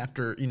winless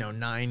after,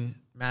 9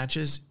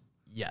 matches?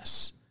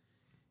 Yes.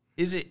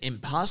 Is it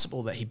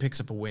impossible that he picks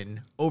up a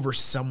win over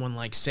someone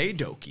like, say,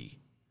 Doki?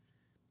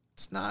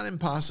 It's not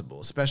impossible,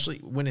 especially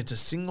when it's a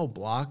single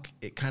block.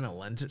 It kind of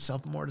lends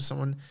itself more to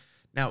someone.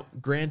 Now,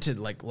 granted,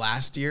 like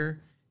last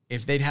year,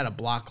 if they'd had a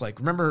block, like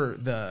remember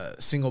the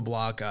single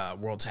block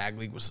World Tag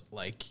League was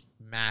like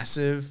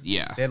massive.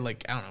 Yeah. They had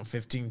like,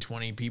 15,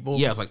 20 people.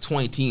 Yeah, it was like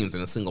 20 teams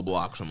in a single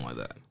block, something like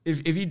that.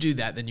 If you do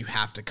that, then you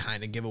have to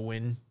kind of give a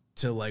win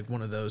to like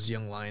one of those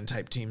Young Lion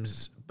type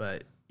teams.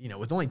 But,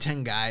 with only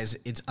 10 guys,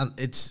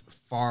 it's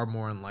far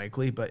more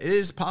unlikely. But it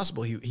is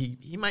possible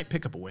he might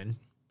pick up a win.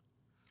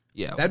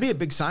 Yeah. That'd be a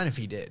big sign if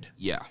he did.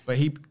 Yeah. But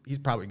he's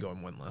probably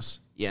going winless.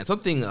 Yeah, and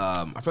something,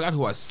 I forgot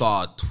who I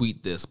saw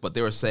tweet this, but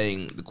they were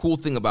saying the cool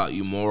thing about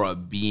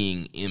Uemura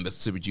being in the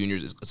Super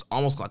Juniors is it's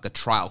almost like a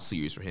trial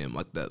series for him,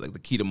 like the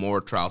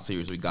Kitamura trial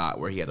series we got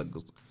where he had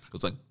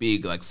those like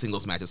big like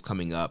singles matches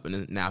coming up, and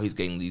then now he's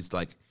getting these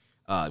like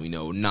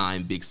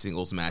 9 big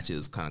singles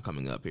matches kind of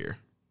coming up here.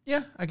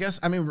 Yeah, I guess.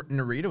 I mean,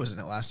 Narita was in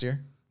it last year.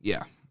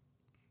 Yeah.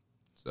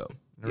 So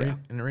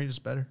Narita's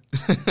better.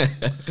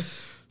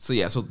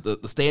 So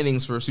the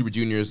standings for Super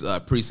Juniors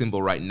pretty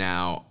simple right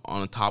now. On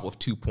the top with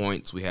 2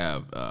 points, we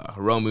have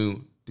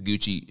Hiromu,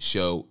 Taguchi,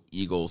 Sho,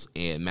 Eagles,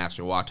 and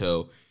Master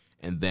Wato.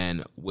 And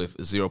then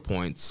with 0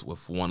 points,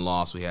 with 1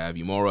 loss, we have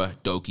Uemura,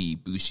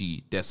 Doki,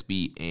 Bushi,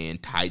 Despi,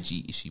 and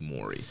Taiji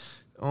Ishimori.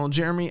 Well,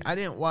 Jeremy, I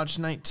didn't watch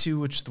Night 2,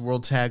 which is the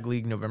World Tag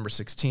League, November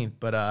 16th,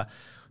 but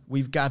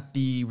we've got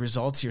the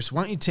results here. So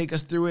why don't you take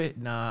us through it?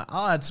 And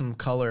I'll add some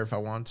color if I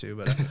want to.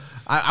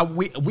 But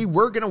we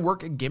were going to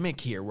work a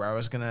gimmick here where I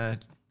was going to,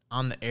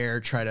 on the air,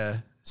 try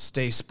to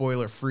stay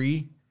spoiler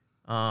free,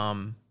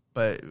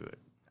 but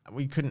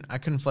I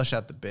couldn't flesh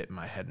out the bit in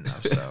my head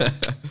enough. So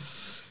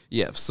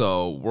yeah.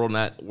 So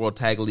World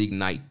Tag League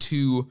Night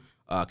 2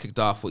 kicked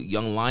off with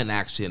Young Lion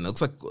action. It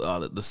looks like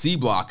the C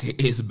block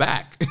is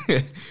back.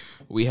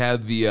 We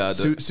had the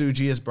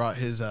Suji has brought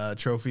his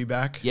trophy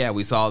back. Yeah,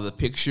 we saw the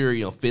picture.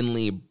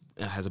 Finley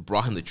has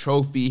brought him the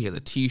trophy. He has a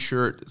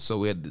T-shirt. So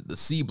we had the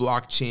C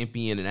block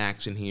champion in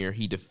action here.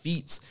 He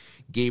defeats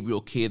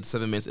Gabriel Kidd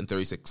 7 minutes and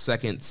 36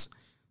 seconds.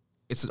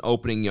 It's an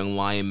opening Young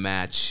Lion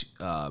match.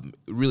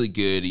 Really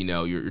good.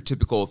 Your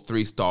typical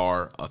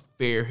 3-star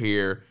affair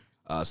here.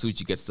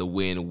 Suchi gets the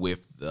win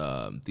with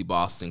the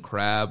Boston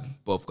Crab.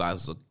 Both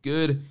guys look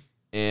good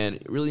and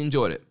really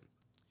enjoyed it.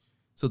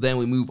 So then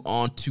we move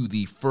on to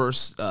the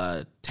first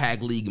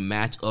tag league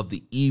match of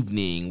the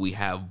evening. We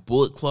have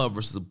Bullet Club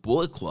versus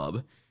Bullet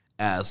Club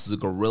as the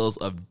Gorillas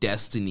of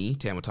Destiny,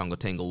 Tama Tonga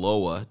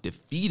Tangaloa,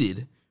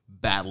 defeated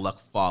Bad Luck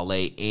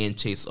Fale and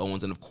Chase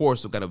Owens. And of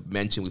course, we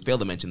failed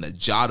to mention that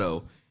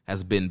Jado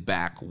has been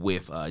back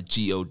with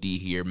GOD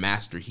here.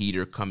 Master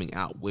Heater coming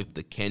out with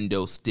the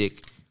kendo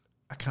stick.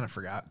 I kind of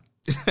forgot.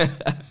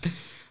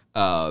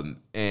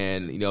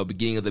 And,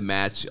 beginning of the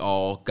match,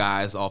 all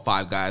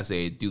 5 guys,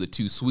 they do the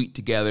 2 sweet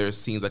together.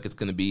 Seems like it's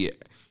going to be,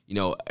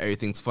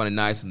 everything's fun and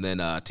nice. And then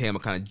Tama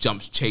kind of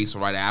jumps Chase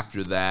right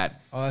after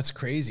that. Oh, that's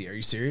crazy. Are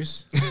you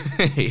serious?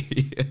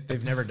 Yeah.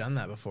 They've never done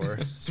that before.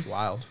 It's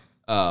wild.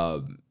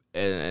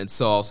 And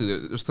so also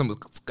there's a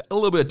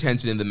little bit of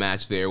tension in the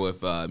match there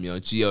with,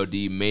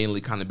 GOD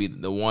mainly kind of be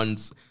the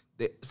ones.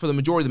 For the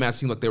majority of the match, it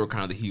seemed like they were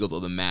kind of the heels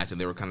of the match, and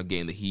they were kind of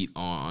getting the heat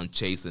on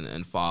Chase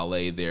and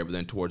Fale there. But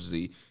then towards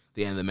the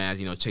end of the match,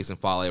 Chase and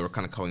Fale were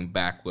kind of coming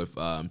back with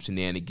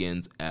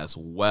shenanigans as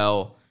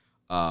well.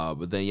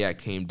 But then, it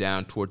came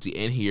down towards the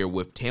end here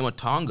with Tama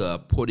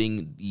Tonga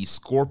putting the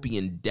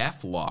Scorpion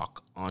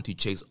Deathlock onto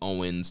Chase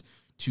Owens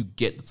to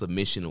get the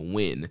submission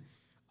win.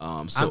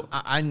 So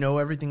I know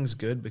everything's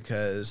good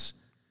because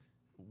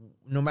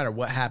no matter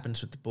what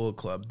happens with the Bullet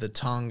Club, the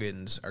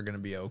Tongans are going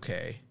to be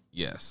okay.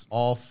 Yes.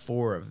 All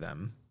 4 of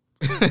them.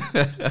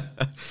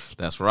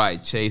 That's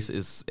right. Chase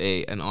is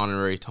an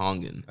honorary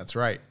Tongan. That's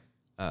right.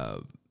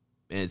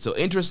 And so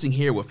interesting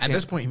here with... At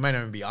this point, he might not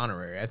even be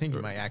honorary. I think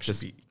he might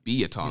actually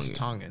be a Tongan. He's a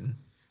Tongan.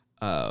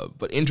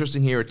 But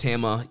interesting here,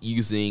 Tama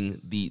using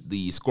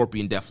the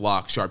Scorpion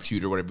Deathlock,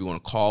 Sharpshooter, whatever you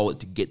want to call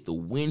it, to get the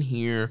win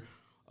here.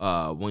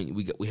 When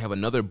we have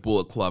another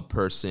Bullet Club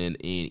person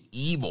in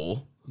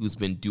Evil who's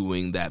been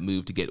doing that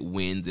move to get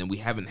wins, and we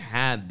haven't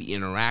had the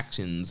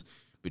interactions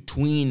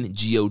between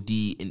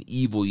GOD and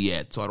Evil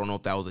yet. So I don't know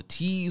if that was a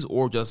tease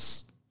or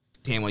just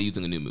Tama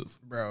using a new move.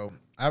 Bro,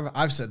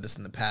 I've said this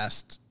in the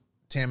past.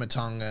 Tama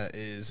Tonga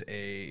is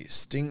a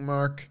sting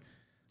mark.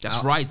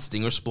 That's right,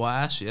 Stinger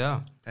Splash,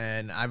 yeah.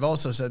 And I've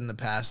also said in the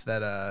past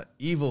that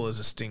Evil is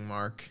a sting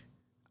mark.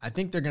 I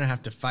think they're going to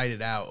have to fight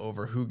it out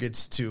over who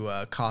gets to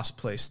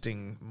cosplay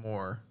Sting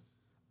more.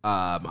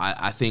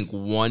 I think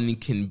one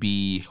can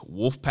be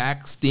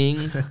Wolfpack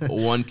Sting,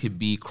 one could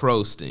be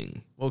Crow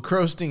Sting. Well,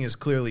 Crow Sting is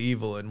clearly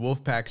Evil, and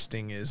Wolfpack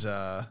Sting is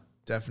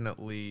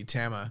definitely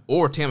Tama.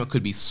 Or Tama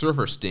could be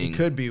Surfer Sting. It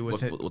could be with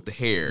the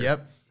hair.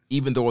 Yep.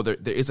 Even though there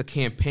is a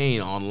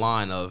campaign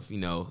online of,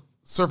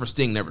 Surfer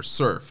Sting never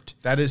surfed.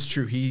 That is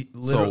true.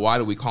 So why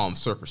do we call him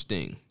Surfer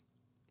Sting?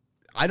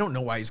 I don't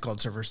know why he's called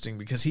Surfer Sting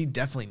because he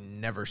definitely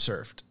never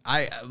surfed.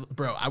 I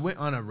went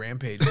on a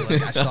rampage.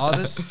 Like I saw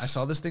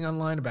this thing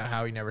online about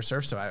how he never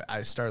surfed, so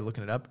I started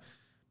looking it up.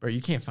 Bro,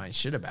 you can't find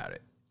shit about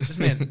it.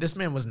 This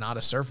man was not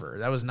a surfer.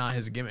 That was not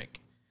his gimmick.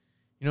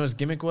 You know what his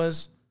gimmick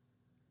was?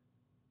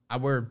 I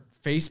wear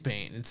face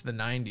paint. It's the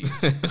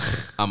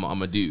 90s.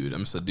 I'm a dude.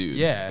 I'm just a dude.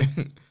 Yeah.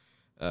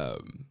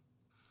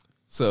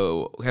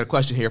 So we had a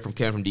question here from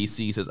Kevin from DC.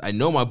 He says, I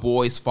know my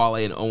boys Fale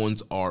and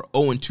Owens are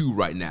 0-2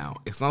 right now.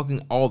 It's not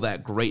looking all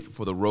that great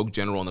for the Rogue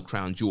General and the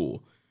Crown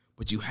Jewel,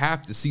 but you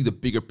have to see the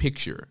bigger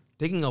picture.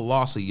 Taking a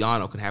loss of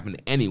Yano can happen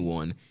to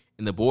anyone,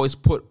 and the boys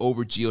put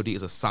over GOD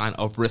as a sign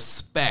of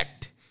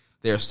respect.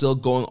 They are still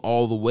going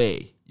all the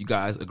way. You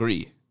guys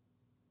agree,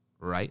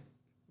 right?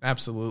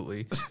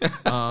 Absolutely.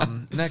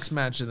 Next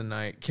match of the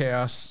night,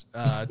 Chaos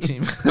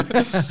team.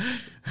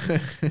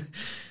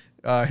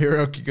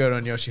 Hiroki Goto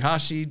and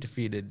Yoshihashi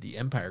defeated the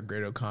Empire,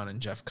 Great Okan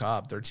and Jeff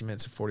Cobb, 13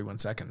 minutes and 41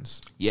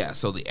 seconds. Yeah,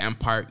 so the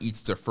Empire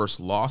eats their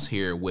first loss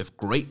here with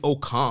Great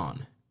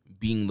Okan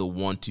being the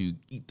one to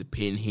eat the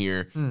pin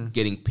here,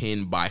 getting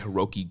pinned by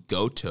Hiroki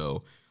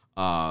Goto.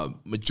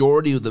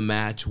 Majority of the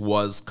match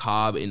was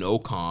Cobb and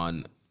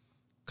Okan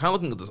kind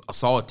of looking at a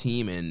solid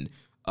team and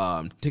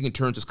taking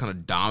turns just kind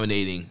of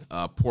dominating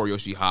poor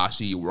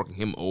Yoshihashi, working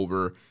him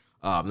over.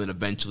 Then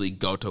eventually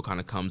Goto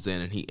kind of comes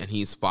in and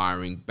he's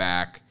firing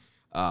back.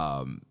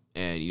 And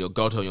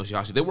Goto and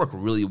Yoshihashi, they work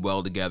really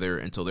well together,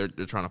 and so they're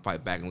trying to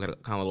fight back, and we got a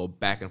kind of a little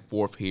back and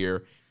forth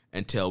here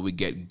until we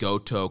get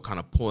Goto kind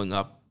of pulling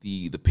up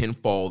the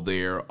pinfall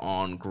there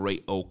on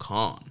Great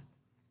Okan.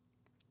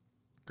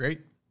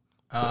 Great.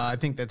 I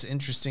think that's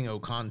interesting.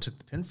 Okan took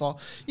the pinfall.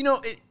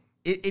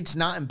 It's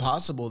not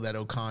impossible that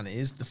Okan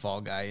is the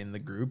fall guy in the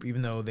group,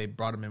 even though they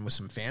brought him in with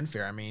some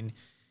fanfare. I mean,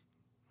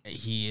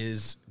 he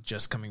is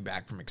just coming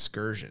back from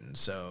excursion,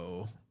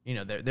 so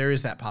there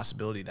is that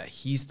possibility that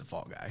he's the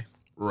fall guy.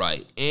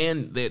 Right.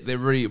 And they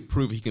already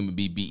proved he can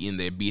be beaten.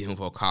 They beat him with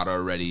Okada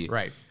already.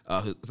 Right.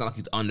 It's not like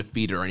he's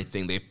undefeated or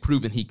anything. They've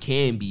proven he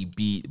can be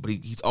beat, but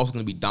he's also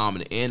going to be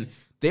dominant. And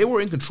they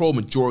were in control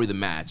majority of the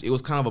match. It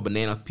was kind of a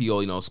banana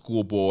peel,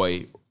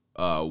 schoolboy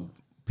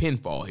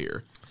pinfall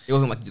here. It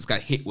wasn't like he just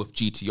got hit with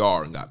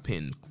GTR and got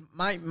pinned.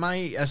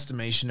 My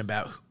estimation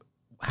about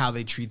how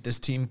they treat this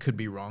team could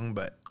be wrong,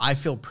 but I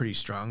feel pretty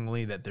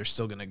strongly that they're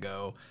still going to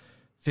go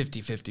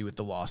 50-50 with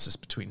the losses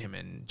between him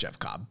and Jeff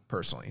Cobb,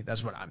 personally.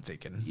 That's what I'm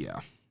thinking. Yeah.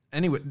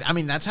 Anyway, I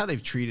mean, that's how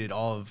they've treated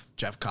all of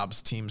Jeff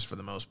Cobb's teams for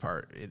the most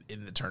part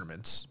in the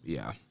tournaments.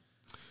 Yeah.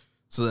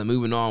 So then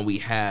moving on, we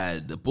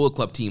had the Bullet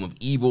Club team of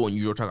Evil and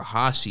Yujiro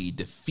Takahashi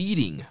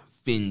defeating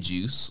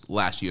FinJuice,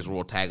 last year's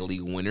World Tag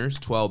League winners,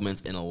 12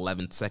 minutes and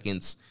 11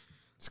 seconds.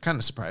 It's kind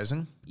of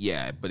surprising.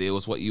 Yeah, but it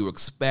was what you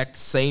expect.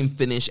 Same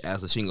finish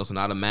as the Shingo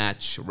Sonata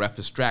match. Ref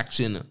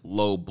distraction,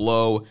 low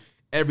blow.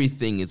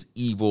 Everything is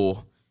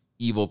Evil.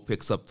 Evil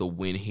picks up the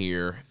win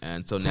here.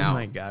 And so now... Oh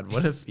my God.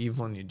 What if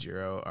Evil and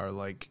Yujiro are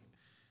like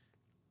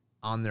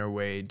on their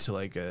way to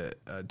like a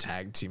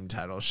tag team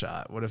title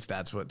shot? What if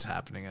that's what's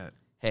happening at...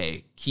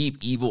 Hey,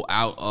 keep Evil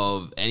out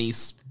of any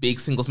big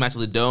singles match of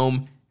the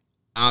Dome.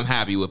 I'm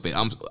happy with it.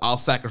 I'll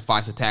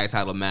sacrifice a tag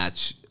title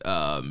match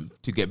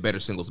to get better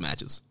singles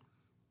matches.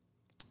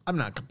 I'm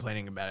not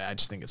complaining about it. I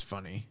just think it's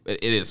funny.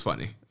 It is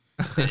funny.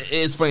 It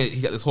is funny. He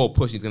got this whole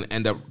push. He's going to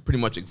end up pretty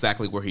much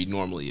exactly where he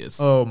normally is.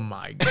 Oh,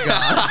 my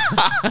God.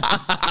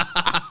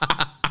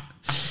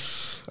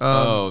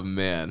 Oh,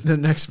 man. The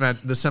next match,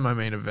 the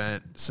semi-main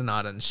event,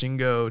 Sonata and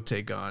Shingo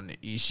take on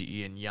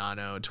Ishii and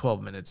Yano.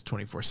 12 minutes,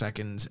 24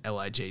 seconds.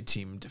 LIJ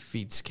team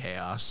defeats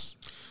Chaos.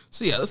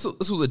 So, yeah, this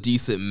was a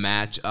decent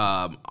match.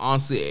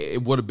 Honestly,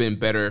 it would have been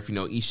better if,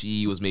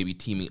 Ishii was maybe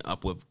teaming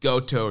up with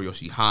Goto or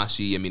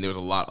Yoshihashi. I mean, there was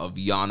a lot of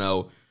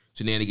Yano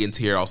shenanigans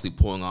here, also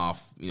pulling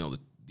off,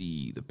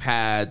 the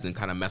pads and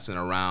kind of messing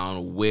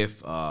around with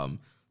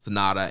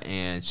Sonata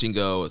and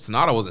Shingo.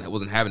 Sonata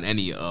wasn't having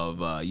any of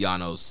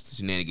Yano's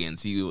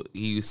shenanigans.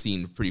 He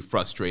seemed pretty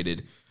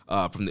frustrated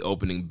from the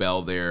opening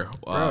bell there.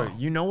 Bro,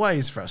 you know why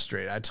he's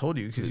frustrated. I told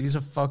you, because he's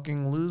a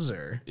fucking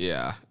loser.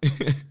 Yeah.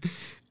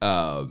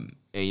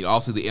 And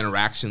also the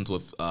interactions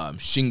with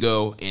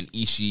Shingo and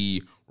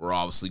Ishii were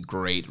obviously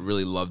great.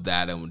 Really loved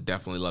that, and would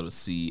definitely love to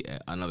see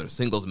another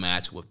singles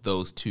match with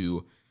those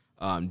two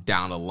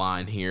down the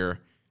line here.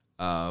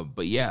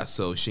 But yeah,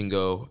 so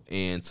Shingo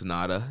and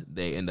Sonata,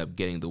 they end up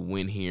getting the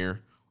win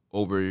here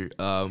over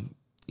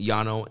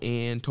Yano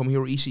and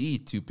Tomohiro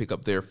Ishii to pick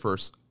up their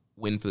first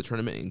win for the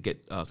tournament and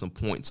get some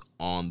points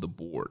on the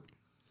board.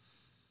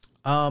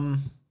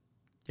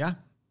 Yeah.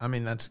 I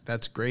mean,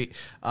 that's great.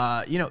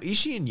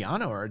 Ishii and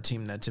Yano are a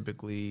team that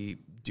typically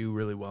do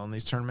really well in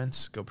these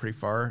tournaments, go pretty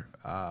far.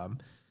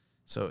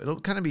 So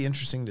it'll kind of be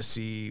interesting to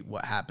see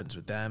what happens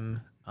with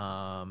them.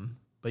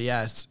 But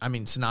yeah,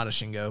 Sonata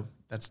Shingo,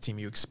 that's a team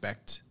you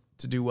expect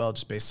to do well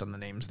just based on the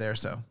names there.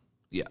 So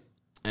yeah.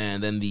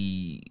 And then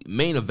the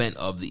main event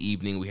of the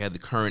evening, we had the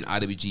current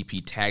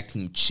IWGP Tag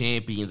Team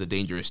Champions, the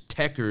Dangerous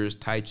Tekkers,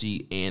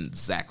 Taichi and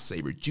Zack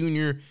Sabre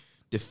Jr.,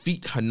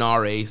 defeat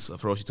Hanare,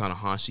 Hiroshi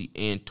Tanahashi,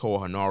 and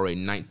Toa Hanare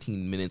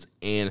 19 minutes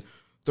and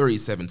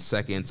 37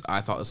 seconds.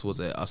 I thought this was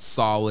a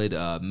solid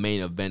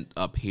main event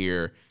up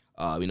here.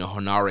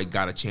 Hanare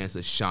got a chance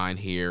to shine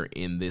here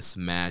in this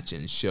match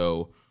and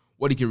show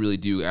what he can really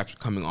do after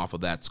coming off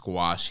of that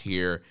squash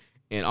here.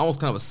 And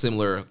almost kind of a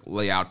similar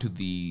layout to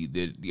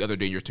the other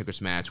Dangerous Tekkers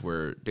match,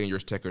 where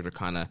Dangerous Tekkers are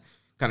kind of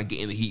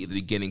getting the heat at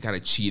the beginning, kind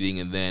of cheating,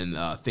 and then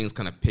things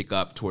kind of pick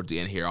up towards the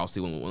end here.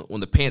 Also,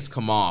 when the pants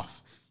come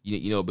off,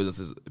 business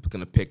is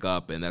going to pick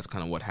up, and that's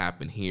kind of what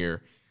happened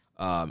here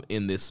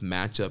in this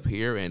matchup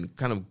here, and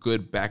kind of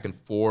good back and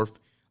forth.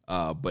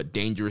 But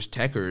Dangerous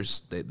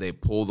Tekkers, they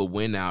pull the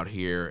win out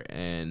here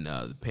and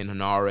pin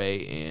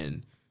Hanare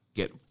and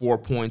get 4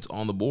 points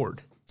on the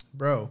board.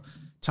 Bro,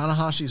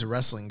 Tanahashi's a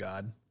wrestling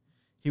god.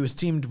 He was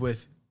teamed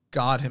with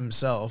God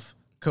himself,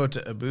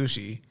 Kota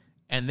Ibushi,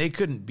 and they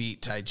couldn't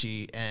beat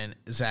Taichi and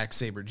Zack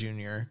Sabre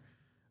Jr.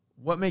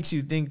 What makes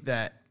you think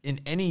that in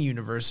any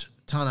universe,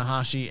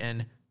 Tanahashi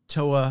and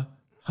Toa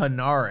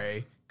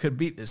Hanare could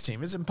beat this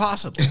team? It's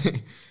impossible.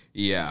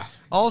 Yeah.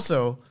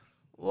 Also,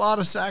 a lot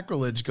of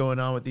sacrilege going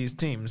on with these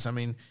teams. I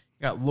mean,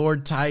 you got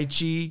Lord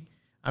Taichi.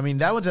 I mean,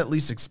 that was at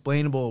least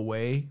explainable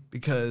away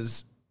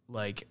because,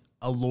 like,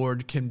 a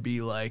lord can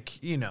be, like,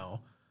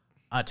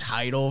 a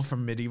title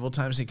from medieval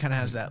times. He kind of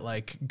has that,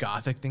 like,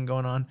 gothic thing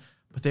going on.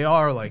 But they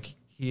are, like,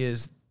 he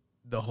is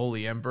the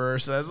Holy Emperor,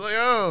 so it's like,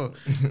 oh.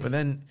 But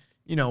then,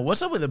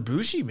 what's up with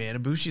Ibushi,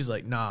 man? Ibushi's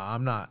like, nah,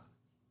 I'm not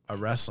a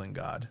wrestling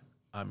god.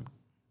 I'm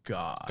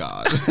God.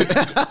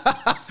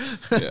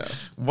 Yeah.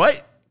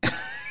 What?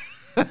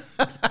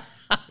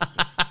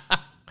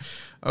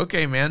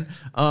 Okay, man.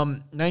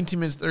 19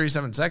 minutes,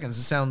 37 seconds.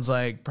 It sounds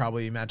like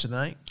probably match of the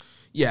night.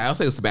 Yeah, I'll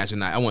think it's the match of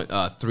the night. I went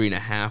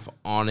 3.5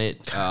 on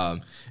it.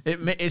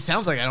 It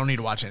sounds like I don't need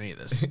to watch any of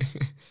this.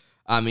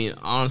 I mean,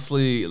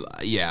 honestly,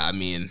 yeah, I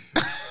mean,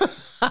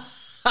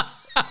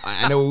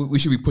 I know we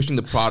should be pushing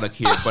the product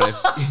here, but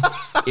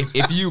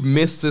if you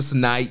miss this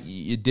night,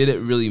 you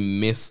didn't really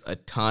miss a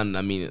ton.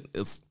 I mean,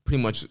 it's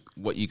pretty much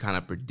what you kind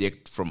of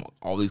predict from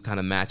all these kind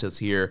of matches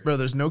here. Bro,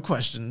 there's no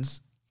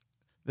questions.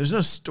 There's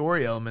no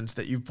story elements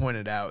that you've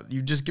pointed out.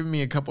 You've just given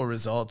me a couple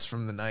results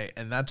from the night,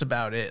 and that's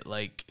about it.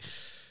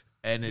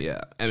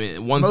 Yeah, I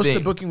mean, most of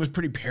the booking was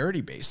pretty parody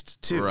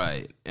based too,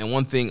 right? And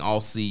one thing I'll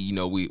see,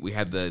 we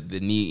had the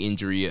knee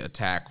injury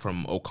attack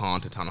from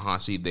Okan to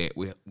Tanahashi.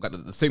 We got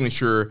the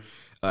signature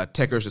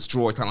Tekker's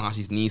destroyed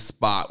Tanahashi's knee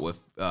spot with,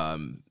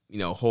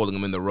 holding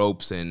him in the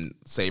ropes, and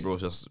Sabre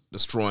was just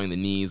destroying the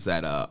knees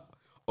that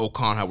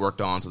Okan had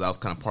worked on. So that was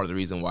kind of part of the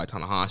reason why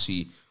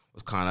Tanahashi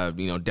was kind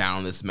of, down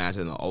in this match.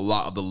 And a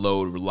lot of the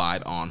load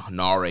relied on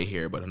Hanare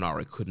here, but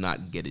Hanare could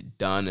not get it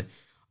done.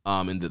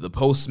 In the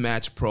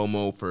post-match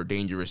promo for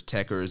Dangerous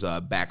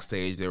Tekkers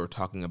backstage, they were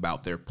talking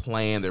about their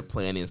plan. Their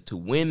plan is to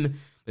win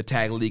the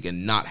Tag League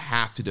and not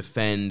have to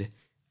defend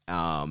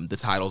the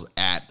titles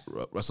at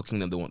Wrestle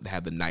Kingdom. They want to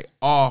have the night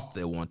off.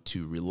 They want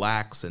to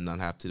relax and not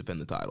have to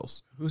defend the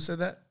titles. Who said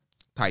that?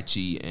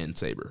 Taichi and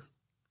Sabre.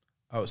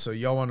 Oh, so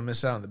y'all want to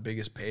miss out on the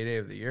biggest payday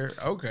of the year?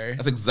 Okay.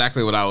 That's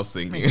exactly what I was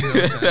thinking. Makes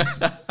no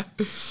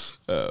sense.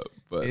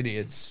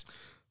 Idiots.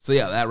 So,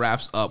 yeah, that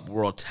wraps up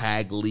World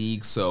Tag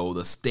League. So,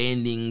 the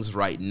standings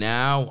right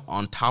now,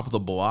 on top of the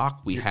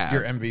block, we have...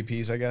 Your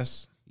MVPs, I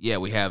guess? Yeah,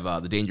 we have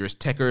the Dangerous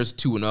Tekkers,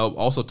 2-0.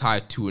 Also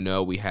tied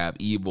 2-0, we have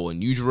Evil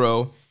and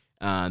Yujiro.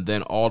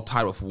 Then all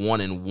tied with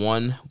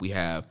 1-1, we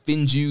have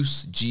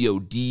Finjuice,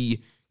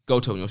 God,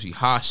 Goto and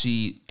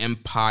Yoshihashi,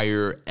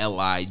 Empire,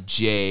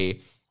 LIJ,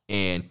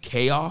 and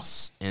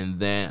Chaos. And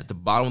then at the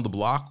bottom of the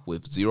block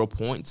with 0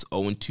 points,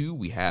 0-2,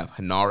 we have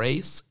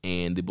Hanares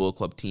and the Bullet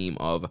Club team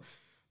of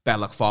Bad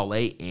Luck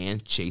Fale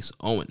and Chase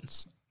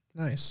Owens.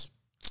 Nice.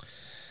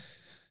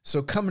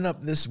 So coming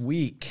up this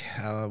week,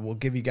 we'll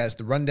give you guys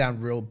the rundown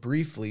real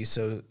briefly.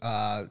 So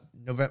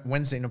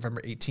Wednesday,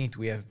 November 18th,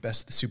 we have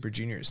Best of the Super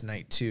Juniors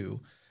Night 2.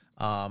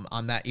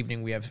 On that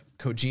evening, we have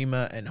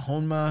Kojima and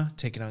Honma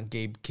taking on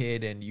Gabe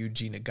Kidd and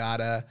Yuji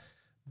Nagata.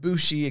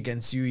 Bushi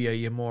against Yuya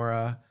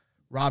Yamura.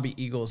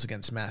 Robbie Eagles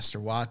against Master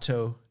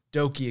Wato.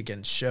 Doki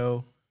against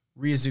Sho.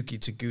 Ryozuki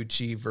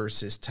Taguchi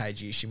versus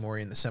Taiji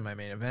Ishimori in the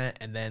semi-main event.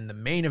 And then the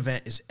main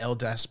event is El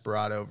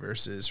Desperado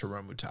versus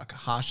Hiromu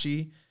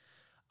Takahashi.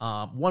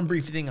 One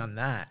brief thing on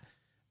that.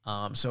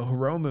 So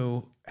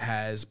Hiromu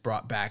has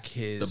brought back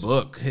his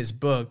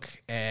book,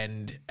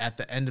 and at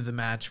the end of the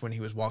match when he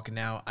was walking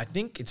out, I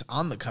think it's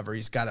on the cover,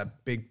 he's got a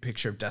big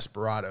picture of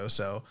Desperado.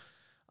 So,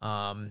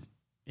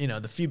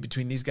 the feud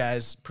between these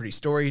guys, pretty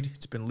storied.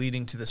 It's been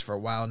leading to this for a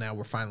while now.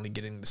 We're finally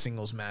getting the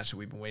singles match that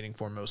we've been waiting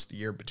for most of the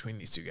year between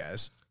these two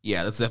guys.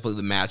 Yeah, that's definitely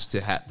the match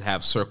to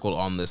have circled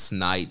on this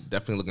night.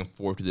 Definitely looking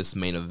forward to this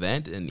main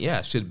event. And yeah,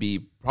 it should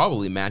be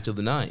probably match of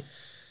the night.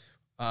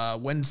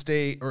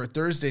 Thursday,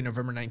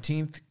 November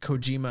 19th,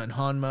 Kojima and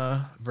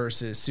Honma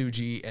versus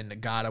Tsuji and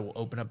Nagata will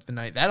open up the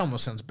night. That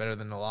almost sounds better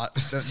than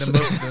most of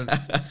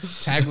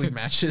the tag league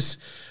matches.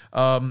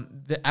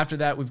 After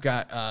that, we've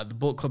got the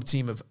Bullet Club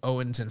team of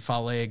Owens and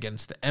Fale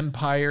against the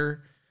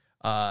Empire.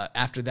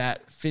 After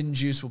that,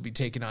 Finjuice will be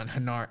taking on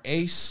Hanar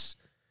Ace.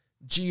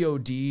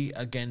 God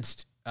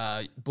against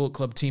Bullet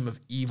Club team of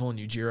Evil and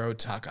Yujiro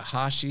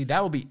Takahashi.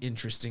 That will be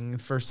interesting.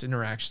 First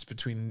interactions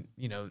between,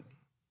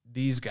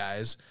 these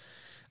guys.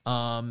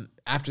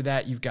 After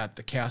that, you've got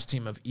the Chaos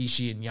team of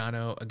Ishii and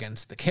Yano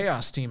against the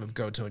Chaos team of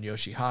Goto and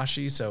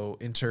Yoshihashi. So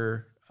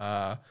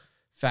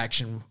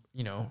faction,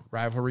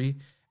 rivalry.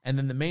 And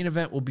then the main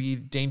event will be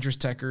Dangerous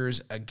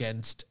Tekkers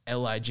against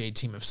LIJ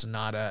team of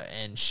Sonata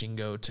and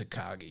Shingo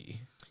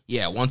Takagi.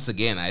 Yeah, once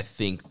again, I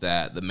think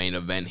that the main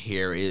event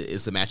here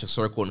is the match of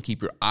circle and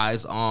keep your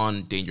eyes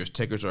on. Dangerous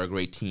Tekkers are a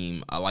great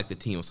team. I like the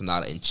team of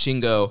Sonata and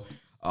Shingo.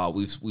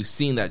 We've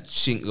seen that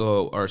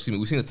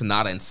we've seen that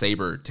Sonata and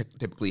Sabre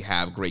typically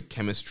have great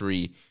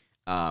chemistry.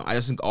 I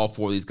just think all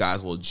four of these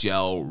guys will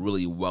gel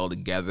really well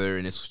together,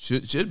 and it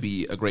should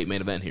be a great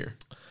main event here.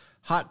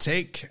 Hot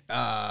take: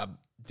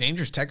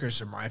 Dangerous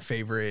Tekkers are my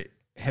favorite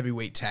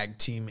heavyweight tag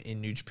team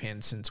in New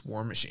Japan since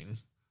War Machine.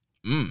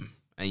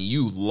 And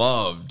you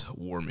loved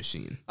War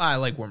Machine. I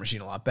like War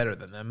Machine a lot better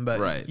than them, but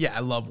right. Yeah,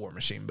 I love War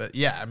Machine. But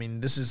yeah, I mean,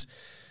 this is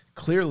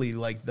clearly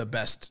like the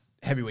best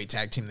heavyweight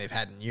tag team they've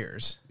had in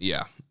years.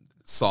 Yeah,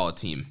 solid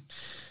team.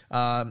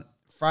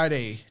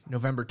 Friday,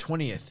 November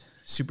 20th,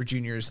 Super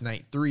Juniors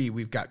Night 3,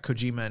 we've got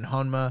Kojima and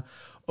Honma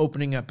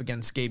opening up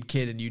against Gabe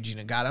Kidd and Yuji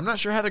Nagata. I'm not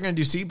sure how they're going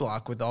to do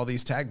C-Block with all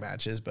these tag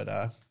matches, but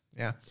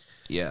yeah.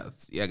 Yeah,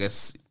 I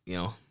guess,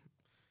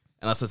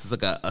 unless it's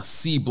like a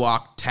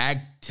C-Block tag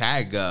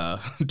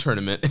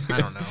tournament. I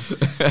don't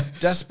know.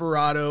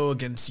 Desperado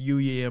against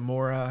Yuya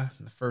Yamura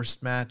in the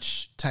first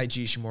match.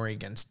 Taiji Ishimori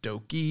against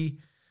Doki.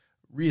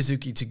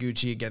 Ryozuki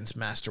Taguchi against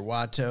Master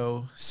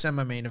Wato.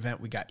 Semi-main event,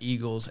 we got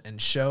Eagles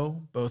and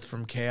Sho, both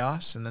from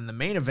Chaos. And then the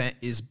main event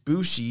is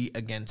Bushi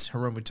against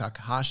Hiromu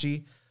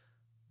Takahashi,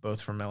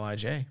 both from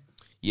LIJ.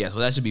 Yeah, so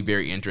that should be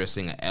very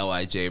interesting.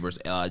 LIJ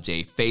versus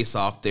LIJ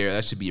face-off there.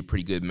 That should be a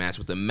pretty good match.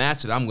 But the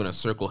match that I'm going to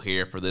circle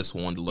here for this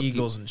one to look...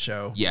 Eagles and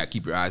Sho. Yeah,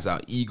 keep your eyes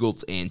out.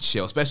 Eagles and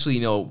Sho. Especially,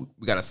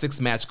 we got a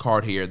 6-match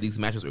card here. These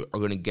matches are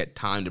going to get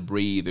time to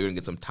breathe. They're going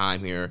to get some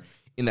time here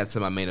in that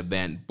semi-main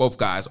event. Both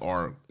guys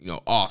are,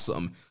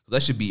 awesome. So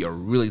that should be a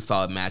really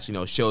solid match.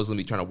 Sho's going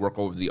to be trying to work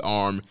over the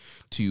arm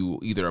to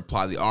either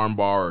apply the arm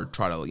bar or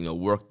try to,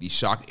 work the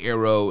shock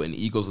arrow. And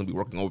Eagle's going to be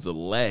working over the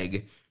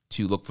leg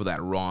to look for that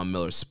Ron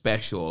Miller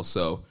special.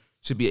 So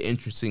should be an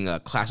interesting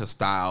clash of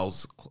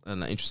styles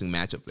and an interesting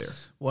matchup there.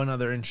 One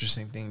other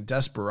interesting thing,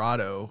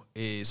 Desperado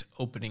is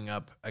opening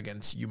up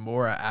against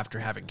Yumura after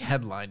having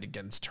headlined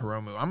against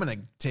Hiromu. I'm going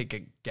to take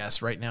a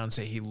guess right now and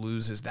say he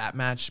loses that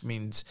match,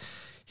 means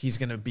he's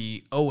going to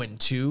be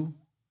 0-2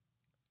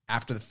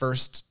 after the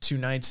first 2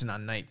 nights, and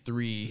on night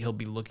 3, he'll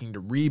be looking to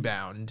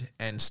rebound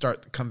and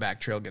start the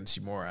comeback trail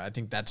against Yumura. I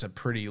think that's a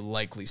pretty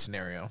likely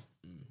scenario.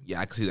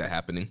 Yeah, I can see that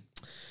happening.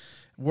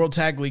 World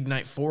Tag League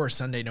Night 4,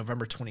 Sunday,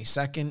 November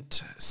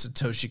 22nd.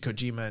 Satoshi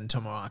Kojima and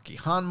Tomoaki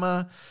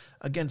Hanma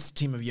against the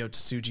team of Yota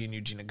Tsuji and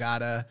Yuji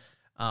Nagata.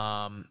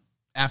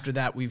 After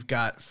that, we've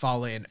got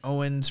Fale and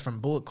Owens from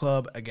Bullet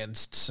Club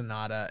against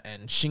Sonata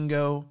and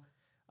Shingo.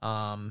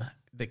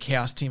 The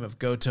Chaos team of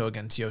Goto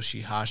against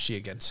Yoshihashi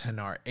against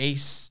Hanar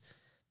Ace.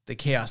 The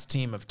Chaos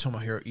team of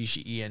Tomohiro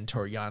Ishii and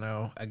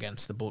Toriano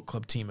against the Bullet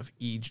Club team of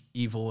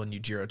Evil and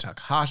Yujiro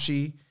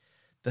Takahashi.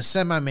 The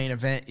semi-main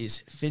event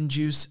is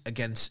Finjuice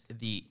against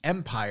the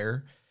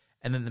Empire,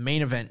 and then the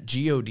main event,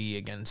 GOD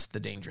against the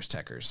Dangerous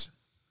Tekkers.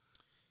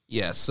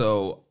 Yeah,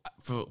 so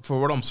for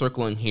what I'm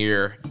circling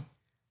here,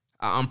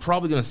 I'm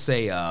probably going to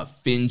say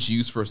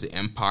Finjuice versus the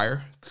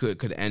Empire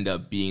could end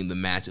up being the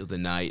match of the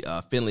night.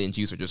 Finlay and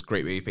Juice are just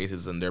great baby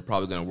faces, and they're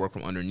probably going to work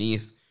from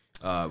underneath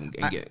and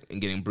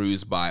getting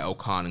bruised by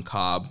Okan and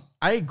Cobb.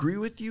 I agree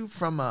with you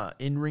from an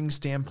in-ring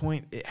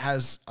standpoint. It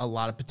has a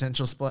lot of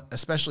potential,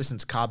 especially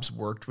since Cobb's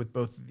worked with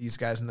both of these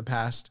guys in the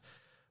past.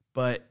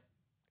 But,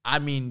 I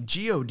mean,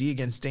 GOD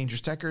against Dangerous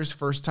Tekkers,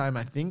 first time,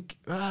 I think.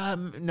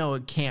 No,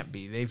 it can't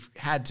be. They've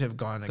had to have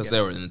gone against...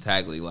 Because they were in the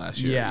tag league last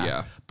year.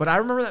 Yeah. But I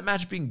remember that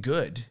match being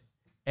good.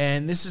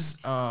 And this is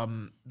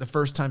the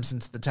first time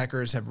since the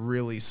Tekkers have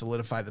really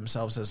solidified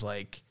themselves as,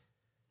 like,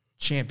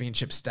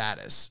 championship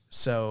status.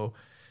 So...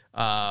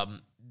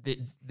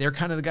 they're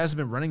kind of the guys who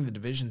have been running the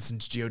division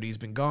since GOD's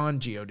been gone.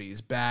 GOD's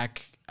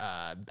back.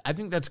 I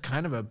think that's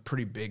kind of a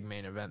pretty big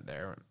main event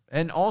there.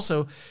 And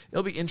also,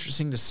 it'll be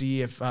interesting to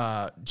see if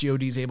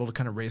GOD's able to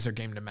kind of raise their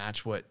game to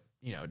match what,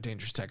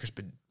 Dangerous Tekker's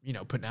been,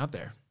 putting out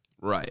there.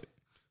 Right.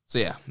 So,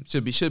 yeah,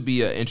 should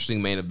be an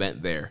interesting main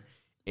event there.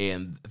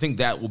 And I think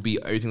that will be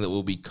everything that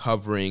we'll be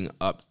covering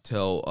up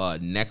till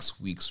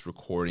next week's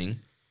recording.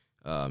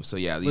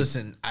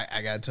 Listen,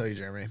 I got to tell you,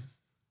 Jeremy.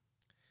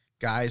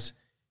 Guys,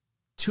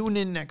 tune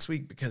in next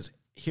week because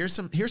here's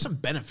some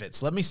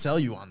benefits. Let me sell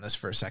you on this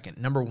for a second.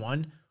 Number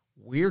one,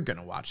 we're going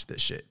to watch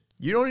this shit.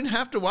 You don't even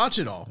have to watch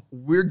it all.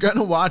 We're going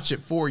to watch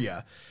it for you.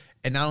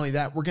 And not only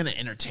that, we're going to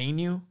entertain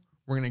you.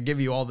 We're going to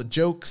give you all the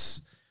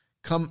jokes.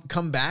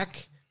 Come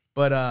back.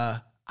 But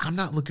I'm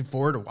not looking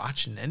forward to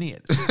watching any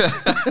of this.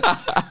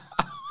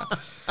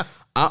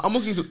 I'm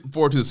looking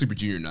forward to the Super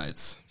Junior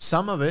nights.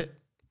 Some of it,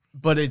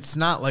 but it's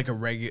not like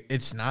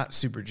it's not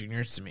Super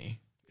Juniors to me.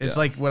 It's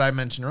like what I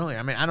mentioned earlier.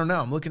 I mean, I don't know.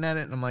 I'm looking at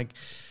it and I'm like,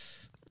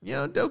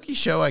 Doki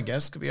Show, I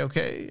guess, could be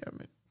okay.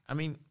 I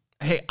mean,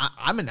 hey,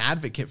 I'm an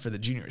advocate for the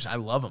juniors. I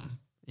love them,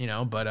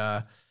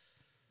 but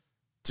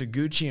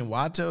Taguchi and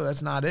Wato,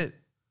 that's not it.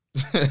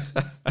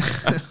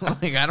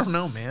 I don't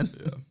know, man.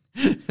 Yeah.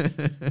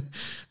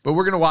 But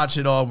we're going to watch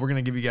it all. We're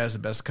going to give you guys the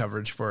best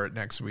coverage for it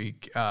next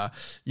week. I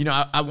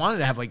wanted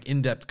to have like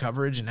in-depth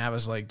coverage and have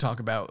us like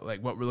talk about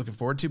like what we're looking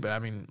forward to. But I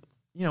mean,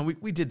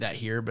 we did that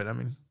here, but I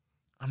mean,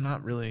 I'm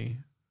not really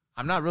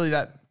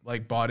that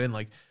like bought in.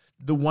 Like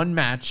the one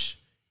match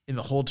in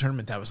the whole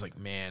tournament that was like,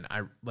 man,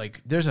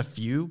 there's a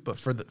few, but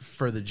for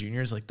the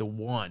juniors, like the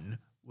one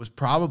was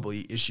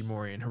probably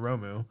Ishimori and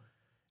Hiromu,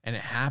 and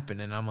it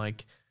happened. And I'm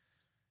like,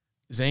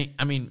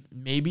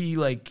 maybe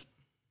like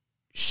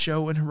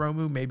Sho and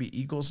Hiromu, maybe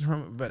Eagles and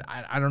Hiromu, but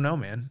I don't know,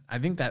 man. I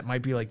think that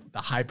might be like the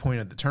high point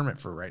of the tournament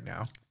for right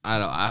now. I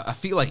don't know. I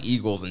feel like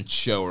Eagles and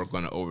Sho are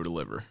going to over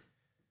deliver.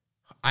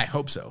 I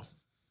hope so.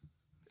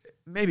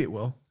 Maybe it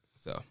will.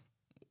 So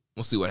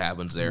we'll see what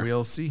happens there.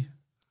 We'll see.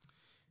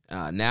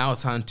 Now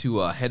it's time to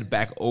head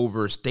back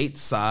over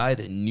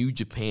stateside. New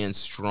Japan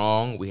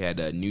Strong. We had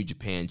a New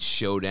Japan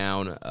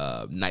Showdown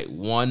night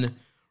 1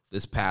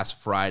 this past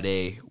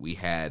Friday. We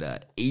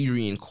had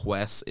Adrian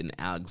Quest and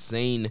Alex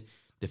Zane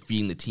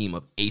defeating the team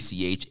of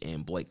ACH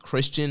and Blake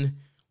Christian.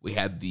 We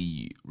had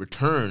the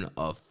return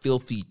of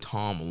Filthy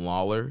Tom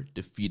Lawler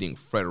defeating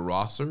Fred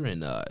Rosser,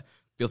 and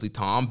Filthy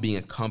Tom being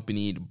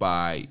accompanied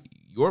by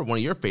one of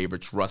your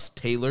favorites, Russ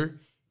Taylor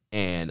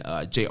and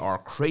J.R.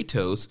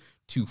 Kratos,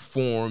 to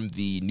form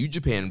the New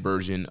Japan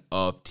version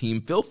of Team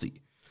Filthy.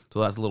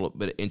 So that's a little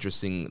bit of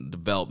interesting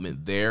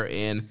development there.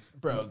 And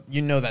bro,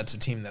 that's a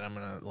team that I'm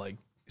gonna like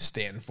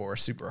stand for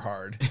super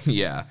hard.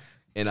 Yeah,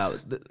 and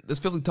this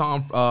Filthy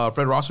Tom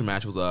Fred Rosser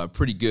match was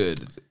pretty good.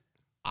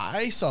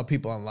 I saw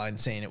people online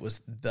saying it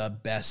was the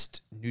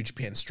best New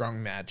Japan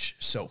Strong match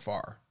so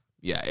far.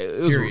 Yeah,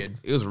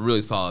 it was a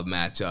really solid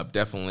matchup.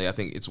 Definitely, I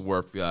think it's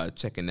worth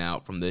checking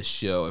out from this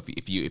show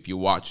if you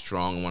watch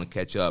Strong and want to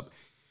catch up.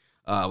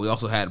 We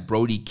also had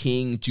Brody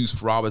King,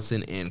 Juice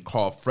Robinson, and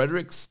Carl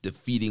Fredericks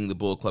defeating the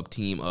Bullet Club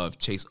team of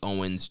Chase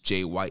Owens,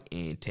 Jay White,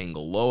 and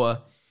Tangaloa.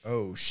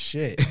 Oh,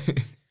 shit.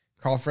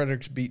 Carl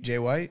Fredericks beat Jay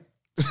White?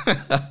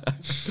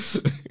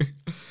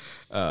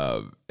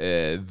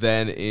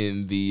 Then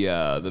in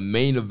the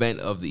main event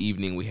of the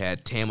evening, we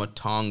had Tama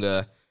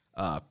Tonga,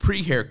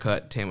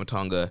 pre-haircut Tama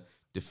Tonga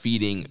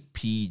defeating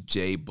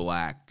PJ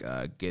Black,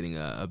 getting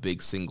a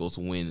big singles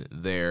win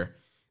there.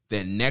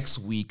 Then next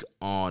week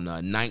on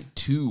night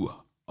 2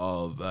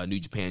 of New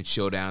Japan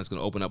Showdown, is going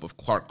to open up with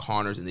Clark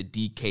Connors and the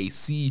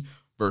DKC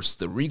versus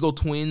the Regal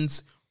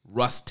Twins.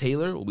 Russ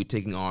Taylor will be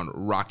taking on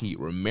Rocky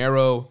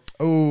Romero.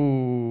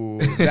 Oh,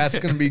 that's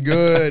going to be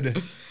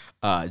good.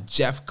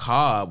 Jeff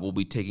Cobb will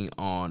be taking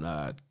on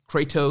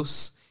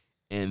Kratos.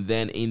 And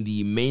then in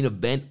the main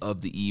event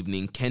of the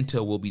evening,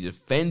 Kenta will be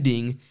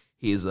defending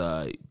his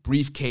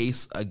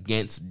briefcase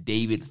against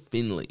David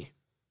Finlay.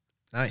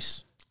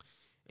 Nice.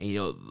 And,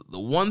 the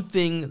one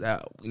thing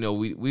that,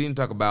 we didn't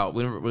talk about,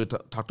 we never really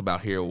talked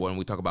about here when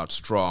we talk about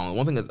Strong.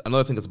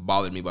 Another thing that's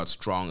bothered me about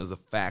Strong is the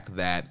fact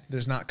that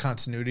there's not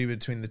continuity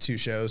between the two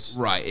shows.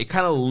 Right. It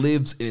kind of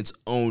lives in its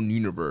own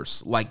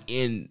universe. Like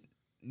in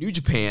New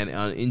Japan,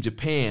 in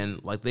Japan,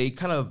 like they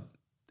talk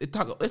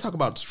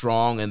about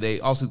Strong, and they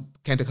also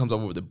Kenta comes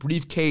over with a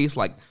briefcase,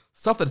 like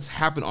stuff that's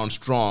happened on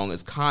Strong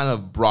is kind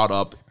of brought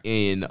up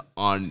in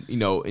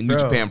New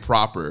Japan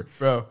proper.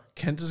 Bro,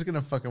 Kenta's gonna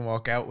fucking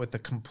walk out with a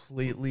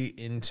completely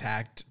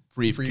intact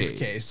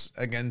briefcase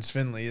against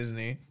Finlay, isn't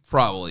he?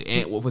 Probably,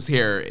 and with his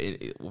hair,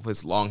 with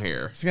his long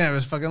hair. He's gonna have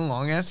his fucking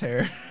long ass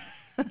hair.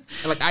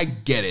 And I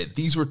get it.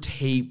 These were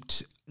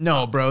taped.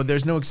 No, bro,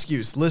 there's no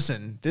excuse.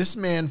 Listen, this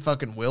man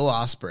fucking Will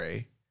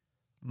Ospreay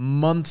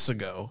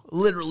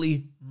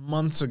literally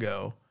months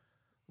ago,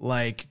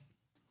 like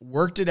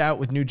worked it out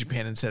with New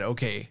Japan and said,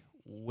 okay,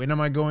 when am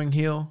I going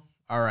heel?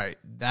 All right,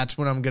 that's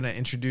when I'm going to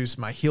introduce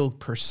my heel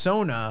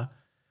persona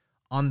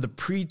on the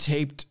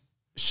pre-taped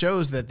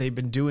shows that they've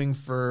been doing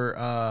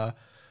for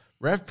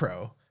Rev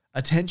Pro.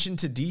 Attention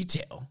to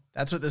detail.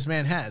 That's what this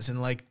man has.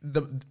 And like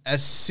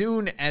as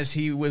soon as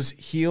he was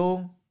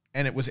heel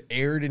and it was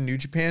aired in New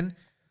Japan,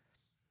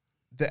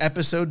 the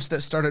episodes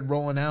that started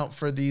rolling out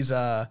for these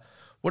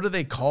what are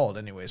they called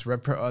anyways?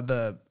 Rev Pro,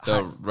 the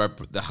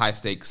high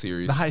stakes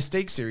series. The high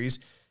stakes series.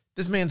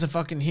 This man's a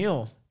fucking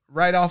heel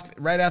right out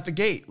the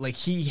gate. Like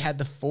he had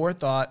the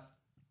forethought.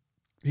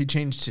 He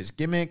changed his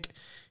gimmick.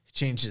 He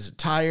changed his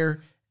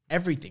attire.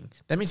 Everything.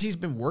 That means he's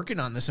been working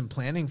on this and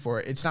planning for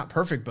it. It's not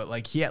perfect, but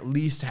like he at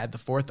least had the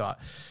forethought.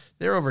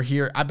 They're over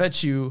here. I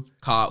bet you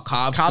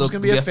Cobb's gonna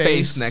be a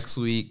face next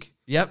week.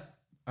 Yep.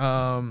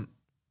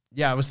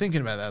 Yeah, I was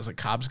thinking about that. I was like,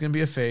 Cobb's gonna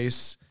be a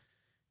face.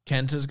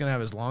 Kenta's gonna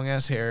have his long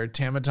ass hair.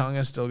 Tama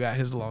Tonga still got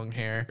his long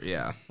hair.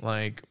 Yeah.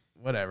 Like,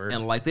 whatever.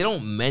 And like they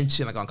don't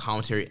mention like on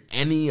commentary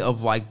any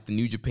of like the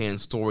New Japan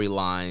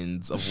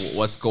storylines of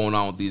what's going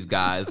on with these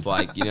guys.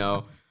 Like,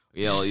 Tama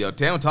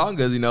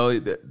Tonga's,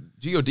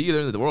 GOD, they're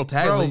in the World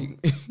Tag League.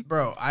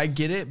 Bro, I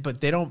get it,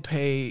 but they don't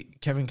pay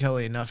Kevin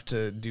Kelly enough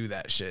to do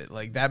that shit.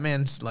 Like that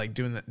man's like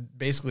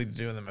basically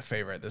doing them a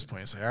favor at this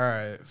point. It's like, all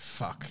right,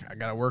 fuck, I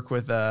gotta work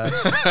with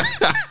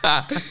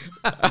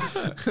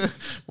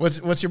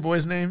what's your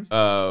boy's name?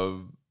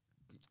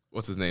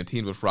 What's his name?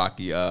 Teamed with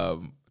Rocky.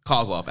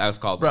 Kozlov, Alex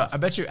Kozlov. Bro, I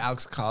bet you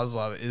Alex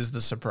Kozlov is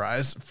the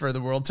surprise for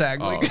the World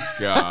Tag League. Oh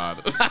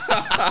God.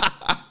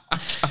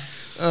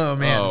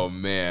 Oh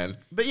man.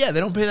 But yeah, they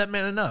don't pay that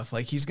man enough.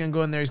 Like he's gonna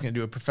go in there, he's gonna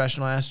do a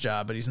professional ass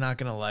job, but he's not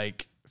gonna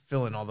like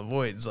fill in all the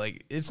voids.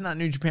 Like it's not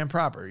New Japan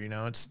proper,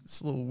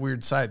 it's a little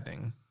weird side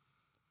thing.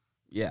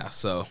 Yeah,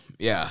 so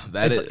yeah,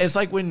 it's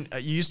like when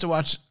you used to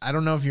watch, I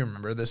don't know if you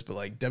remember this, but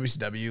like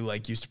WCW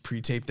like used to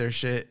pre-tape their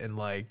shit and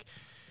like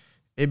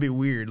it'd be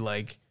weird.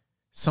 Like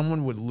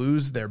someone would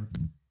lose their,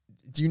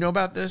 do you know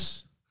about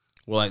this?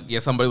 Well, like, yeah,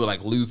 somebody would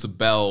like lose the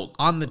belt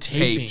on the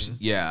taping. Tapes.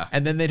 Yeah.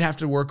 And then they'd have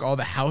to work all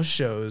the house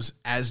shows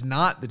as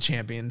not the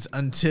champions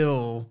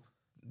until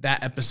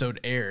that episode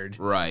aired.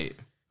 Right.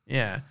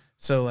 Yeah.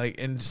 So like,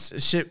 and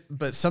shit,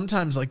 but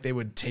sometimes like they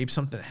would tape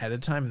something ahead of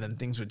time and then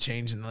things would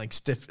change and like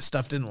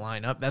stuff didn't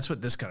line up. That's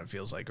what this kind of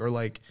feels like. Or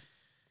like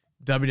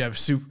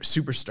WWF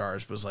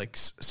Superstars was like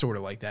sort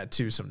of like that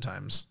too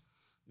sometimes.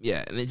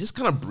 Yeah. And it just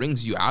kind of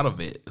brings you out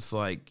of it. It's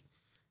like,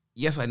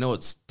 yes, I know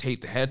it's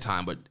taped ahead of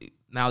time, but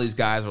now these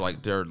guys are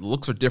like, their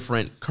looks are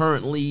different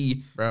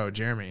currently. Bro,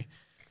 Jeremy,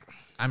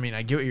 I mean,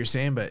 I get what you're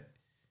saying, but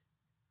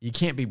you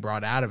can't be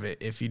brought out of it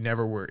if you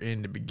never were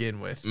in to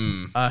begin with.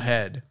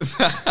 Ahead.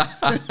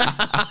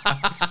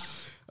 I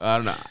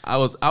don't know. I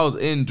was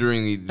in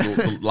during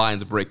the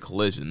Lions Break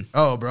Collision.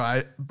 Oh,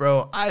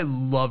 bro, I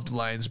loved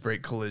Lions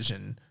Break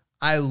Collision.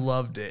 I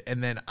loved it.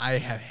 And then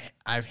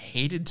I've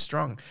hated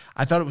Strong.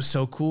 I thought it was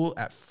so cool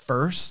at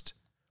first,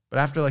 but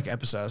after like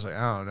episode, I was like,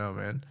 I don't know,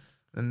 man.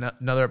 And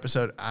another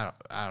episode, I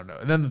don't know.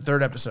 And then the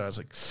third episode, I was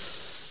like,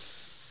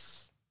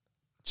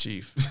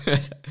 Chief.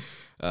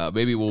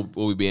 Maybe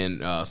we'll be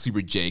in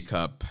Super J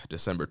Cup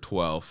December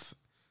 12th.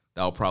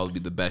 That'll probably be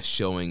the best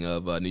showing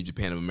of New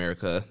Japan of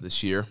America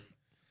this year.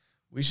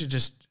 We should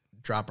just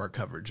drop our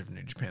coverage of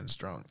New Japan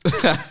Strong.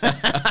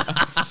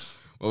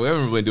 Well, we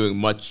haven't really been doing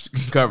much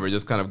coverage,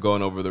 just kind of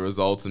going over the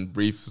results and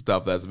brief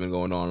stuff that's been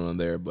going on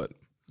there. But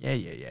yeah.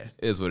 It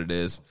is what it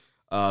is.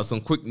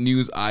 Some quick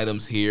news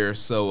items here.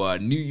 So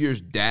New Year's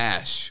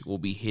Dash will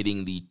be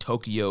hitting the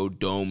Tokyo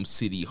Dome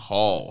City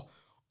Hall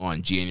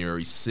on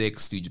January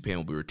 6th. New Japan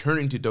will be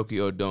returning to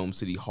Tokyo Dome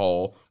City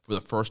Hall for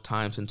the first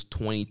time since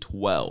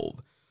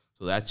 2012.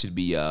 So that should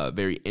be a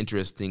very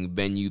interesting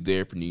venue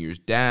there for New Year's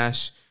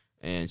Dash,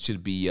 and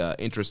should be an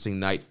interesting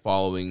night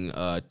following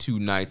 2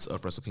 nights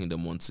of Wrestle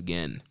Kingdom once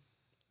again.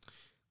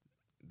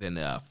 Then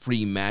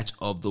free match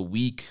of the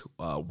week,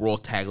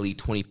 World Tag League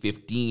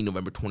 2015,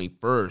 November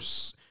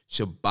 21st.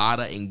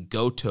 Shibata and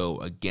Goto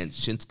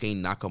against Shinsuke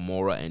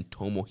Nakamura and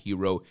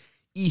Tomohiro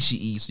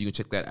Ishii. So you can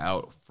check that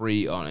out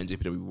free on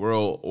NJPW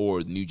World or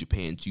New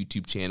Japan's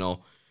YouTube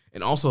channel.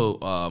 And also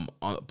on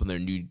their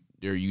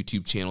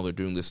YouTube channel, they're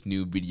doing this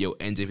new video,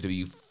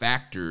 NJPW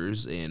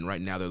Factors. And right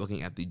now they're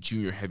looking at the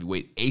junior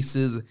heavyweight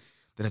aces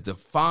that have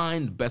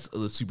defined Best of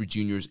the Super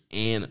Juniors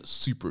and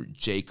Super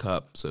J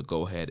Cup. So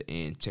go ahead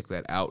and check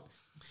that out.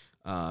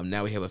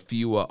 Now we have a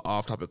few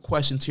off-topic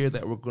questions here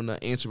that we're going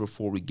to answer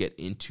before we get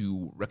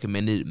into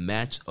recommended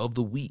match of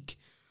the week.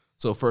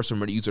 So first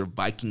from Reddit user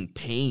Viking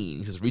Pain.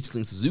 He says,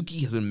 recently Suzuki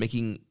has been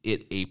making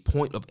it a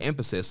point of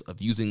emphasis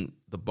of using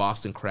the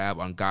Boston Crab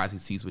on guys he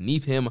sees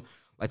beneath him,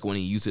 like when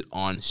he used it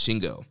on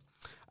Shingo.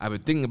 I've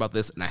been thinking about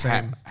this, and I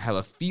have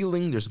a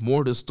feeling there's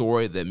more to the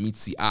story than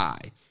meets the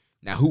eye.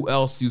 Now, who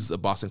else uses a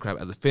Boston Crab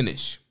as a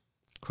finish?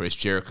 Chris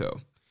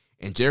Jericho.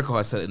 And Jericho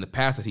has said in the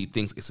past that he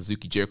thinks a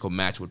Suzuki-Jericho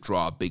match would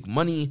draw big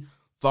money.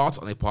 Thoughts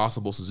on a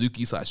possible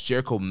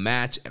Suzuki/Jericho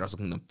match at Wrestle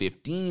Kingdom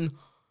 15?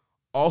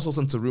 Also,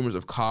 since the rumors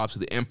of Cobb to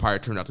the Empire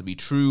turned out to be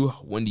true,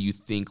 when do you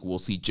think we'll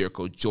see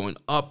Jericho join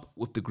up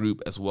with the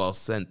group as well,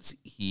 since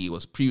he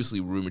was previously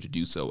rumored to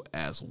do so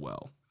as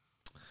well?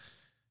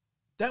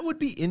 That would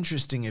be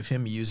interesting if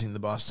him using the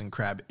Boston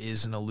Crab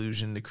is an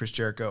allusion to Chris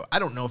Jericho. I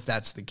don't know if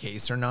that's the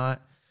case or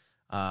not.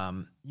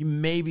 You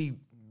may be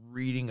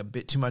reading a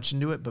bit too much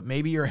into it, but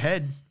maybe you're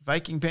ahead.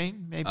 Viking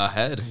Pain, maybe.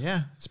 Ahead.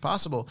 Yeah, it's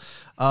possible.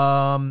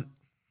 I'm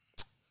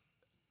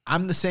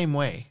the same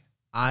way.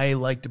 I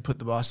like to put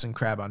the Boston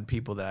Crab on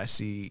people that I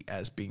see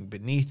as being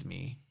beneath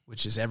me,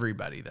 which is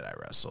everybody that I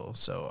wrestle.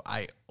 So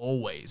I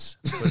always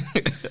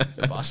put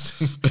the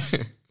Boston.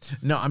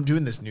 No, I'm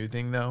doing this new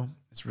thing, though.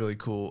 It's really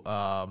cool.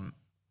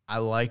 I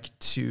like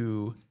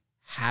to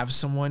have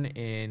someone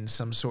in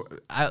some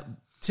sort.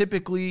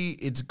 Typically,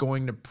 it's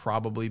going to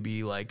probably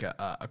be like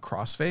a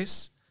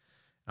crossface.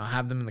 I'll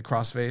have them in the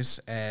crossface,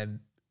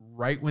 and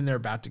right when they're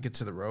about to get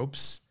to the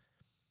ropes,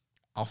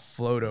 I'll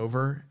float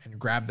over and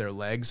grab their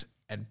legs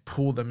and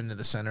pull them into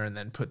the center, and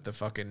then put the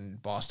fucking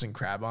Boston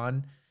Crab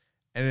on,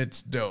 and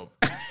it's dope.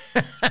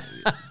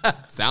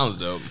 Sounds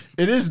dope.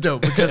 It is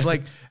dope because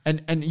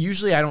and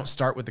usually I don't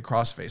start with the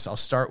crossface. I'll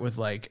start with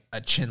like a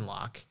chin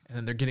lock, and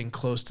then they're getting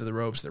close to the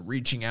ropes. They're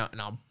reaching out,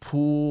 and I'll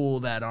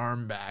pull that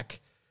arm back.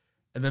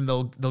 And then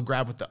they'll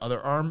grab with the other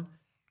arm,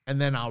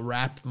 and then I'll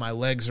wrap my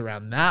legs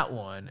around that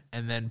one,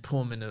 and then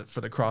pull them in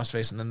for the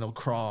crossface, and then they'll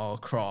crawl,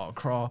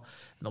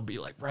 and they'll be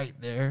like right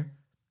there.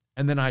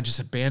 And then I just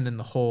abandon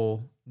the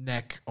whole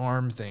neck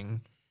arm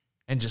thing,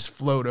 and just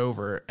float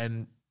over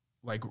and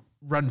like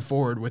run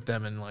forward with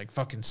them, and like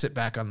fucking sit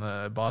back on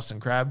the Boston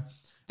Crab.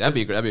 That'd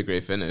be a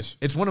great finish.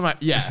 It's one of my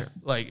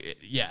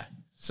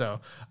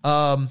So,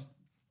 but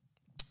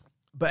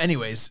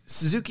anyways,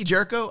 Suzuki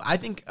Jericho, I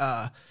think.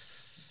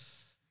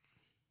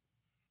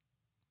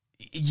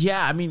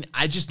 Yeah, I mean,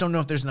 I just don't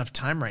know if there's enough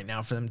time right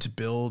now for them to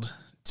build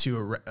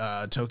to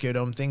a Tokyo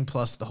Dome thing,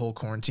 plus the whole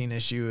quarantine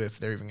issue, if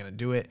they're even going to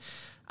do it.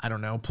 I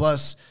don't know.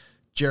 Plus,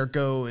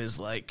 Jericho is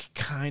like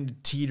kind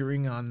of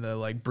teetering on the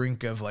like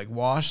brink of like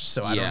washed,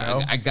 so I don't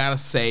know. I gotta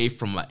say,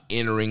 from an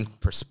in-ring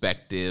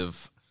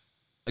perspective,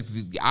 like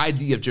the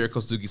idea of Jericho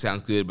Suzuki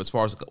sounds good, but as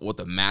far as like, what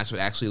the match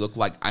would actually look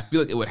like, I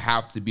feel like it would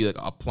have to be like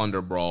a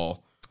plunder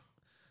brawl.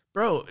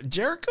 Bro,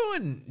 Jericho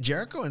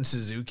and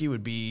Suzuki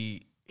would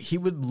be... He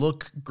would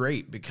look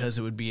great because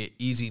it would be an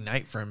easy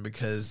night for him,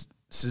 because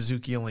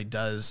Suzuki only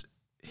does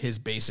his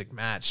basic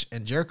match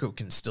and Jericho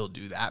can still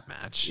do that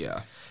match.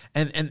 Yeah.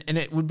 And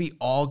it would be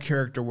all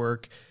character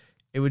work.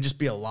 It would just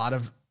be a lot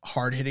of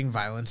hard-hitting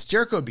violence.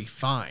 Jericho would be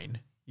fine,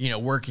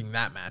 working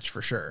that match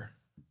for sure.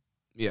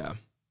 Yeah.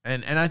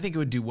 And I think it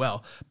would do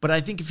well. But I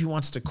think if he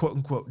wants to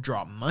quote-unquote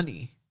draw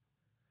money,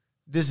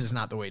 this is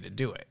not the way to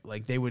do it.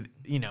 Like they would,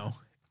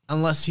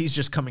 unless he's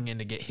just coming in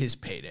to get his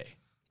payday.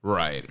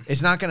 Right.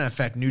 It's not going to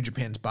affect New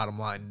Japan's bottom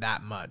line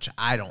that much,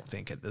 I don't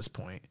think, at this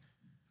point.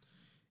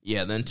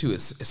 Yeah, then too, a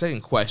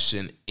second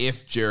question,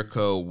 if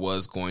Jericho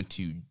was going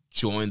to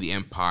join the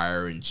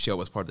Empire and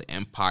show as part of the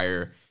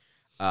Empire,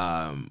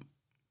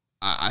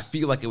 I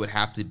feel like it would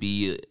have to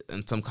be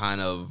in some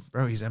kind of...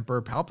 Bro, he's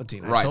Emperor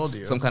Palpatine, right, I told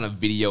you. Some kind of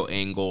video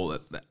angle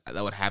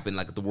that would happen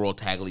like at the World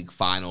Tag League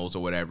Finals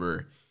or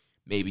whatever.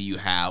 Maybe you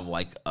have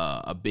like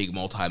a big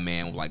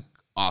multi-man with like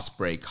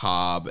Ospreay,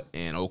 Cobb,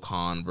 and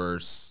Okan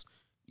versus...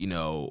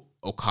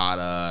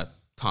 Okada,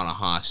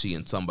 Tanahashi,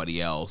 and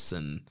somebody else,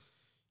 and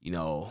they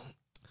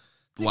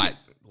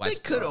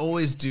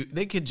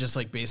could just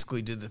like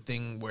basically do the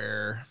thing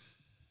where,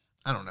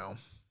 I don't know.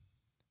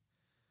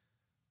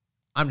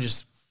 I'm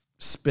just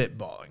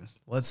spitballing.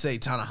 Let's say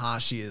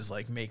Tanahashi is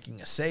like making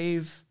a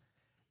save,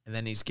 and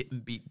then he's getting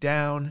beat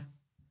down,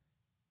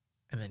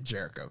 and then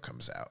Jericho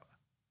comes out.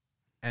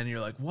 And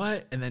you're like,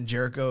 what? And then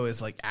Jericho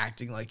is like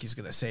acting like he's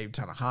going to save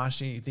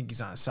Tanahashi. You think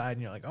he's on his side,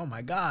 and you're like, oh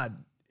my God,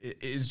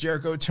 is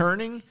Jericho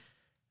turning?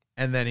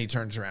 And then he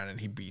turns around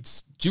and he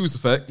beats Juice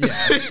Effect.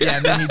 Yeah,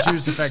 and then he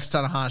Juice Effects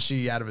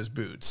Tanahashi out of his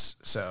boots.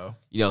 So,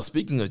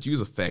 speaking of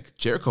Juice Effect,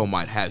 Jericho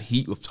might have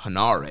heat with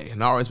Hanare.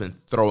 Hanare's been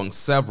throwing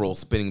several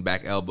spinning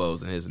back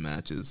elbows in his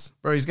matches.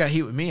 Bro, he's got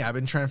heat with me. I've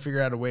been trying to figure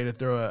out a way to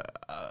throw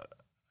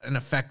an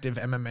effective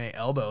MMA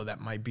elbow that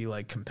might be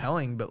like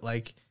compelling, but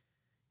like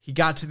he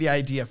got to the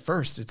idea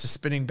first. It's a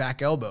spinning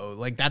back elbow.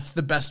 Like that's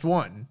the best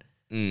one.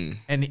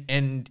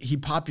 And he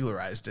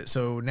popularized it.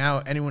 So now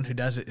anyone who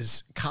does it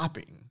is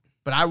copying.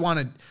 But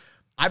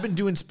I've been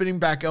doing spinning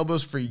back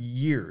elbows for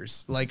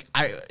years. Like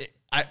I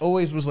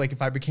always was like,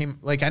 if I became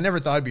like, I never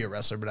thought I'd be a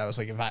wrestler, but I was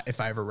like,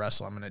 if I ever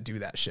wrestle, I'm going to do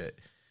that shit.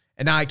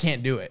 And now I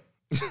can't do it.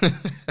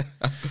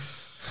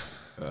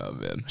 Oh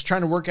man. I was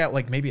trying to work out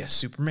like maybe a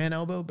Superman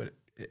elbow, but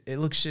it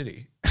looks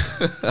shitty.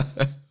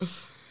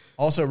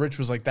 Also, Rich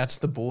was like, that's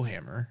the bull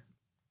hammer.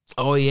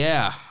 Oh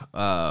yeah.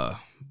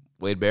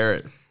 Wade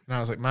Barrett. And I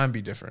was like, mine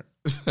be different.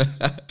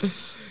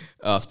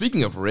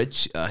 Speaking of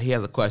Rich, he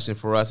has a question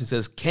for us. He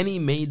says, Kenny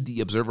made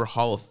the Observer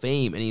Hall of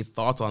Fame. Any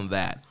thoughts on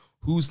that?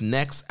 Who's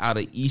next out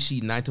of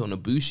Ishii, Naito, and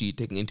Ibushi,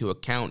 taking into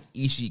account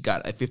Ishii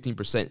got a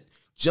 15%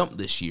 jump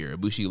this year?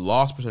 Ibushi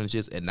lost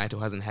percentages, and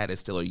Naito hasn't had a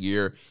stellar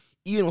year.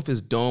 Even with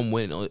his dome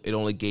win, it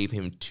only gave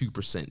him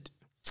 2%.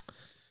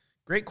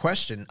 Great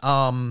question.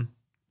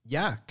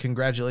 Yeah,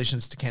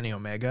 congratulations to Kenny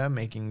Omega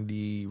making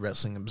the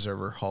Wrestling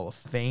Observer Hall of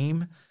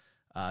Fame.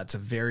 It's a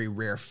very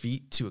rare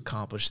feat to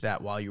accomplish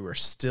that while you are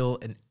still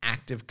an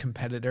active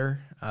competitor.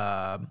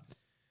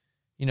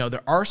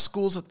 There are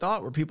schools of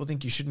thought where people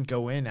think you shouldn't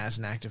go in as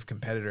an active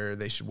competitor.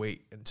 They should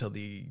wait until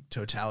the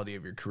totality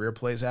of your career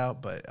plays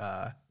out. But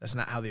that's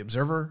not how the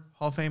Observer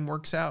Hall of Fame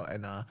works out.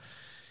 And,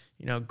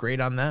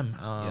 great on them.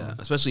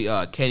 Especially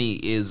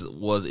Kenny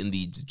was in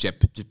the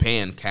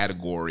Japan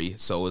category.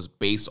 So it's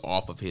based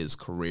off of his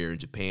career in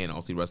Japan,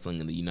 also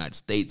wrestling in the United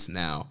States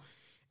now.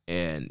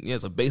 And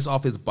so based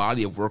off his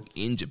body of work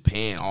in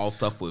Japan, all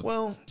stuff with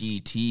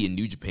DDT and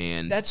New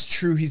Japan. That's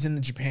true. He's in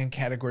the Japan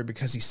category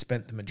because he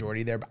spent the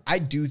majority there. But I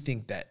do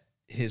think that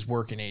his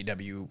work in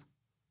AEW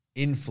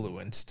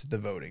influenced the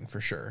voting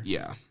for sure.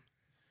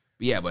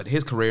 But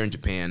his career in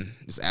Japan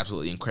is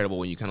absolutely incredible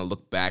when you kind of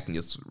look back and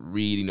just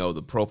read,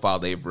 the profile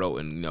they've wrote.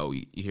 And,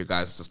 you hear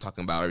guys just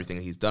talking about everything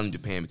that he's done in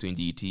Japan between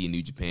DDT and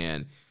New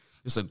Japan.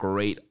 Just a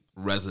great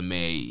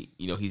resume.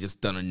 He's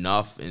just done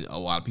enough in a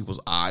lot of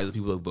people's eyes. The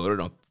people have voted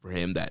on for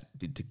him that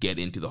to get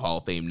into the Hall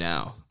of Fame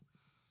now.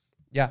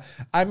 Yeah,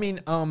 I mean,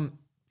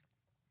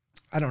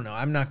 I don't know.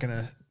 I'm not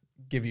gonna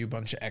give you a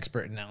bunch of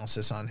expert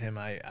analysis on him.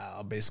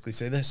 I'll basically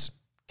say this: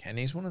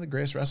 Kenny's one of the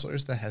greatest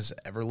wrestlers that has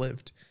ever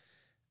lived,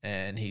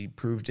 and he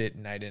proved it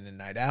night in and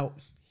night out.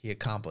 He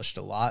accomplished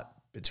a lot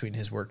between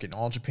his work in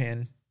All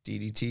Japan,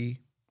 DDT,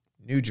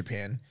 New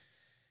Japan.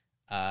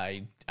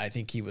 I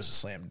think he was a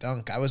slam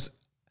dunk.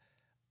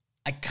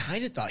 I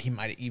kind of thought he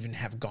might even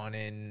have gone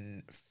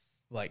in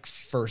like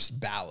first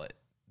ballot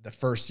the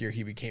first year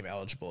he became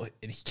eligible.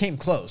 And he came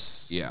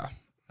close. Yeah.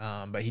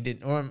 But he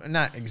didn't, or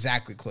not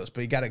exactly close,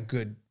 but he got a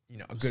good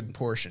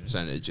portion.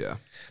 Percentage, yeah.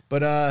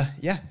 But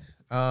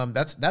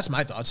that's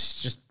my thoughts.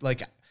 It's just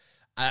like,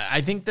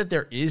 I think that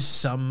there is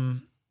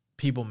some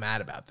people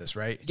mad about this,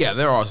 right? Yeah,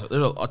 there's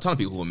a ton of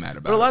people who are mad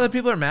about it. But a lot of the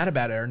people who are mad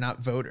about it are not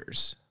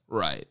voters.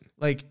 Right.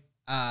 Like,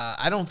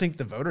 I don't think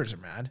the voters are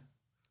mad.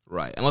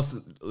 Right, unless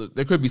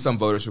there could be some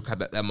voters who have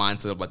that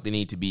mindset of like they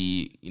need to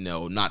be,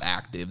 not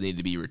active. They need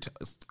to be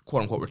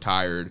quote unquote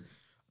retired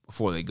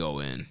before they go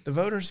in. The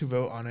voters who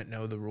vote on it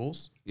know the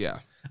rules. Yeah,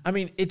 I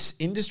mean it's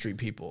industry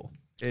people.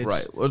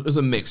 Right, well, there's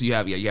a mix. You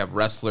have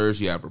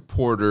wrestlers, you have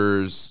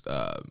reporters.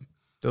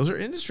 Those are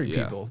industry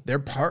people. They're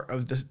part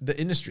of the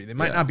industry. They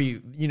might not be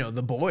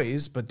the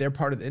boys, but they're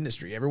part of the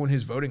industry. Everyone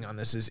who's voting on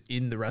this is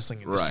in the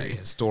wrestling industry. Right,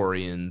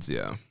 historians.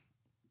 Yeah.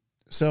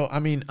 So I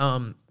mean,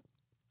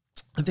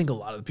 I think a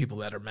lot of the people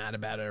that are mad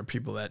about it are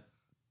people that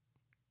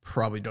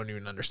probably don't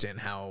even understand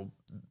how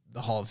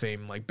the Hall of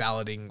Fame, like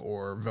balloting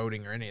or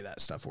voting or any of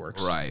that stuff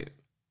works. Right.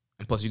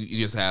 And plus you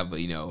just have,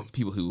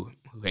 people who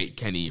hate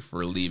Kenny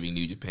for leaving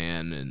New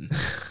Japan and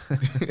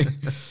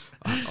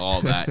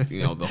all that,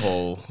 the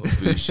whole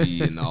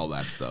Ibushi and all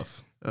that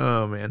stuff.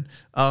 Oh, man.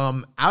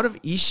 Out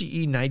of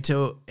Ishii,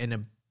 Naito,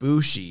 and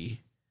Ibushi,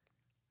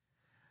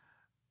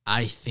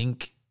 I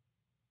think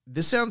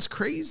this sounds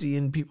crazy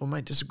and people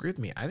might disagree with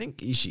me. I think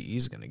Ishii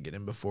is going to get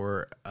in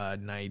before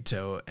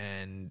Naito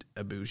and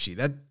Ibushi.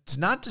 That's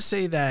not to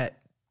say that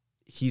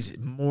he's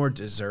more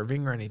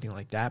deserving or anything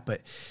like that,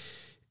 but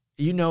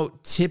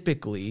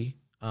typically,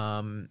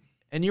 and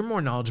you're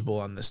more knowledgeable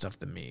on this stuff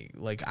than me.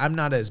 Like, I'm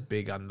not as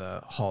big on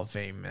the Hall of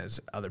Fame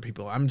as other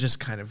people. I'm just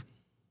kind of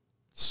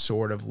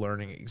sort of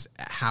learning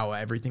how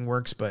everything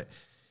works. But,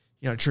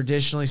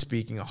 traditionally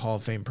speaking, a Hall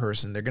of Fame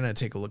person, they're going to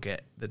take a look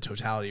at the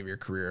totality of your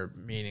career,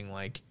 meaning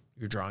like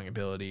your drawing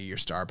ability, your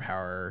star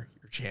power,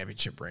 your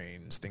championship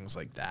reigns, things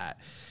like that.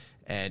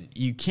 And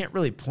you can't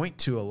really point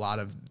to a lot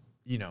of,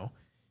 you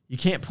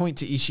can't point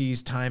to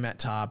Ishii's time at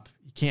top.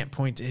 You can't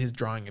point to his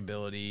drawing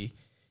ability.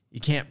 You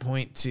can't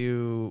point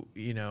to,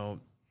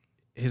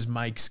 his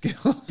mic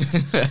skills.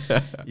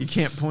 You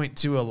can't point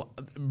to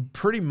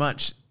pretty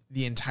much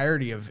the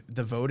entirety of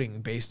the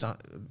voting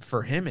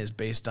for him is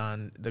based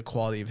on the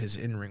quality of his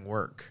in-ring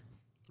work.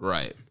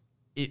 Right.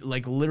 It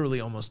like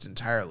literally almost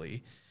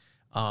entirely.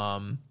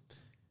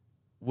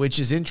 Which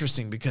is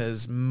interesting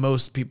because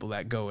most people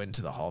that go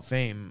into the Hall of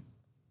Fame,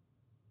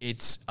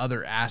 it's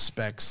other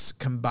aspects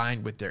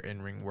combined with their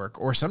in-ring work,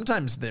 or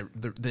sometimes the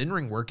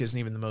in-ring work isn't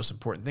even the most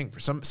important thing. For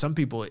some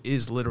people, it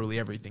is literally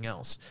everything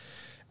else.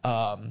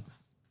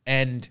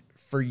 And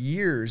for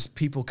years,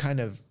 people kind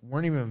of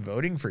weren't even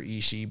voting for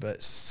Ishii,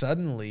 but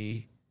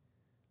suddenly,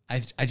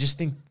 I just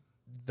think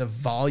the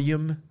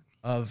volume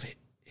of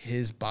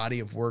his body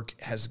of work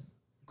has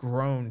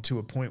grown to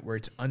a point where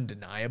it's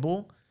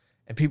undeniable,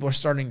 and people are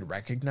starting to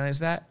recognize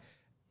that.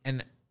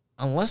 And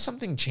unless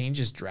something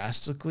changes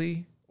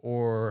drastically,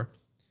 or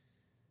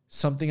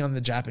something on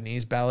the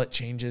Japanese ballot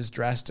changes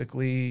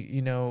drastically,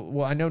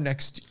 I know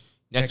next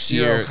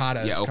year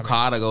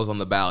Okada goes on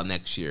the ballot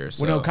next year.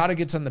 So. When Okada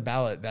gets on the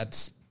ballot,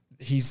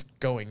 he's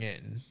going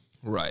in.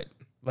 Right.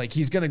 Like,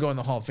 he's going to go in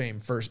the Hall of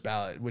Fame first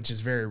ballot, which is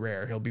very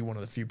rare. He'll be one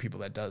of the few people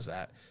that does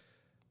that.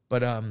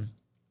 But,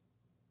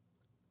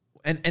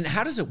 and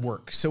how does it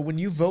work? So when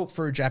you vote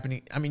for a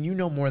Japanese, you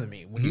know more than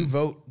me. When you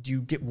vote, do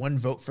you get one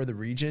vote for the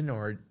region,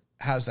 or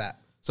how's that?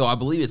 So I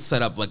believe it's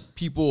set up like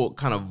people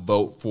kind of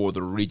vote for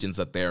the regions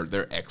that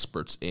they're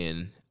experts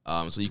in.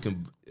 So you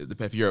can,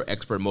 if you're an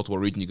expert in multiple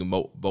regions, you can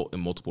vote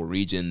in multiple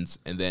regions,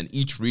 and then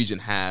each region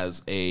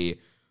has a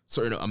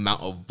certain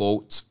amount of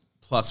votes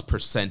plus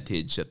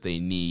percentage that they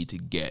need to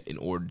get in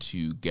order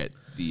to get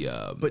the.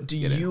 But do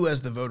you,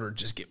 as the voter,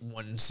 just get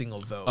one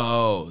single vote?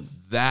 Oh,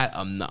 that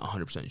I'm not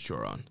 100%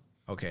 sure on.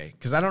 Okay,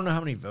 because I don't know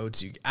how many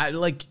votes you. I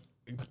like,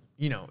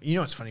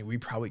 it's funny. We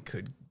probably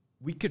could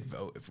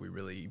vote if we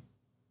really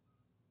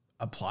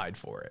applied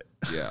for it.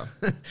 Yeah.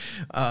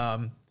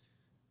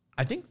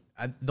 I think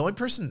the only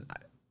person,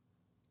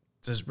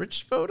 does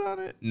Rich vote on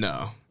it?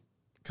 No.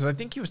 Because I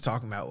think he was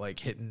talking about like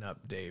hitting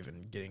up Dave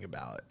and getting a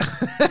ballot.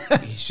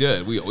 He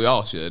should. We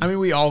all should.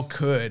 We all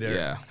could.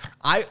 Yeah.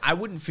 I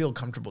wouldn't feel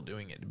comfortable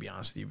doing it, to be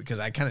honest with you, because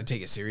I kind of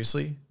take it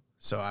seriously.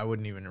 So I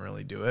wouldn't even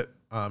really do it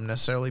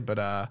necessarily.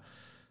 But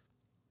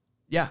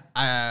yeah,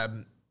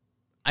 I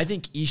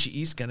think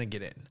Ishii's going to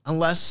get in.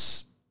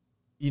 Unless,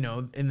 in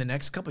the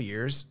next couple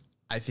years,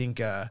 I think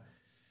it'll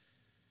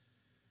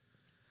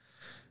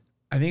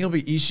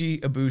be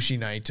Ishii, Ibushi,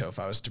 Naito if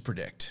I was to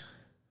predict.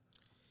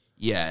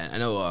 Yeah, I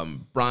know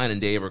Brian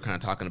and Dave were kind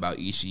of talking about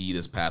Ishii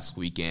this past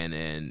weekend,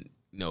 and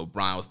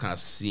Brian was kind of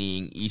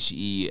seeing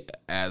Ishii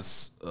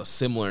as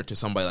similar to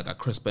somebody like a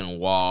Chris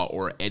Benoit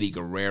or Eddie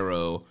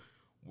Guerrero,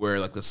 where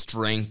like the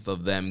strength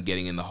of them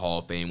getting in the Hall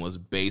of Fame was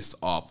based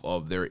off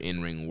of their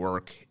in-ring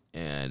work,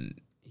 and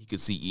he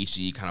could see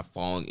Ishii kind of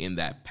falling in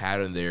that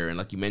pattern there. And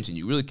like you mentioned,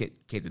 you really can't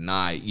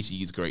deny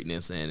Ishii's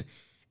greatness, and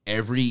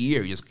every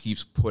year he just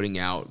keeps putting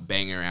out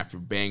banger after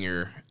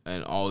banger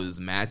in all his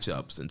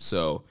matchups. And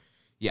so,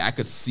 yeah, I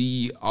could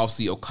see,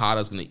 obviously,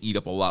 Okada's going to eat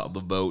up a lot of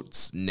the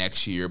votes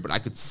next year, but I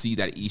could see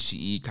that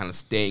Ishii kind of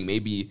staying.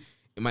 Maybe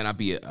it might not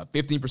be a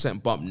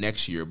 15% bump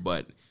next year,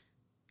 but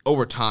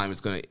over time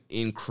it's going to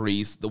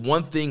increase. The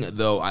one thing,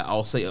 though,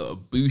 I'll say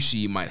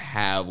Ibushi might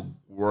have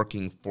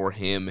working for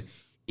him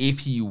if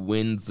he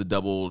wins the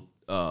double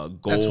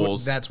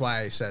goals. That's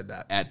why I said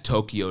that. At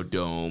Tokyo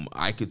Dome,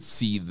 I could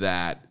see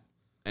that,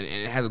 and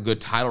it has a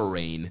good title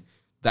reign,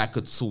 that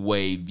could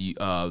sway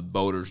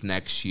voters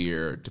next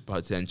year to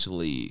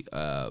potentially,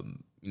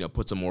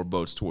 put some more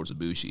votes towards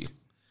Ibushi.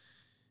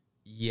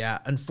 Yeah,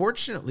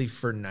 unfortunately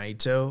for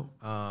Naito,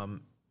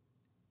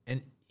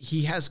 and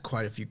he has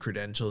quite a few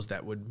credentials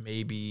that would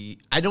maybe.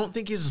 I don't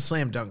think he's a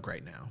slam dunk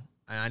right now.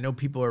 And I know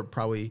people are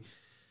probably.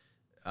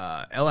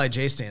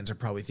 LIJ stands are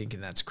probably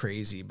thinking that's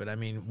crazy, but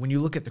when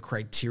you look at the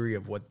criteria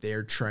of what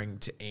they're trying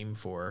to aim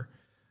for,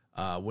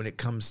 when it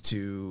comes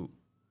to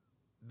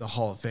the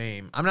Hall of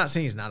Fame, I'm not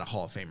saying he's not a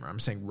Hall of Famer. I'm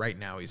saying right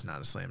now he's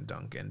not a slam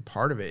dunk, and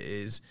part of it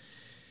is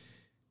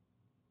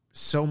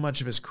so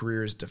much of his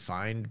career is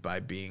defined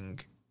by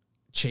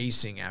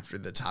chasing after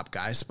the top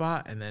guy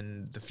spot, and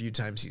then the few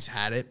times he's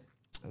had it,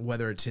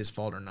 whether it's his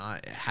fault or not,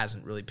 it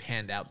hasn't really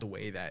panned out the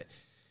way that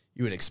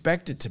you would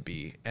expect it to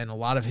be, and a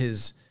lot of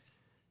his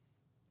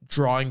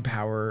drawing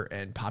power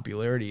and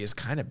popularity is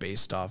kind of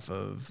based off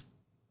of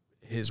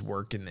his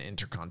work in the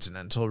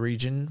Intercontinental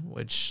region,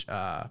 which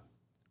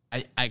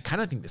I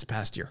kind of think this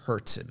past year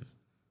hurts him.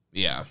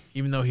 Yeah.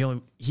 Even though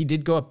he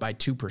did go up by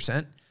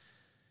 2%.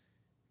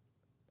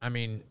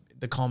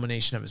 The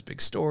culmination of his big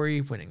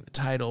story, winning the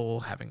title,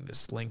 having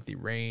this lengthy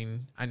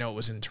reign. I know it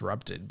was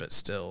interrupted, but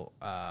still,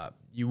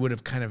 you would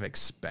have kind of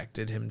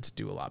expected him to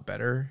do a lot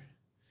better.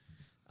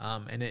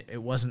 And it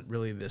wasn't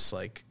really this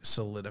like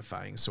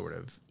solidifying sort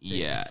of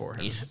thing for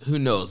him. Who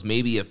knows?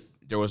 Maybe if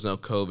there was no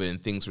COVID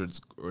and things were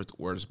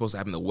supposed to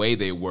happen the way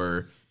they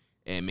were,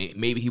 and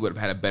maybe he would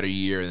have had a better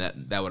year,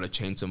 and that would have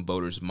changed some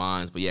voters'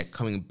 minds. But yeah,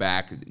 coming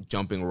back,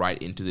 jumping right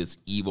into this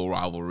evil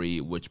rivalry,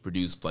 which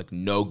produced like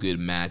no good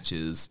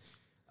matches,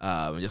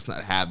 and just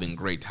not having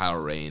great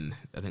title reign,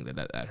 I think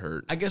that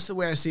hurt. I guess the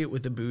way I see it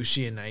with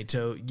Ibushi and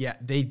Naito, yeah,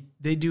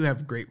 they do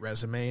have great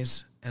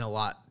resumes and a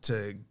lot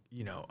to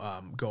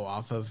go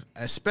off of,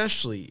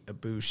 especially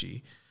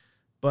Ibushi,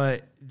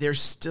 but they're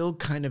still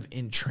kind of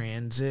in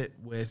transit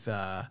with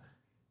their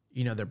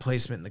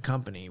placement in the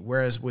company.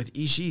 Whereas with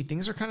Ishii,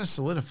 things are kind of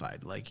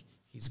solidified. Like,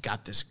 he's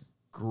got this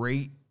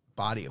great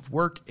body of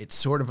work. It's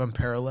sort of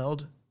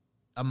unparalleled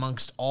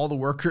amongst all the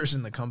workers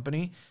in the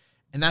company.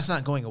 And that's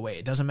not going away.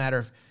 It doesn't matter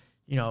if,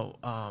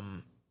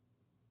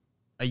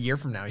 a year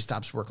from now he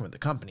stops working with the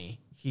company.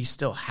 He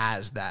still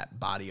has that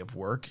body of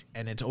work,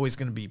 and it's always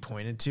going to be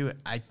pointed to.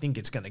 I think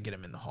it's going to get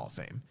him in the Hall of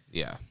Fame.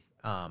 Yeah.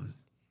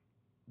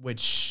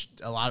 Which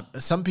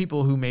some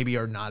people who maybe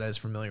are not as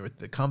familiar with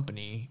the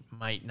company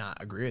might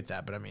not agree with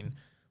that. But I mean,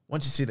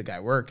 once you see the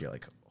guy work, you're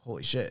like,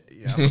 holy shit.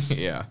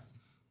 Yeah.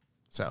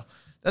 So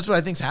that's what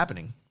I think's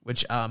happening,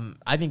 which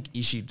I think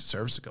Ishii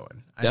deserves to go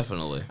in.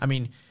 Definitely. I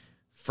mean,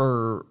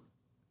 for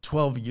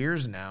 12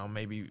 years now,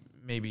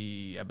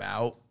 maybe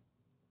about,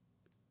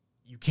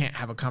 you can't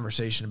have a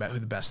conversation about who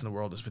the best in the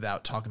world is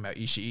without talking about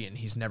Ishii, and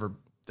he's never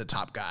the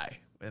top guy.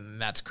 And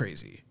that's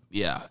crazy.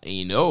 Yeah,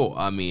 and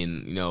I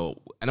know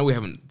we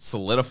haven't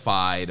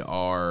solidified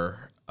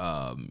our,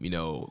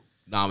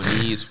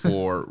 nominees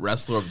for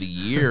Wrestler of the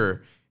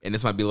Year, and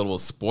this might be a little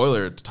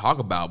spoiler to talk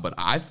about, but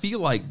I feel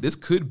like this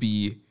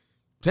potentially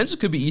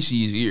could be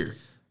Ishii's year.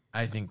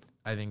 I think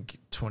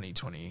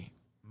 2020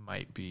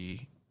 might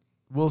be,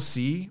 we'll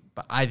see,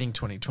 but I think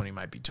 2020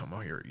 might be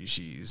Tomohiro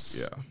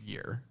Ishii's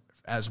year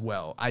as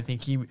well. I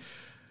think he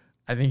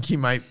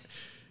might.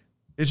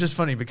 It's just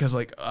funny because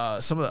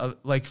some of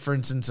the, for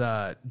instance,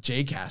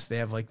 JCast, they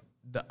have like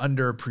the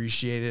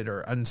underappreciated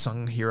or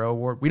unsung hero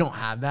award. We don't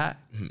have that.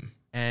 Mm-hmm.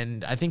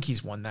 And I think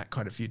he's won that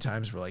quite a few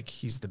times where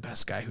he's the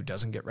best guy who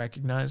doesn't get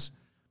recognized.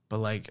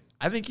 But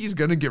I think he's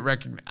going to get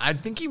recognized. I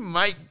think he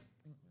might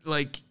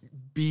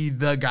be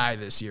the guy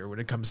this year when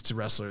it comes to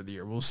Wrestler of the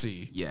Year. We'll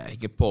see. Yeah, he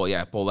could pull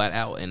that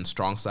out in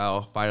Strong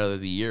Style Fighter of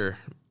the Year.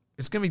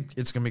 It's going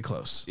to be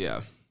close.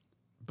 Yeah.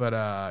 But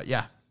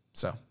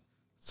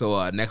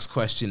So next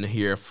question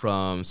here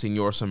from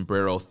Senor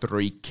Sombrero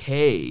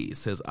 3K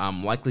says,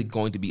 I'm likely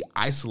going to be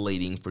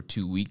isolating for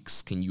 2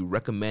 weeks. Can you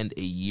recommend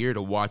a year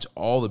to watch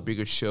all the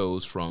bigger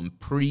shows from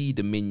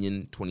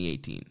pre-Dominion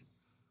 2018?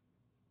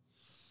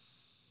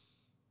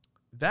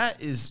 That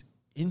is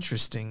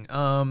interesting.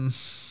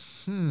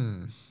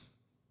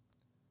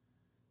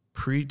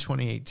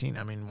 Pre-2018.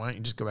 I mean, why don't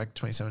you just go back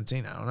to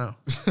 2017? I don't know.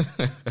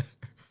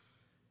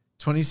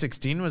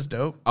 2016 was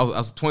dope.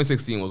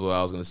 2016 was what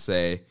I was going to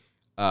say.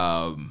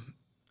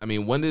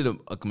 When did a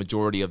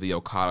majority of the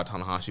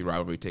Okada-Tanahashi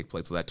rivalry take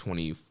place? Was that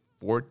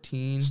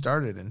 2014?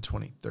 Started in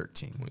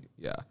 2013.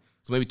 Yeah.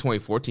 So maybe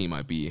 2014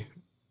 might be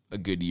a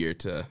good year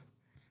to...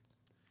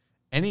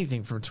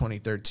 Anything from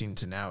 2013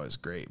 to now is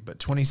great, but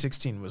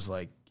 2016 was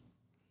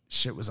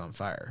shit was on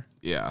fire.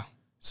 Yeah.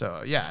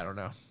 So, yeah, I don't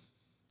know.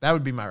 That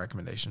would be my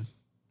recommendation.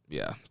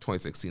 Yeah,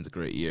 2016 is a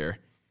great year.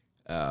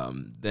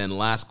 Then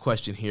last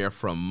question here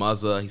from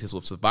Muzza. He says,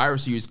 with Survivor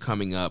Series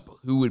coming up,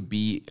 who would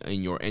be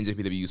in your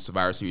NJPW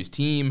Survivor Series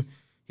team?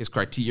 His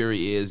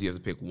criteria is you have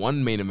to pick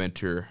one main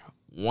eventer,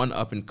 one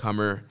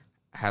up-and-comer,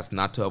 has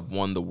not to have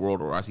won the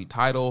world or IC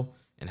title,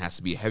 and has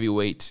to be a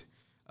heavyweight,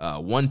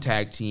 one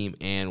tag team,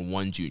 and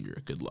one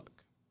junior. Good luck.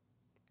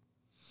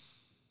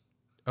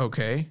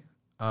 Okay.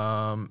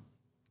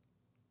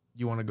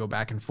 You want to go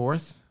back and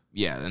forth?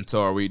 Yeah, and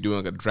so are we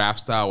doing a draft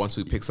style once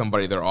we pick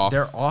somebody, they're off?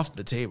 They're off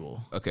the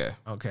table. Okay.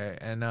 Okay,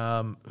 and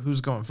who's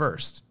going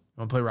first?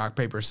 You want to play rock,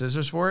 paper,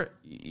 scissors for it?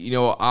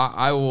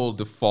 I will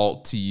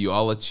default to you.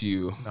 I'll let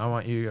you. No, I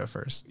want you to go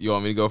first. You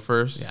want me to go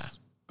first?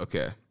 Yeah.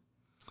 Okay.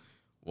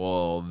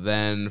 Well,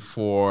 then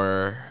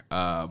for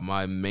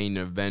my main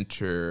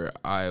eventer,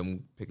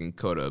 I'm picking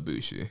Kota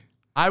Ibushi.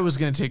 I was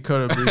going to take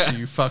Kota Ibushi,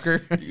 you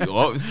fucker.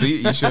 Well, see,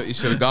 you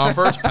should have gone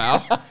first,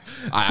 pal.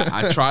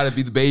 I try to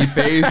be the baby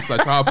face. I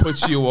try to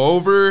put you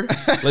over,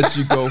 let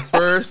you go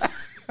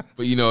first.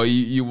 But,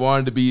 you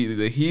wanted to be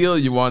the heel.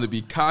 You wanted to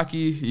be cocky.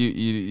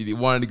 You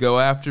wanted to go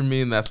after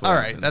me, and that's what all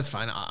right, that's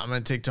fine. I'm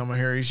going to take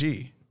Tomohiro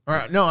Ishii. All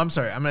right, no, I'm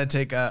sorry. I'm going to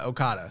take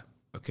Okada.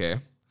 Okay.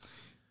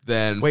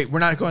 Then wait, we're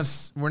not going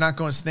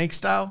snake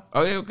style?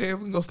 Oh, yeah, okay.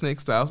 We can go snake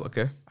styles.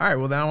 Okay. All right,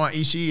 well, then I want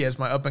Ishii as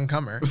my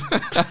up-and-comer.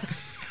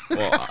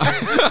 Well,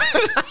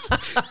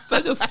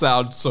 that just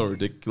sounds so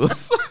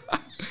ridiculous.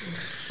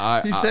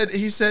 He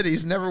said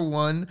he's never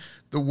won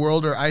the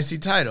world or IC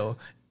title.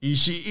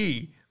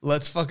 Ishii,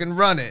 let's fucking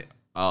run it.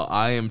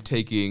 I am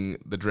taking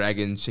the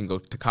Dragon Shingo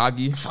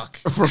Takagi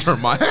for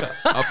my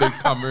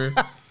up-and-comer.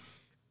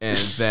 And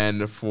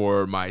then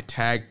for my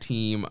tag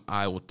team,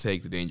 I will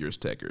take the Dangerous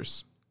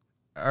Tekkers.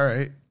 All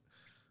right.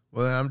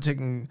 Well, then I'm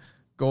taking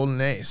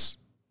Golden Ace.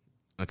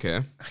 Okay.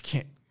 I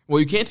can't. Well,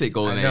 you can't take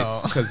Golden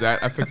Ace because I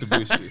picked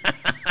Ibushi.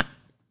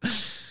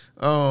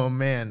 Oh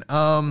man.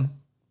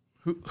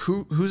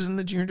 Who's in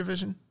the junior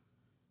division?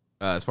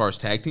 As far as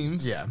tag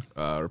teams, Yeah.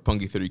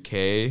 Roppongi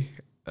 30K,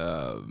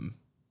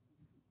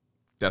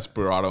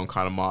 Desperado and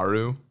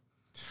Kanemaru,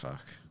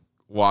 Fuck.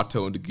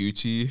 Wato and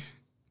Deguchi.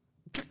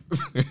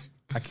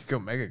 I could go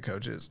mega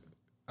coaches.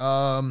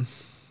 And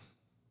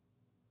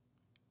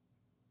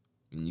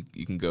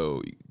you can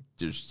go,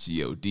 there's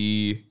GOD,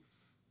 you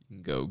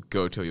can go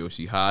Goto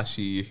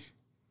Yoshihashi.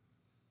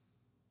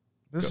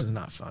 This is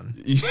not fun.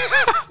 You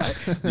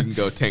can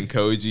go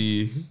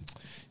Tenkoji.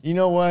 You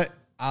know what?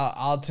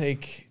 I'll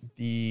take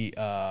the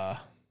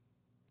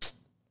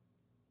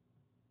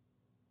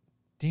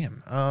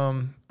damn.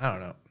 I don't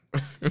know.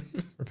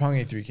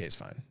 Roppongi 3K is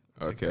fine.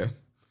 Okay.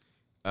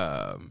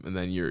 And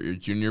then your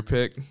junior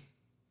pick.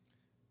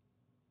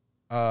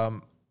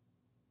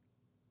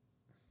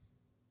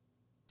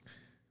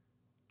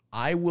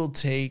 I will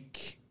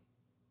take.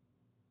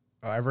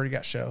 Oh, I've already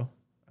got show.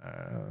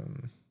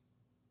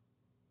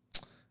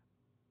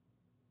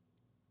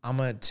 I'm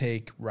gonna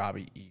take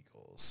Robbie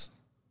Eagles.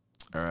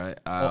 All right.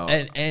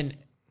 And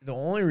the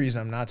only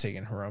reason I'm not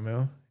taking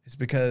Hiromu is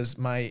because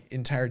my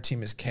entire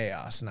team is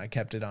chaos, and I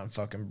kept it on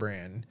fucking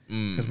brand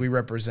because we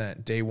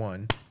represent day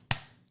one.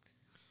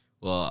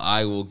 Well,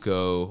 I will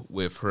go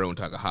with Hiromu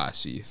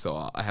Takahashi.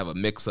 So I have a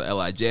mix of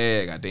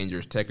LIJ. I got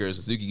Dangerous Tekkers,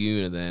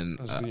 Suzuki-gun, and then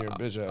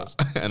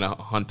and a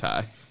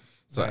Hontai.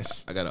 So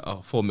nice. I got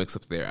a full mix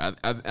up there.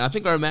 I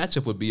think our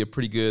matchup would be a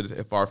pretty good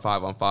if our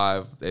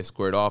 5-on-5 they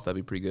squared off. That'd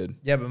be pretty good.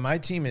 Yeah, but my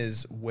team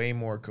is way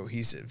more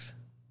cohesive.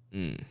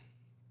 You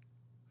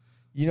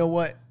know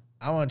what?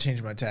 I want to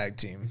change my tag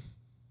team.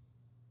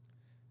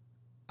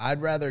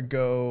 I'd rather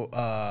go.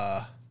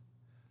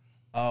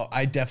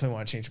 I definitely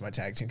want to change my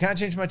tag team. Can I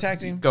change my tag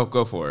team?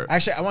 Go for it.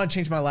 Actually, I want to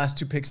change my last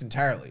two picks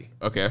entirely.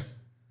 Okay.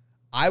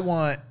 I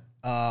want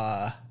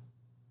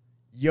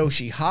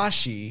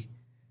Yoshihashi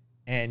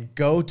and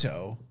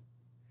Goto,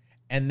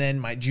 and then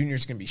my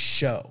junior's going to be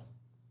Sho.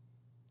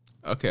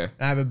 Okay. And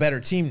I have a better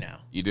team now.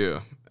 You do.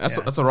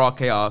 That's a Raw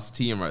Chaos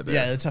team right there.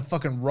 Yeah, it's a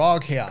fucking Raw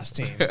Chaos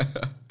team.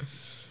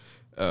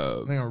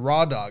 I'm going to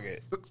raw dog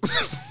it.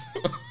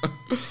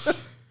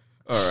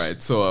 All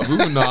right, so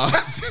moving on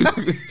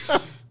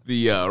to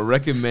the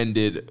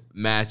recommended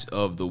match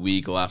of the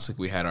week. Last week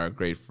we had our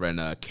great friend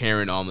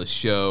Karen on the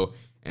show,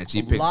 and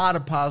she picked a lot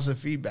of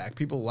positive feedback.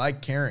 People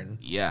like Karen.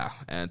 Yeah,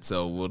 and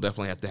so we'll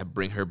definitely have to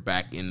bring her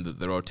back into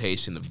the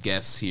rotation of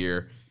guests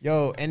here.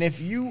 Yo, and if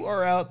you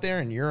are out there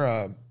and you're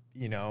a,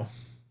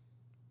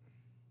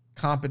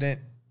 competent,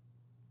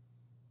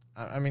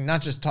 I mean,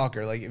 not just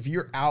talker, like if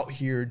you're out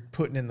here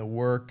putting in the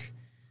work,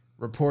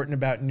 reporting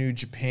about New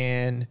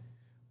Japan,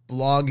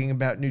 blogging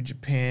about New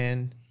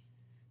Japan,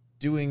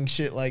 doing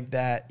shit like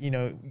that,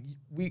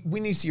 we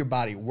need to see your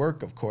body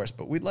work, of course,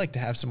 but we'd like to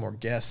have some more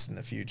guests in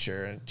the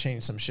future and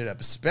change some shit up,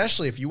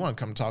 especially if you want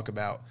to come talk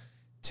about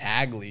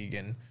Tag League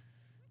and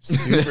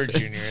Super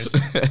Juniors,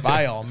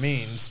 by all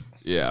means.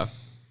 Yeah.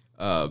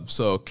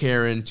 So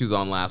Karen, she was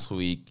on last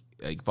week.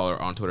 You can follow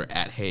her on Twitter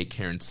at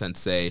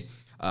HeyKarenSensei.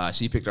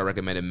 She picked our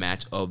recommended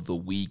match of the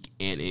week,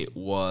 and it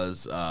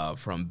was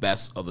from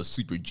Best of the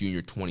Super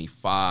Junior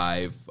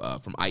 25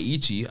 from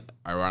Aichi,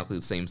 ironically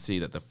the same city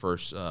that the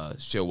first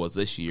show was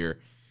this year,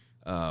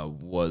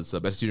 was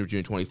Best of Super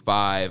Junior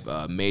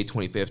 25, May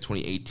 25th,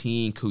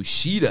 2018,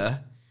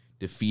 Kushida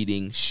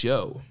defeating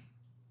Sho.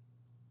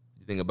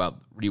 You think about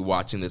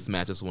rewatching this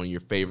match as one of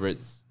your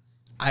favorites?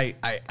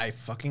 I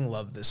fucking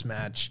love this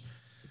match.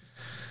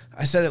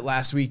 I said it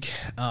last week.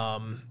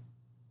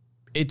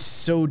 It's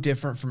so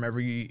different from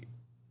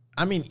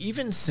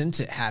even since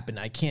it happened,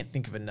 I can't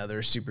think of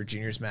another Super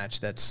Juniors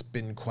match that's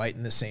been quite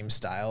in the same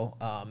style.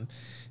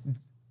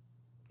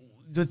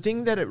 The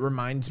thing that it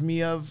reminds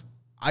me of,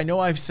 I know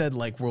I've said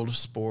like World of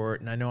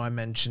Sport, and I know I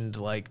mentioned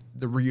like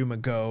the Ryuma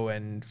Go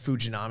and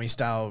Fujinami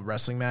style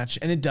wrestling match,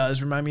 and it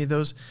does remind me of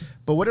those.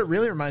 But what it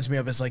really reminds me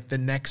of is like the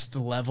next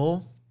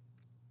level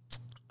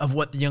of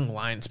what the Young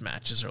Lions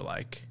matches are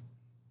like.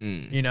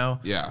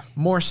 Yeah.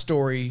 More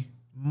story,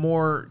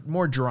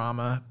 more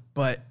drama,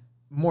 but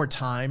more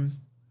time.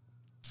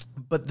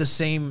 But the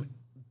same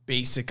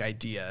basic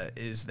idea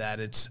is that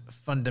it's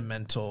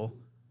fundamental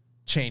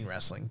chain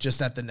wrestling,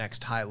 just at the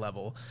next high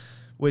level,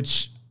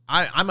 which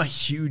I'm a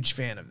huge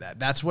fan of that.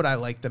 That's what I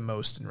like the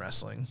most in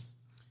wrestling.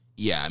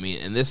 Yeah, I mean,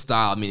 in this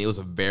style, it was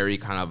a very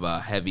kind of a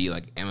heavy,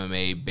 like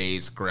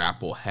MMA-based,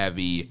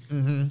 grapple-heavy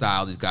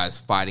style. These guys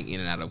fighting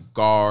in and out of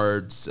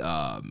guards,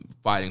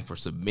 fighting for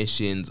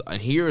submissions. And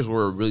here is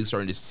where we're really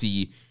starting to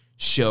see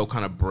Sho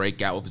kind of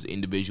break out with his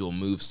individual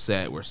move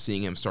set. We're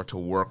seeing him start to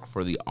work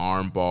for the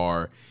arm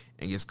bar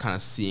and just kind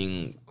of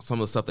seeing some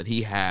of the stuff that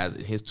he has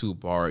in his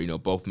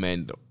toolbar. Both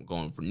men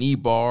going for knee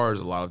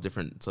bars, a lot of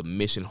different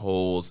submission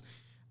holds,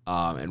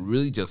 and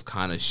really just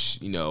kind of,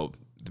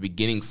 the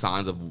beginning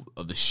signs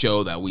of the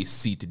show that we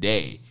see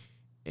today.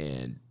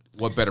 And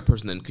what better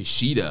person than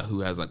Kushida,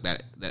 who has like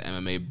that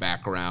MMA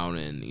background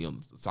and the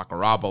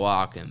Sakuraba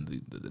lock and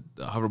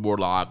the hoverboard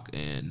lock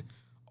and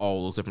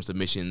all those different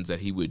submissions that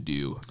he would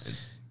do.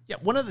 Yeah,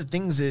 one of the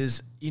things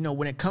is,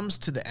 when it comes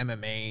to the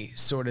MMA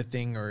sort of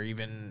thing, or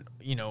even,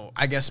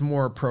 I guess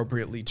more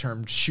appropriately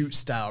termed shoot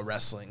style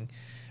wrestling,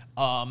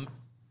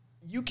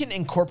 you can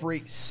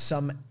incorporate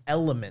some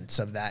elements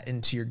of that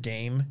into your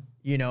game,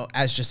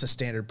 as just a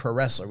standard pro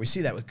wrestler. We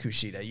see that with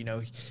Kushida.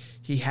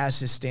 He has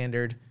his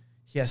standard,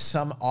 he has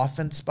some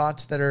offense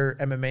spots that are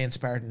MMA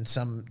inspired and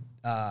some,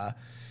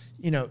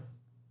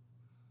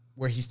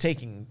 where he's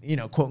taking,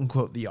 quote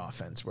unquote, the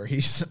offense, where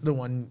he's the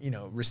one,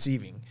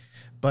 receiving.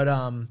 But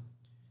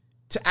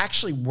to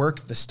actually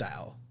work the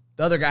style,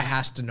 the other guy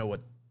has to know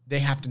they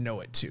have to know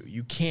it too.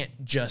 You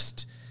can't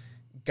just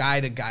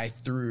guide a guy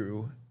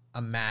through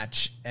a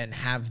match and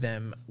have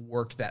them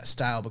work that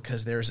style,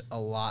 because there's a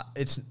lot.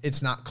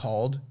 It's not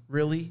called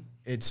really.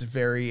 It's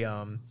very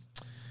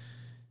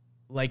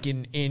like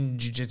in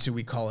jiu-jitsu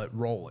we call it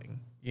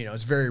rolling.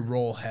 It's very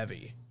roll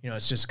heavy.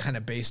 It's just kind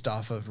of based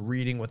off of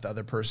reading what the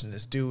other person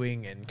is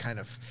doing and kind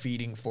of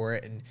feeding for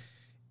it. And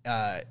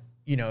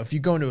if you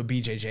go into a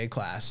BJJ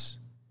class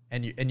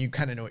and you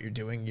kind of know what you're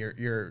doing,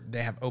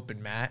 they have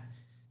open mat.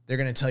 They're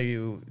going to tell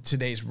you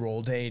today's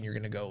roll day, and you're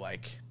going to go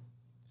like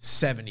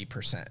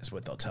 70% is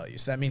what they'll tell you.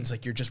 So that means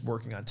like you're just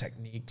working on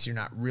techniques. You're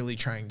not really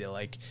trying to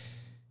like,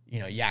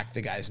 yak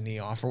the guy's knee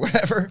off or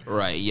whatever.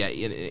 Right, yeah.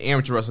 In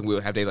amateur wrestling, we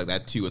would have days like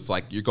that too. It's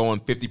like you're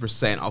going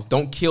 50%.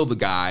 Don't kill the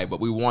guy, but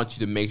we want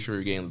you to make sure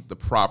you're getting the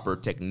proper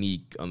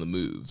technique on the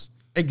moves.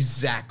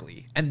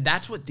 Exactly. And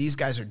that's what these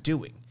guys are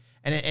doing.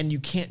 And you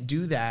can't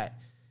do that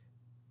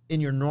in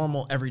your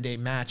normal everyday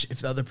match if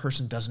the other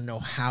person doesn't know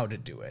how to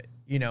do it,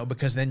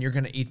 because then you're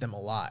going to eat them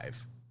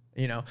alive.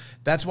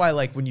 That's why,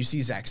 like, when you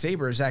see Zack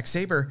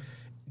Sabre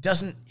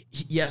doesn't,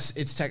 yes,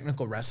 it's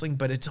technical wrestling,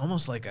 but it's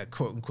almost like a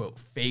quote unquote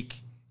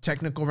fake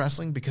technical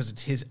wrestling, because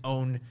it's his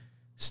own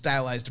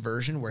stylized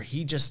version where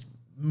he just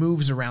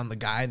moves around the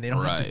guy and they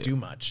don't have to do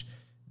much.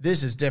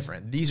 This is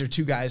different. These are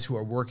two guys who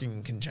are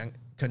working in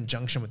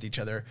conjunction with each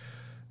other,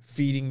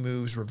 feeding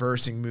moves,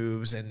 reversing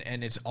moves, and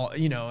it's all,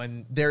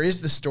 and there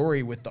is the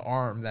story with the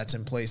arm that's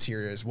in place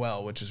here as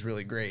well, which is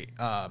really great.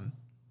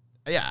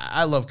 Yeah,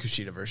 I love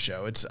Kushida versus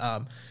Show. It's,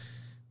 I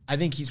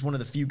think he's one of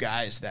the few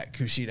guys that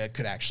Kushida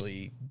could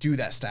actually do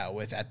that style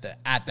with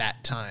at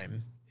that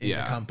time in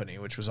the company,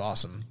 which was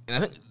awesome. And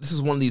I think this is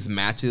one of these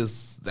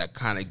matches that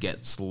kind of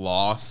gets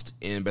lost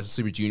in Best of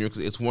Super Junior,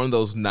 because it's one of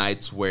those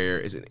nights where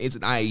it's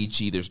an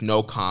IHE, there's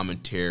no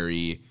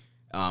commentary.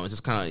 It's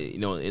just kind of,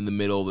 in the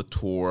middle of the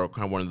tour,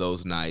 kind of one of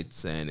those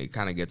nights, and it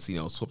kind of gets,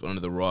 swept under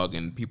the rug,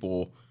 and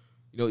people,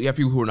 you have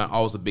people who are not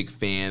always a big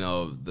fan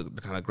of the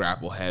kind of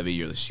grapple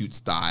heavy or the shoot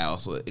style,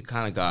 so it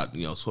kind of got,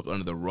 swept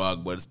under the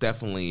rug, but it's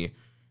definitely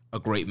a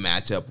great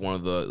matchup, one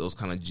of those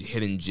kind of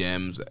hidden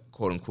gems,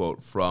 quote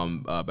unquote,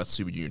 from Best of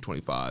Super Junior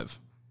 25.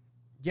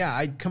 Yeah,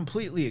 I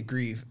completely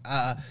agree.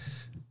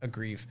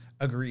 Agree.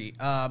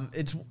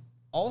 It's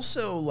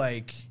also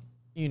like,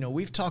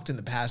 we've talked in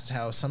the past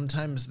how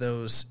sometimes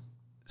those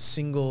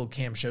single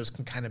cam shows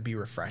can kind of be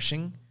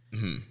refreshing,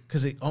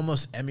 because it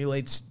almost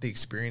emulates the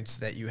experience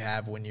that you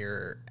have when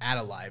you're at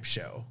a live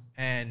show.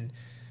 And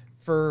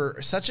for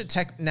such a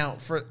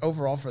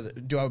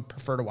do I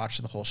prefer to watch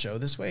the whole show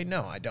this way?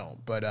 No, I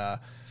don't. But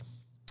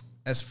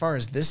as far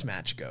as this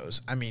match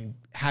goes, I mean,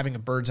 having a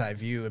bird's eye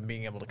view and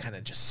being able to kind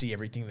of just see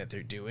everything that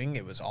they're doing,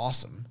 it was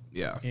awesome.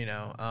 Yeah.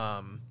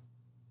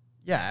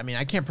 Yeah, I mean,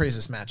 I can't praise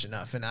this match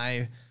enough. And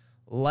I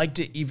liked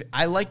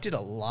it a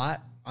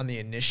lot on the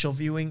initial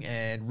viewing,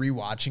 and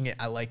rewatching it,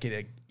 I like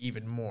it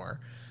even more.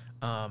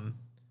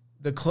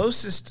 The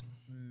closest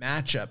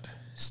matchup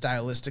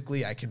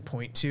stylistically I can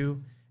point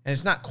to, and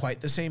it's not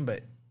quite the same,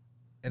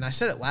 and I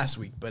said it last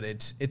week, but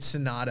it's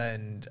Sonata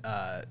and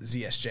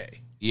ZSJ.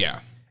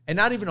 Yeah. And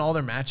not even all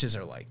their matches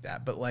are like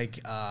that, but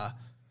like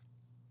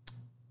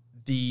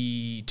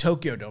the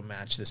Tokyo Dome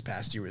match this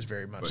past year was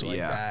very much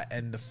that.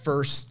 And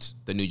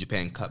the New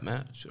Japan Cup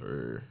match,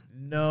 or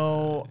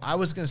no, I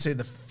was going to say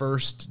the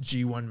first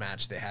G1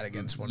 match they had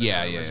against one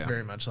another was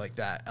very much like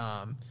that.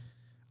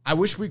 I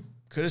wish we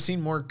could have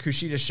seen more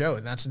Kushida Show,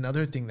 and that's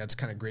another thing that's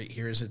kind of great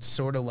here, is it's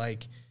sort of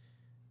like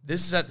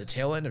this is at the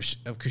tail end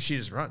of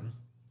Kushida's run.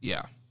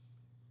 Yeah.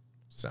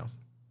 So,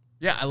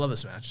 yeah, I love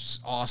this match. It's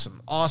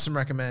awesome. Awesome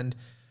recommend.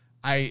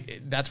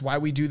 That's why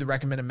we do the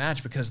recommended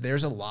match, because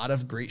there's a lot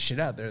of great shit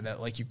out there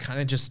that like you kind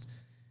of just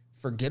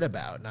forget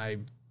about.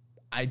 And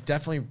I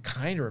definitely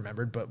kind of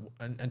remembered, but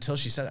until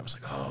she said it, I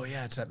was like, oh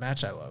yeah, it's that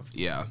match I love.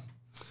 Yeah.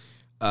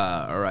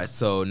 All right,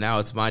 so now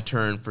it's my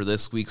turn for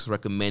this week's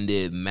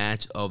recommended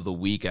match of the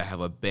week. I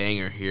have a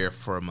banger here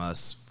from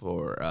us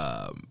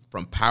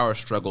from Power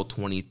Struggle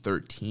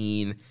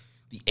 2013.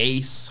 The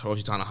Ace,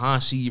 Hiroshi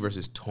Tanahashi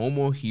versus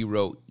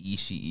Tomohiro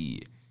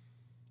Ishii.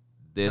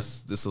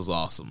 This was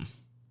awesome.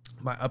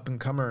 My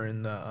up-and-comer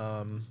in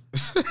the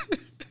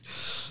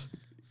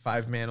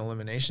 5-man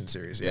elimination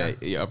series.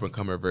 Yeah,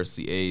 up-and-comer versus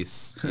the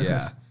Ace.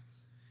 Yeah.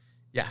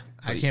 Yeah,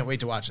 so I can't wait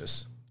to watch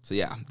this. So,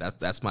 yeah,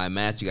 that's my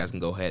match. You guys can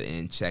go ahead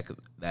and check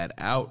that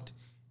out.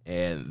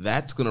 And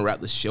that's going to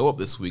wrap the show up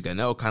this week. I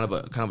know kind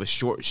of a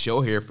short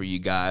show here for you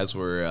guys.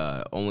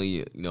 We're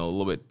only, a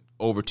little bit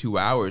over 2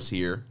 hours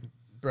here.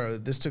 bro,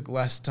 this took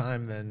less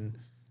time than,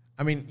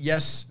 I mean,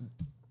 yes,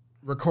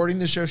 recording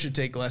the show should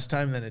take less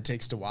time than it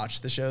takes to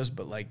watch the shows,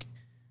 but like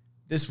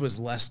this was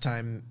less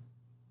time,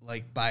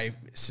 like by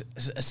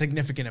a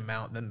significant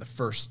amount than the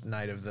first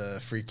night of the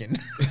freaking.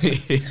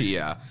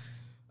 Yeah.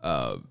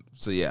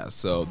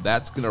 So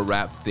that's going to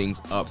wrap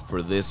things up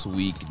for this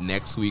week.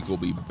 Next week, we'll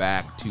be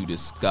back to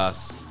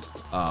discuss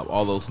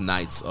all those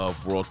nights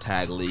of World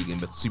Tag League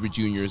and the Super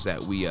Juniors that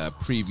we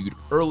previewed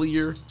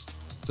earlier.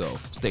 So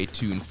stay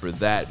tuned for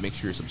that. Make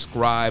sure you're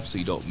subscribed so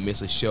you don't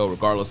miss a show,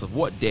 regardless of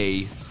what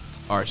day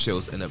our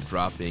shows end up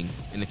dropping.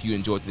 And if you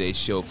enjoyed today's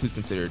show, please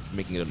consider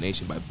making a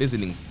donation by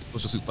visiting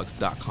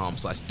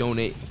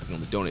socialsuplex.com/donate and clicking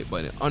on the donate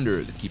button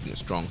under the Keeping It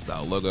Strong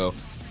Style logo.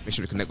 Make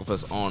sure to connect with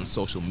us on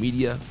social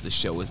media. The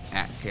show is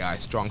at KI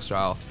Strong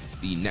Style.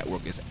 The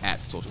network is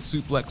at Social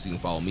Suplex. You can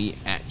follow me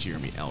at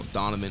Jeremy L.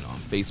 Donovan on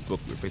Facebook.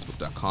 We're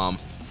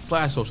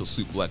facebook.com/Social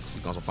Suplex.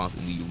 You can also find us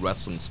in the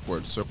Wrestling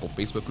Squared Circle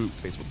Facebook group,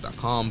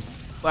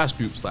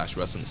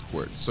 facebook.com/group/Wrestling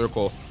Squared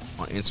Circle.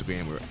 On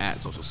Instagram, we're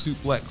at Social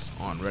Suplex.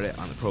 On Reddit,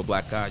 I'm the Pro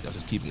Black Guy.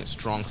 Just Keeping It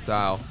Strong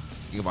Style.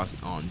 You can find us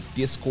on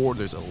Discord.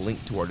 There's a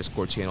link to our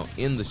Discord channel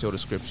in the show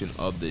description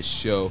of this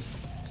show.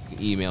 You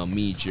can email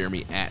me,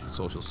 Jeremy, at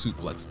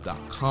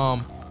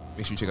socialsuplex.com.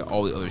 Make sure you check out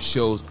all the other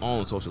shows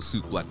on the Social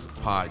Suplex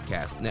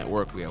Podcast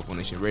Network. We have One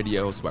Nation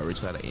Radio, hosted by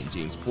Rich Latta and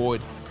James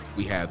Boyd.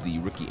 We have the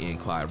Ricky and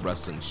Clyde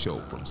Wrestling Show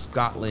from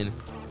Scotland.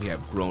 We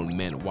have Grown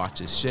Men Watch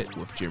This Shit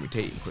with Jeremy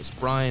Tate and Chris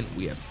Bryan.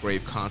 We have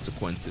Grave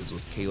Consequences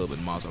with Caleb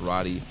and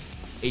Maserati.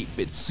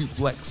 8-Bit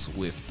Suplex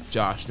with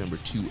Josh No.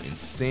 2 and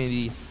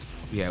Sandy.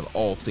 We have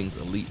All Things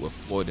Elite with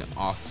Floyd and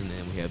Austin.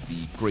 And we have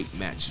the Great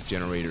Match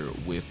Generator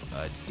with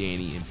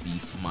Danny and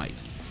Beast Mike.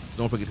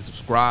 Don't forget to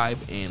subscribe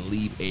and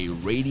leave a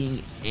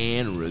rating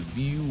and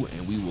review.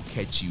 And we will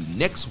catch you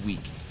next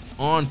week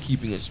on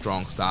Keeping It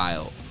Strong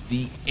Style,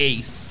 the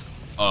ace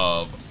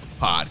of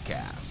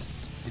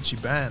podcasts.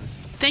 Ichiban.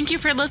 Thank you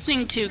for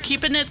listening to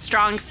Keepin' It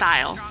Strong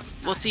Style.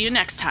 We'll see you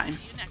next time.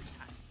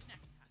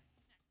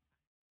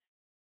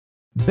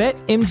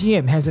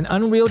 BetMGM has an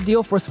unreal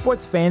deal for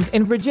sports fans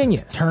in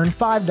Virginia. Turn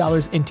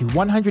 $5 into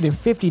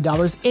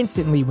 $150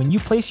 instantly when you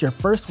place your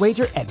first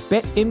wager at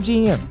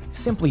BetMGM.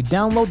 Simply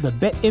download the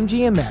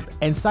BetMGM app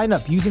and sign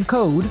up using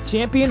code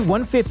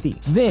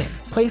Champion150. Then,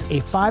 place a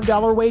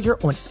 $5 wager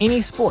on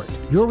any sport.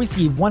 You'll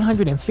receive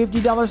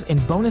 $150 in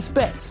bonus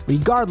bets,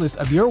 regardless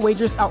of your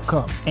wager's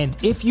outcome. And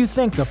if you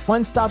think the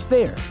fun stops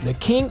there, the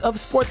King of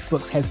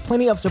Sportsbooks has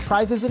plenty of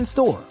surprises in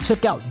store.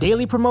 Check out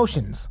daily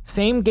promotions,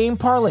 same-game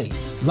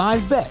parlays,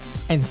 live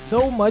bets, and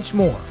so much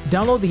more.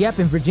 Download the app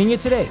in Virginia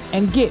today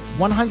and get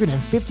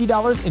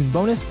 $150 in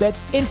bonus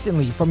bets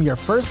instantly from your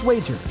first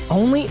wager.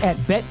 Only at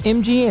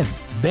BetMGM.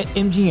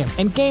 BetMGM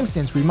and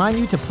GameSense remind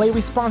you to play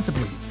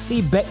responsibly.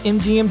 See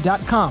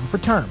BetMGM.com for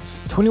terms.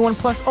 21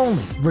 plus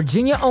only.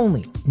 Virginia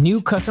only. New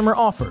customer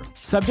offer.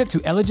 Subject to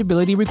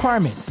eligibility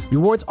requirements.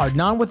 Rewards are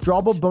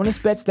non-withdrawable bonus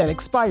bets that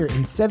expire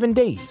in 7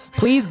 days.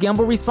 Please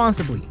gamble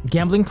responsibly.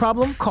 Gambling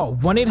problem? Call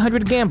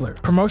 1-800-GAMBLER.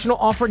 Promotional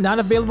offer not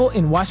available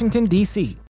in Washington, D.C.